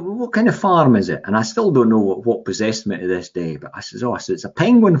now, what kind of farm is it? And I still don't know what possessed me to this day. But I said, it's a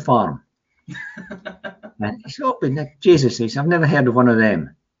penguin farm. And he said, "Oh, Jesus," he said, "I've never heard of one of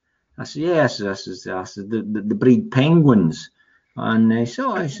them." I said, "Yes," I said, the breed penguins. And he said,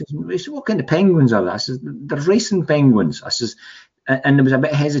 "What kind of penguins are they?" I said, "They're racing penguins." I says, and there was a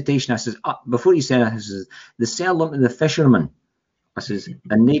bit of hesitation. I says, before he said it, I says, "They sell them to the fishermen." I says,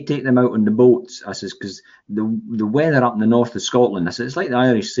 "And they take them out on the boats." I says, "Because the weather up in the north of Scotland," I said, "it's like the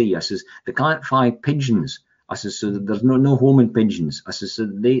Irish Sea." I says, "They can't fly pigeons." I says, "So there's no homing pigeons." I says, "So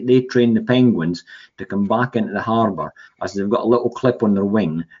they train the penguins to come back into the harbour." I says, "They've got a little clip on their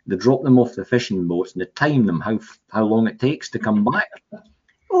wing. They drop them off the fishing boats and they time them how long it takes to come back."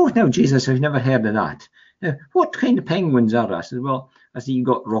 "Oh, no, Jesus, I've never heard of that." "Now, what kind of penguins are there?" I said, "Well," I said, "you've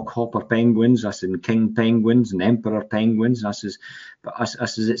got rockhopper penguins," I said, "and king penguins and emperor penguins." And I says, "But I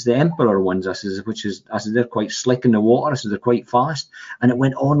says, it's the emperor ones," I says, "they're quite slick in the water." I says, "They're quite fast." And it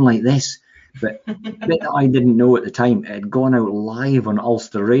went on like this. But the bit that I didn't know at the time, it had gone out live on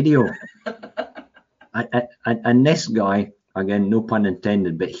Ulster Radio. And this guy, again, no pun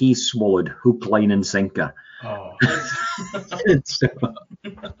intended, but he swallowed hook, line and sinker. Oh.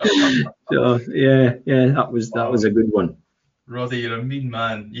 so yeah, that was a good one. Roddy, you're a mean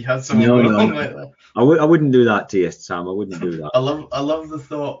man. You had someone going on like that. I wouldn't do that to you, Sam. I wouldn't do that. I love the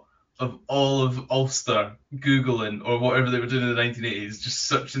thought of all of Ulster Googling or whatever they were doing in the 1980s, just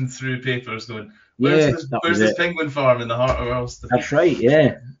searching through papers going, where's this penguin farm in the heart of Ulster? That's right,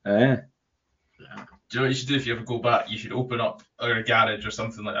 yeah. Do you know what you should do if you ever go back? You should open up a garage or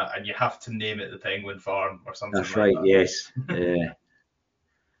something like that, and you have to name it the Penguin Farm or something. That's right, yes. Yeah.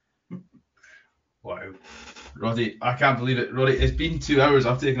 Wow. Roddy, I can't believe it. Roddy, it's been 2 hours.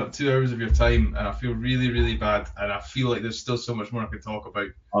 I've taken up 2 hours of your time, and I feel really, really bad. And I feel like there's still so much more I could talk about.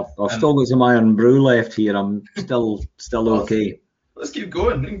 I've still got some Iron Brew left here. I'm still okay. Let's keep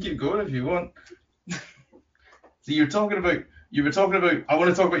going. We can keep going if you want. So you were talking about. I want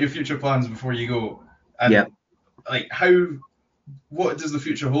to talk about your future plans before you go. And yeah. Like what does the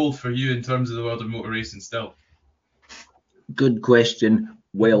future hold for you in terms of the world of motor racing still? Good question.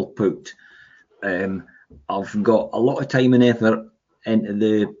 Well put. I've got a lot of time and effort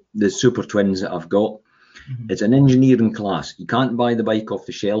into the Super Twins that I've got. Mm-hmm. It's an engineering class. You can't buy the bike off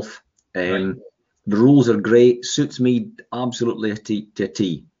the shelf. Right. The rules are great. Suits me absolutely to a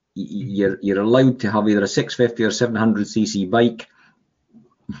T. You're allowed to have either a 650 or 700cc bike.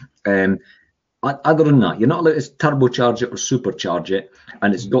 Other than that, you're not allowed to turbocharge it or supercharge it,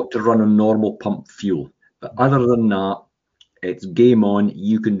 and it's got to run on normal pump fuel. But other than that, it's game on.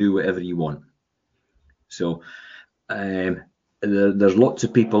 You can do whatever you want. So there's lots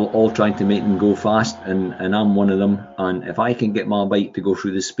of people all trying to make them go fast, and I'm one of them. And if I can get my bike to go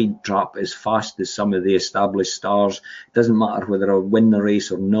through the speed trap as fast as some of the established stars, it doesn't matter whether I win the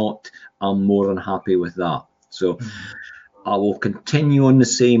race or not, I'm more than happy with that. So I will continue on the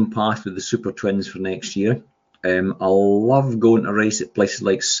same path with the Super Twins for next year. I'll love going to race at places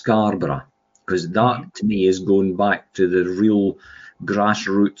like Scarborough, because that to me is going back to the real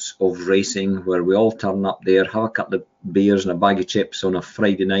grassroots of racing, where we all turn up there, have a couple of beers and a bag of chips on a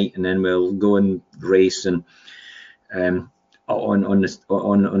Friday night, and then we'll go and race and on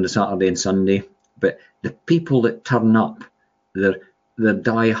the Saturday and Sunday. But the people that turn up, they're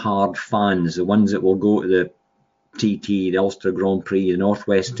die-hard fans, the ones that will go to the TT, the Ulster Grand Prix, the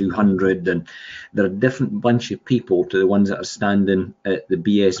Northwest 200, and they're a different bunch of people to the ones that are standing at the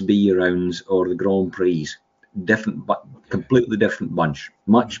BSB rounds or the Grand Prix. Different, but completely different bunch.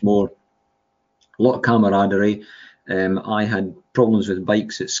 Much more a lot of camaraderie. I had problems with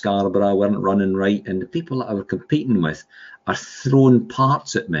bikes at Scarborough, weren't running right, and the people that I were competing with are throwing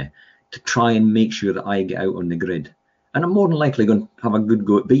parts at me to try and make sure that I get out on the grid. And I'm more than likely going to have a good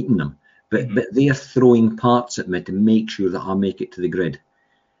go at beating them, but they're throwing parts at me to make sure that I make it to the grid.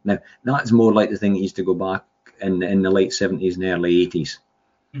 Now, that's more like the thing that used to go back in the late 70s and early 80s.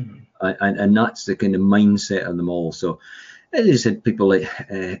 And that's the kind of mindset of them all. So, as I said, people like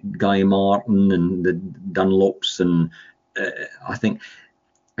Guy Martin and the Dunlops, and I think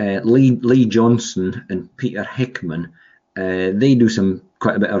Lee Johnson and Peter Hickman, they do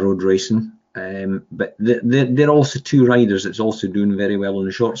quite a bit of road racing. But they're also two riders that's also doing very well on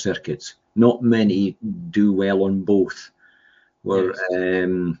the short circuits. Not many do well on both. Where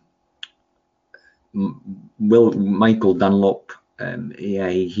Michael Dunlop,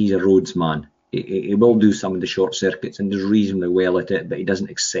 he's a roads man. He will do some of the short circuits and does reasonably well at it, but he doesn't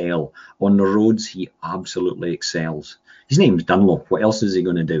excel. On the roads, he absolutely excels. His name's Dunlop. What else is he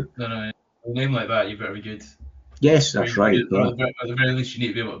going to do? No, a name like that, you better be good. Yes, that's right. At the very least, you need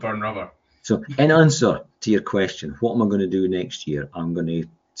to be able to burn rubber. So, in answer to your question, what am I going to do next year? I'm going to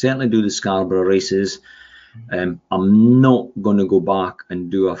certainly do the Scarborough races. I'm not going to go back and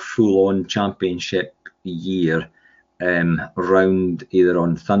do a full-on championship year around either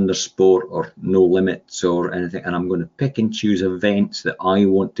on Thundersport or No Limits or anything, and I'm going to pick and choose events that I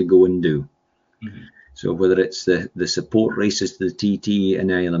want to go and do. So whether it's the support races to the TT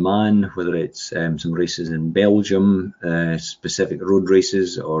in Isle of Man, whether it's some races in Belgium, specific road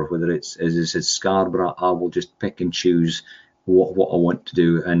races, or whether it's, as I said, Scarborough, I will just pick and choose what I want to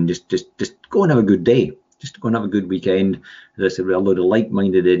do and just go and have a good day. Just go and have a good weekend. There's a load of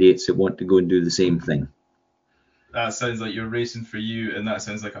like-minded idiots that want to go and do the same thing. That sounds like you're racing for you, and that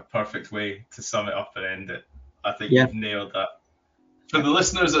sounds like a perfect way to sum it up and end it. I think you've nailed that. For the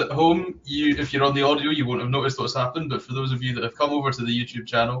listeners at home, if you're on the audio, you won't have noticed what's happened, but for those of you that have come over to the YouTube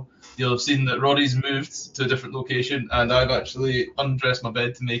channel, you'll have seen that Roddy's moved to a different location, and I've actually undressed my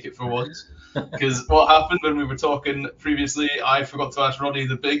bed to make it for once. Because what happened when we were talking previously, I forgot to ask Roddy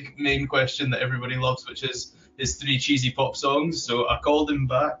the big main question that everybody loves, which is his 3 cheesy pop songs. So I called him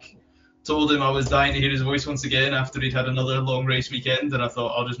back, told him I was dying to hear his voice once again after he'd had another long race weekend, and I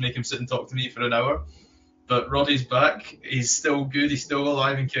thought I'll just make him sit and talk to me for an hour. But Roddy's back. He's still good. He's still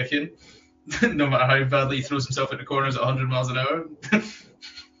alive and kicking, no matter how badly he throws himself into corners at 100 miles an hour.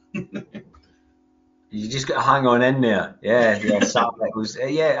 You just got to hang on in there. Yeah.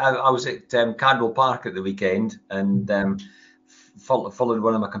 I was at Cadwell Park at the weekend and followed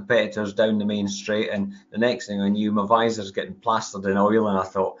one of my competitors down the main straight, and the next thing I knew, my visor's getting plastered in oil, and I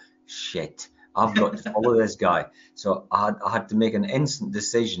thought, shit, I've got to follow this guy. So I had to make an instant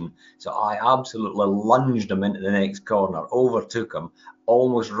decision. So I absolutely lunged him into the next corner, overtook him,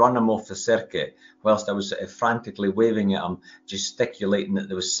 almost run him off the circuit, whilst I was sort of frantically waving at him, gesticulating that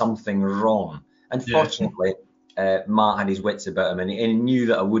there was something wrong. Unfortunately, Matt had his wits about him, and he knew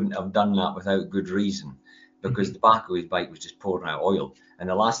that I wouldn't have done that without good reason, because the back of his bike was just pouring out oil. And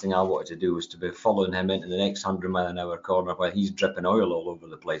the last thing I wanted to do was to be following him into the next 100-mile-an-hour corner while he's dripping oil all over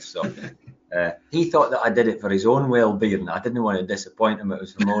the place. So he thought that I did it for his own well-being. I didn't want to disappoint him. It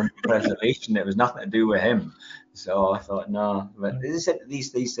was for my own preservation. It was nothing to do with him. So I thought, no. But as I said,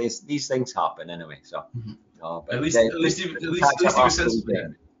 these things happen anyway. So at least he was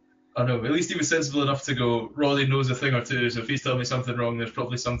sensible. I know. At least he was sensible enough to go, Roddy knows a thing or two. So if he's telling me something wrong, there's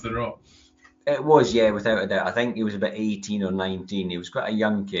probably something wrong. It was, yeah, without a doubt. I think he was about 18 or 19. He was quite a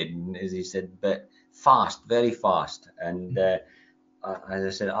young kid, and as he said, but fast, very fast. And as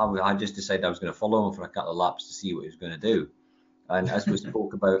I said, I just decided I was going to follow him for a couple of laps to see what he was going to do. And as we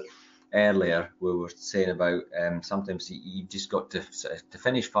spoke about earlier, we were saying about sometimes you've just got to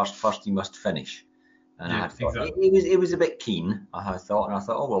finish first. First, you must finish. And I thought exactly. He was a bit keen, I thought,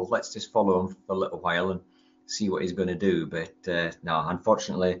 oh, well, let's just follow him for a little while and see what he's going to do. But no,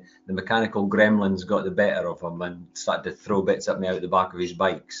 unfortunately, the mechanical gremlins got the better of him and started to throw bits at me out the back of his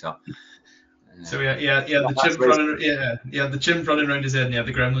bike. So the chimp running around his head, and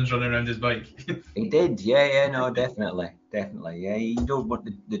the gremlins running around his bike. He did, no, definitely, yeah. You don't want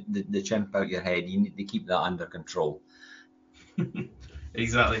the chimp out your head. You need to keep that under control.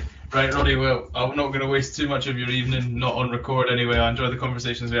 Exactly. Right, Roddy, well, I'm not going to waste too much of your evening, not on record anyway. I enjoy the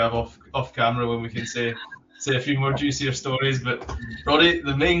conversations we have off camera when we can say a few more juicier stories. But Roddy,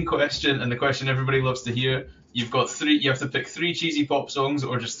 the main question, and the question everybody loves to hear, you have to pick 3 cheesy pop songs,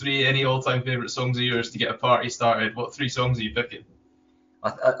 or just 3 any all-time favourite songs of yours to get a party started. What 3 songs are you picking?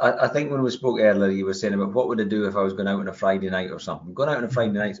 I think when we spoke earlier, you were saying about what would I do if I was going out on a Friday night or something. Going out on a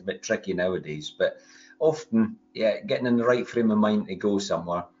Friday night's a bit tricky nowadays, but often, getting in the right frame of mind to go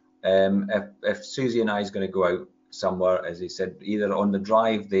somewhere, If Susie and I is going to go out somewhere, as he said, either on the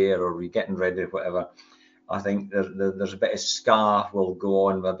drive there or we're getting ready or whatever, I think there's a bit of ska will go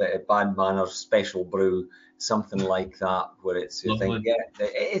on, a bit of Bad Manners Special Brew, something like that, where it's, you think, yeah,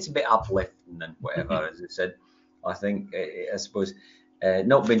 it's a bit uplifting and whatever, as I said. I think, I suppose,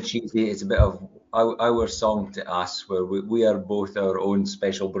 not being cheesy, it's a bit of our song to us, where we are both our own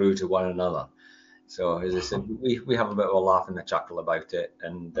special brew to one another. So, as I said, we have a bit of a laugh and a chuckle about it,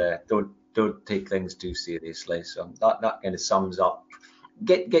 and don't take things too seriously. So that kind of sums up,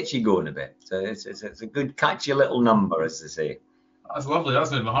 gets you going a bit. So it's a good catchy little number, as they say. That's lovely.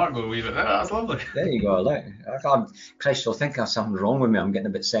 That's made my heart go a wee bit. That's lovely. There you go. Look, Christ, you'll think there's something wrong with me. I'm getting a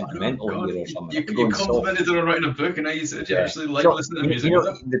bit sentimental here or something. You complimented her on writing a book, and now you said you actually like listening to music.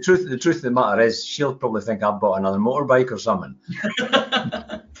 The truth of the matter is, she'll probably think I've bought another motorbike or something.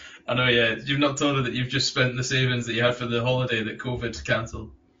 I know, yeah. You've not told her that you've just spent the savings that you had for the holiday that COVID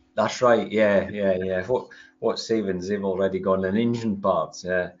cancelled. That's right. Yeah. What savings? They've already gone in engine parts.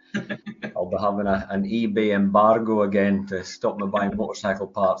 Yeah. I'll be having an eBay embargo again to stop me buying motorcycle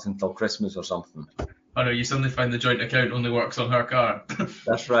parts until Christmas or something. I know, you suddenly find the joint account only works on her car.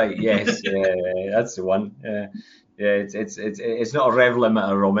 That's right. Yes. Yeah. That's the one. Yeah. It's not a rev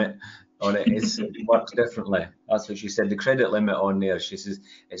limiter on it. It works differently. That's what she said. The credit limit on there, she says,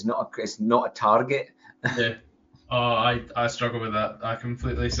 it's not a target. Yeah. Oh, I struggle with that. I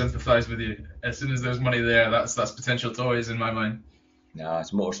completely sympathise with you. As soon as there's money there, that's potential toys in my mind. No,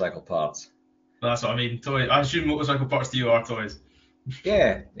 it's motorcycle parts. That's what I mean. Toys. I assume motorcycle parts to you are toys.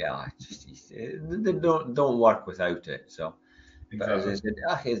 Yeah. They don't work without it. So, exactly. But as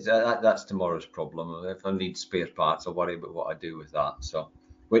I said, that's tomorrow's problem. If I need spare parts, I'll worry about what I do with that. So,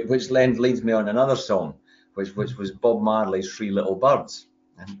 which leads me on another song, which was Bob Marley's Three Little Birds.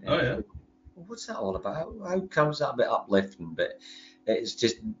 Yeah. What's that all about? How comes that a bit uplifting? But it's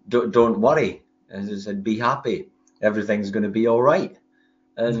just don't worry. As I said, be happy. Everything's going to be all right,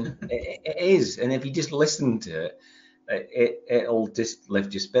 and it is. And if you just listen to it, it'll just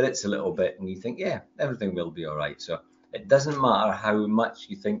lift your spirits a little bit, and you think, yeah, everything will be all right. So it doesn't matter how much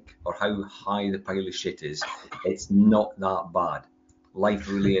you think or how high the pile of shit is. It's not that bad. Life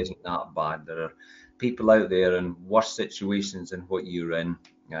really isn't that bad. There are people out there in worse situations than what you're in,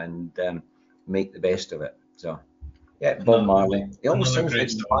 and make the best of it. So, yeah, Bob Marley. He always sounds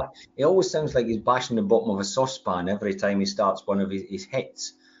like he's bashing the bottom of a saucepan every time he starts one of his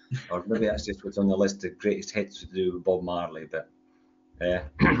hits. Or maybe that's just what's on the list of greatest hits to do with Bob Marley. But yeah,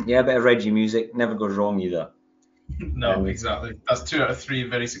 a bit of Reggie music never goes wrong either. No, exactly. That's 2 out of 3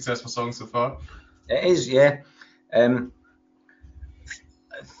 very successful songs so far. It is, yeah.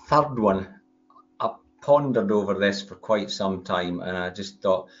 Third one, I pondered over this for quite some time, and I just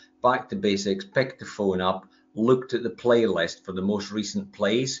thought, back to basics, picked the phone up, looked at the playlist for the most recent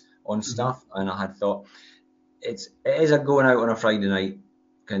plays on stuff, and I had thought, it is a going out on a Friday night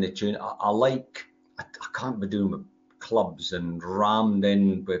kind of tune. I can't be doing with clubs and rammed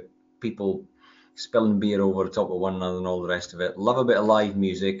in with people spilling beer over the top of one another and all the rest of it. Love a bit of live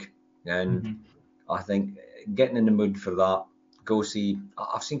music, and I think getting in the mood for that. Go see.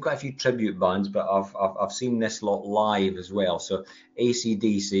 I've seen quite a few tribute bands, but I've seen this lot live as well. So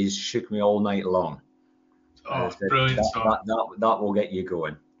AC/DC's Shook Me All Night Long. Oh, brilliant song. That will get you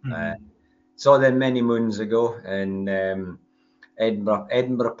going. Saw them many moons ago in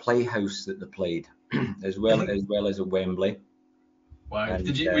Edinburgh Playhouse that they played, as well as at Wembley. Wow. And,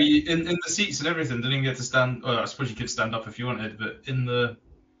 were you in the seats and everything? Didn't even get to stand. Well, I suppose you could stand up if you wanted, but in the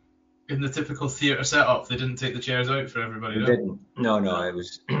typical theatre setup, they didn't take the chairs out for everybody. They didn't. No. It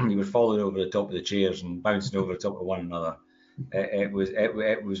was you were falling over the top of the chairs and bouncing over the top of one another. It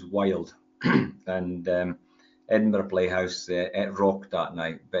was wild. And Edinburgh Playhouse, it rocked that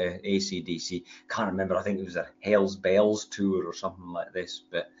night. But AC/DC, can't remember. I think it was a Hell's Bells tour or something like this.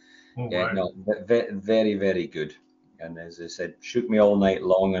 But very, very good. And as I said, shook me all night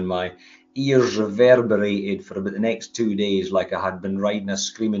long, and my ears reverberated for about the next 2 days like I had been riding a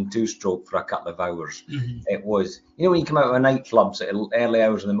screaming two-stroke for a couple of hours. It was, when you come out of a nightclub at early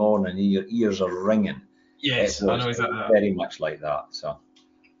hours in the morning and your ears are ringing. Yes, I know exactly that. Very much like that. So,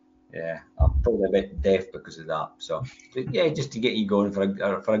 yeah, I'm probably a bit deaf because of that. So, yeah, just to get you going for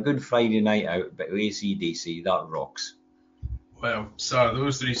a good Friday night out, but AC/DC, that rocks. Well, sir,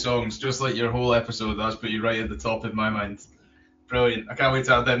 those 3 songs, just like your whole episode, that's put you right at the top in my mind. Brilliant. I can't wait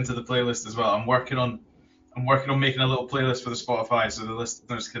to add them to the playlist as well. I'm working on making a little playlist for the Spotify so the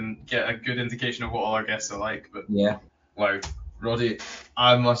listeners can get a good indication of what all our guests are like. But yeah. Wow. Roddy,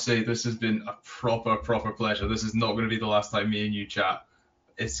 I must say this has been a proper pleasure. This is not going to be the last time me and you chat.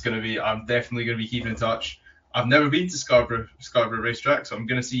 I'm definitely going to be keeping in touch. I've never been to Scarborough Racetrack, so I'm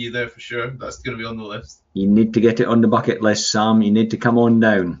going to see you there for sure. That's going to be on the list. You need to get it on the bucket list, Sam. You need to come on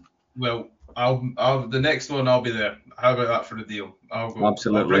down. Well, I'll the next one I'll be there. How about that for a deal? I'll go.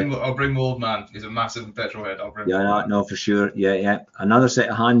 Absolutely. I'll bring my old man. He's a massive petrol head. I'll bring. Yeah, no, for sure. Yeah. Another set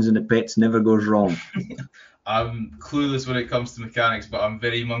of hands in the pits never goes wrong. I'm clueless when it comes to mechanics, but I'm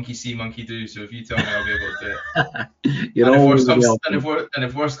very monkey see, monkey do. So if you tell me, I'll be able to do it.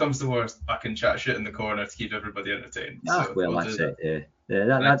 If worst comes to worst, I can chat shit in the corner to keep everybody entertained. That's it. Yeah,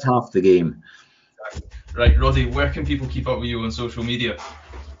 that's half the game. Right, Roddy, where can people keep up with you on social media?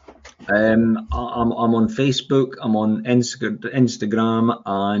 I'm on Facebook, I'm on Instagram,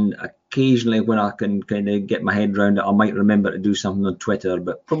 and occasionally when I can kind of get my head around it, I might remember to do something on Twitter,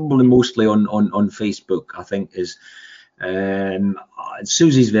 but probably mostly on Facebook. I think is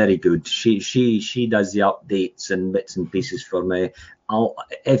Susie's very good. She does the updates and bits and pieces for me.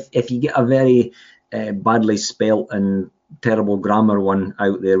 If you get a very badly spelt and terrible grammar one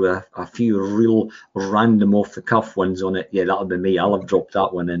out there with a few real random off the cuff ones on it, yeah, that'll be me. I'll have dropped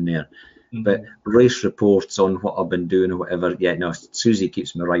that one in there. Mm-hmm. But race reports on what I've been doing or whatever, yeah, no, Susie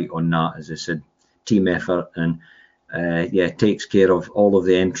keeps me right on that. As I said, team effort, and takes care of all of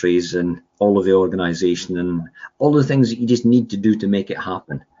the entries and all of the organisation and all the things that you just need to do to make it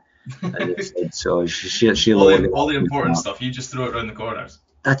happen. So she'll all the important stuff. You just throw it around the corners.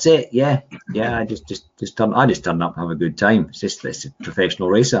 That's it. Yeah. I just turn up and have a good time. It's a professional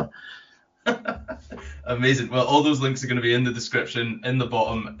racer. Amazing. Well, all those links are going to be in the description, in the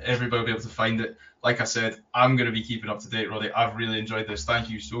bottom. Everybody will be able to find it. Like I said, I'm going to be keeping up to date, Roddy. I've really enjoyed this. Thank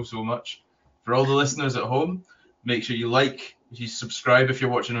you so much. For all the listeners at home, make sure you subscribe if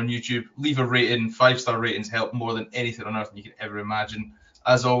you're watching on YouTube. Leave a rating. 5-star ratings help more than anything on earth you could ever imagine.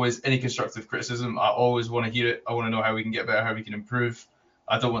 As always, any constructive criticism, I always want to hear it. I want to know how we can get better, how we can improve.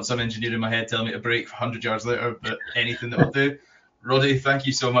 I don't want some engineer in my head telling me to brake 100 yards later, but anything that will do. Roddy, thank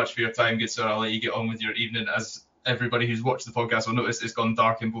you so much for your time, good sir. I'll let you get on with your evening. As everybody who's watched the podcast will notice, it's gone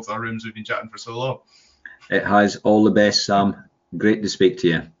dark in both our rooms. We've been chatting for so long. It has. All the best, Sam. Great to speak to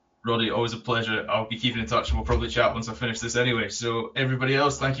you. Roddy, always a pleasure. I'll be keeping in touch and we'll probably chat once I finish this anyway. So everybody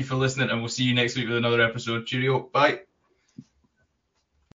else, thank you for listening and we'll see you next week with another episode. Cheerio. Bye.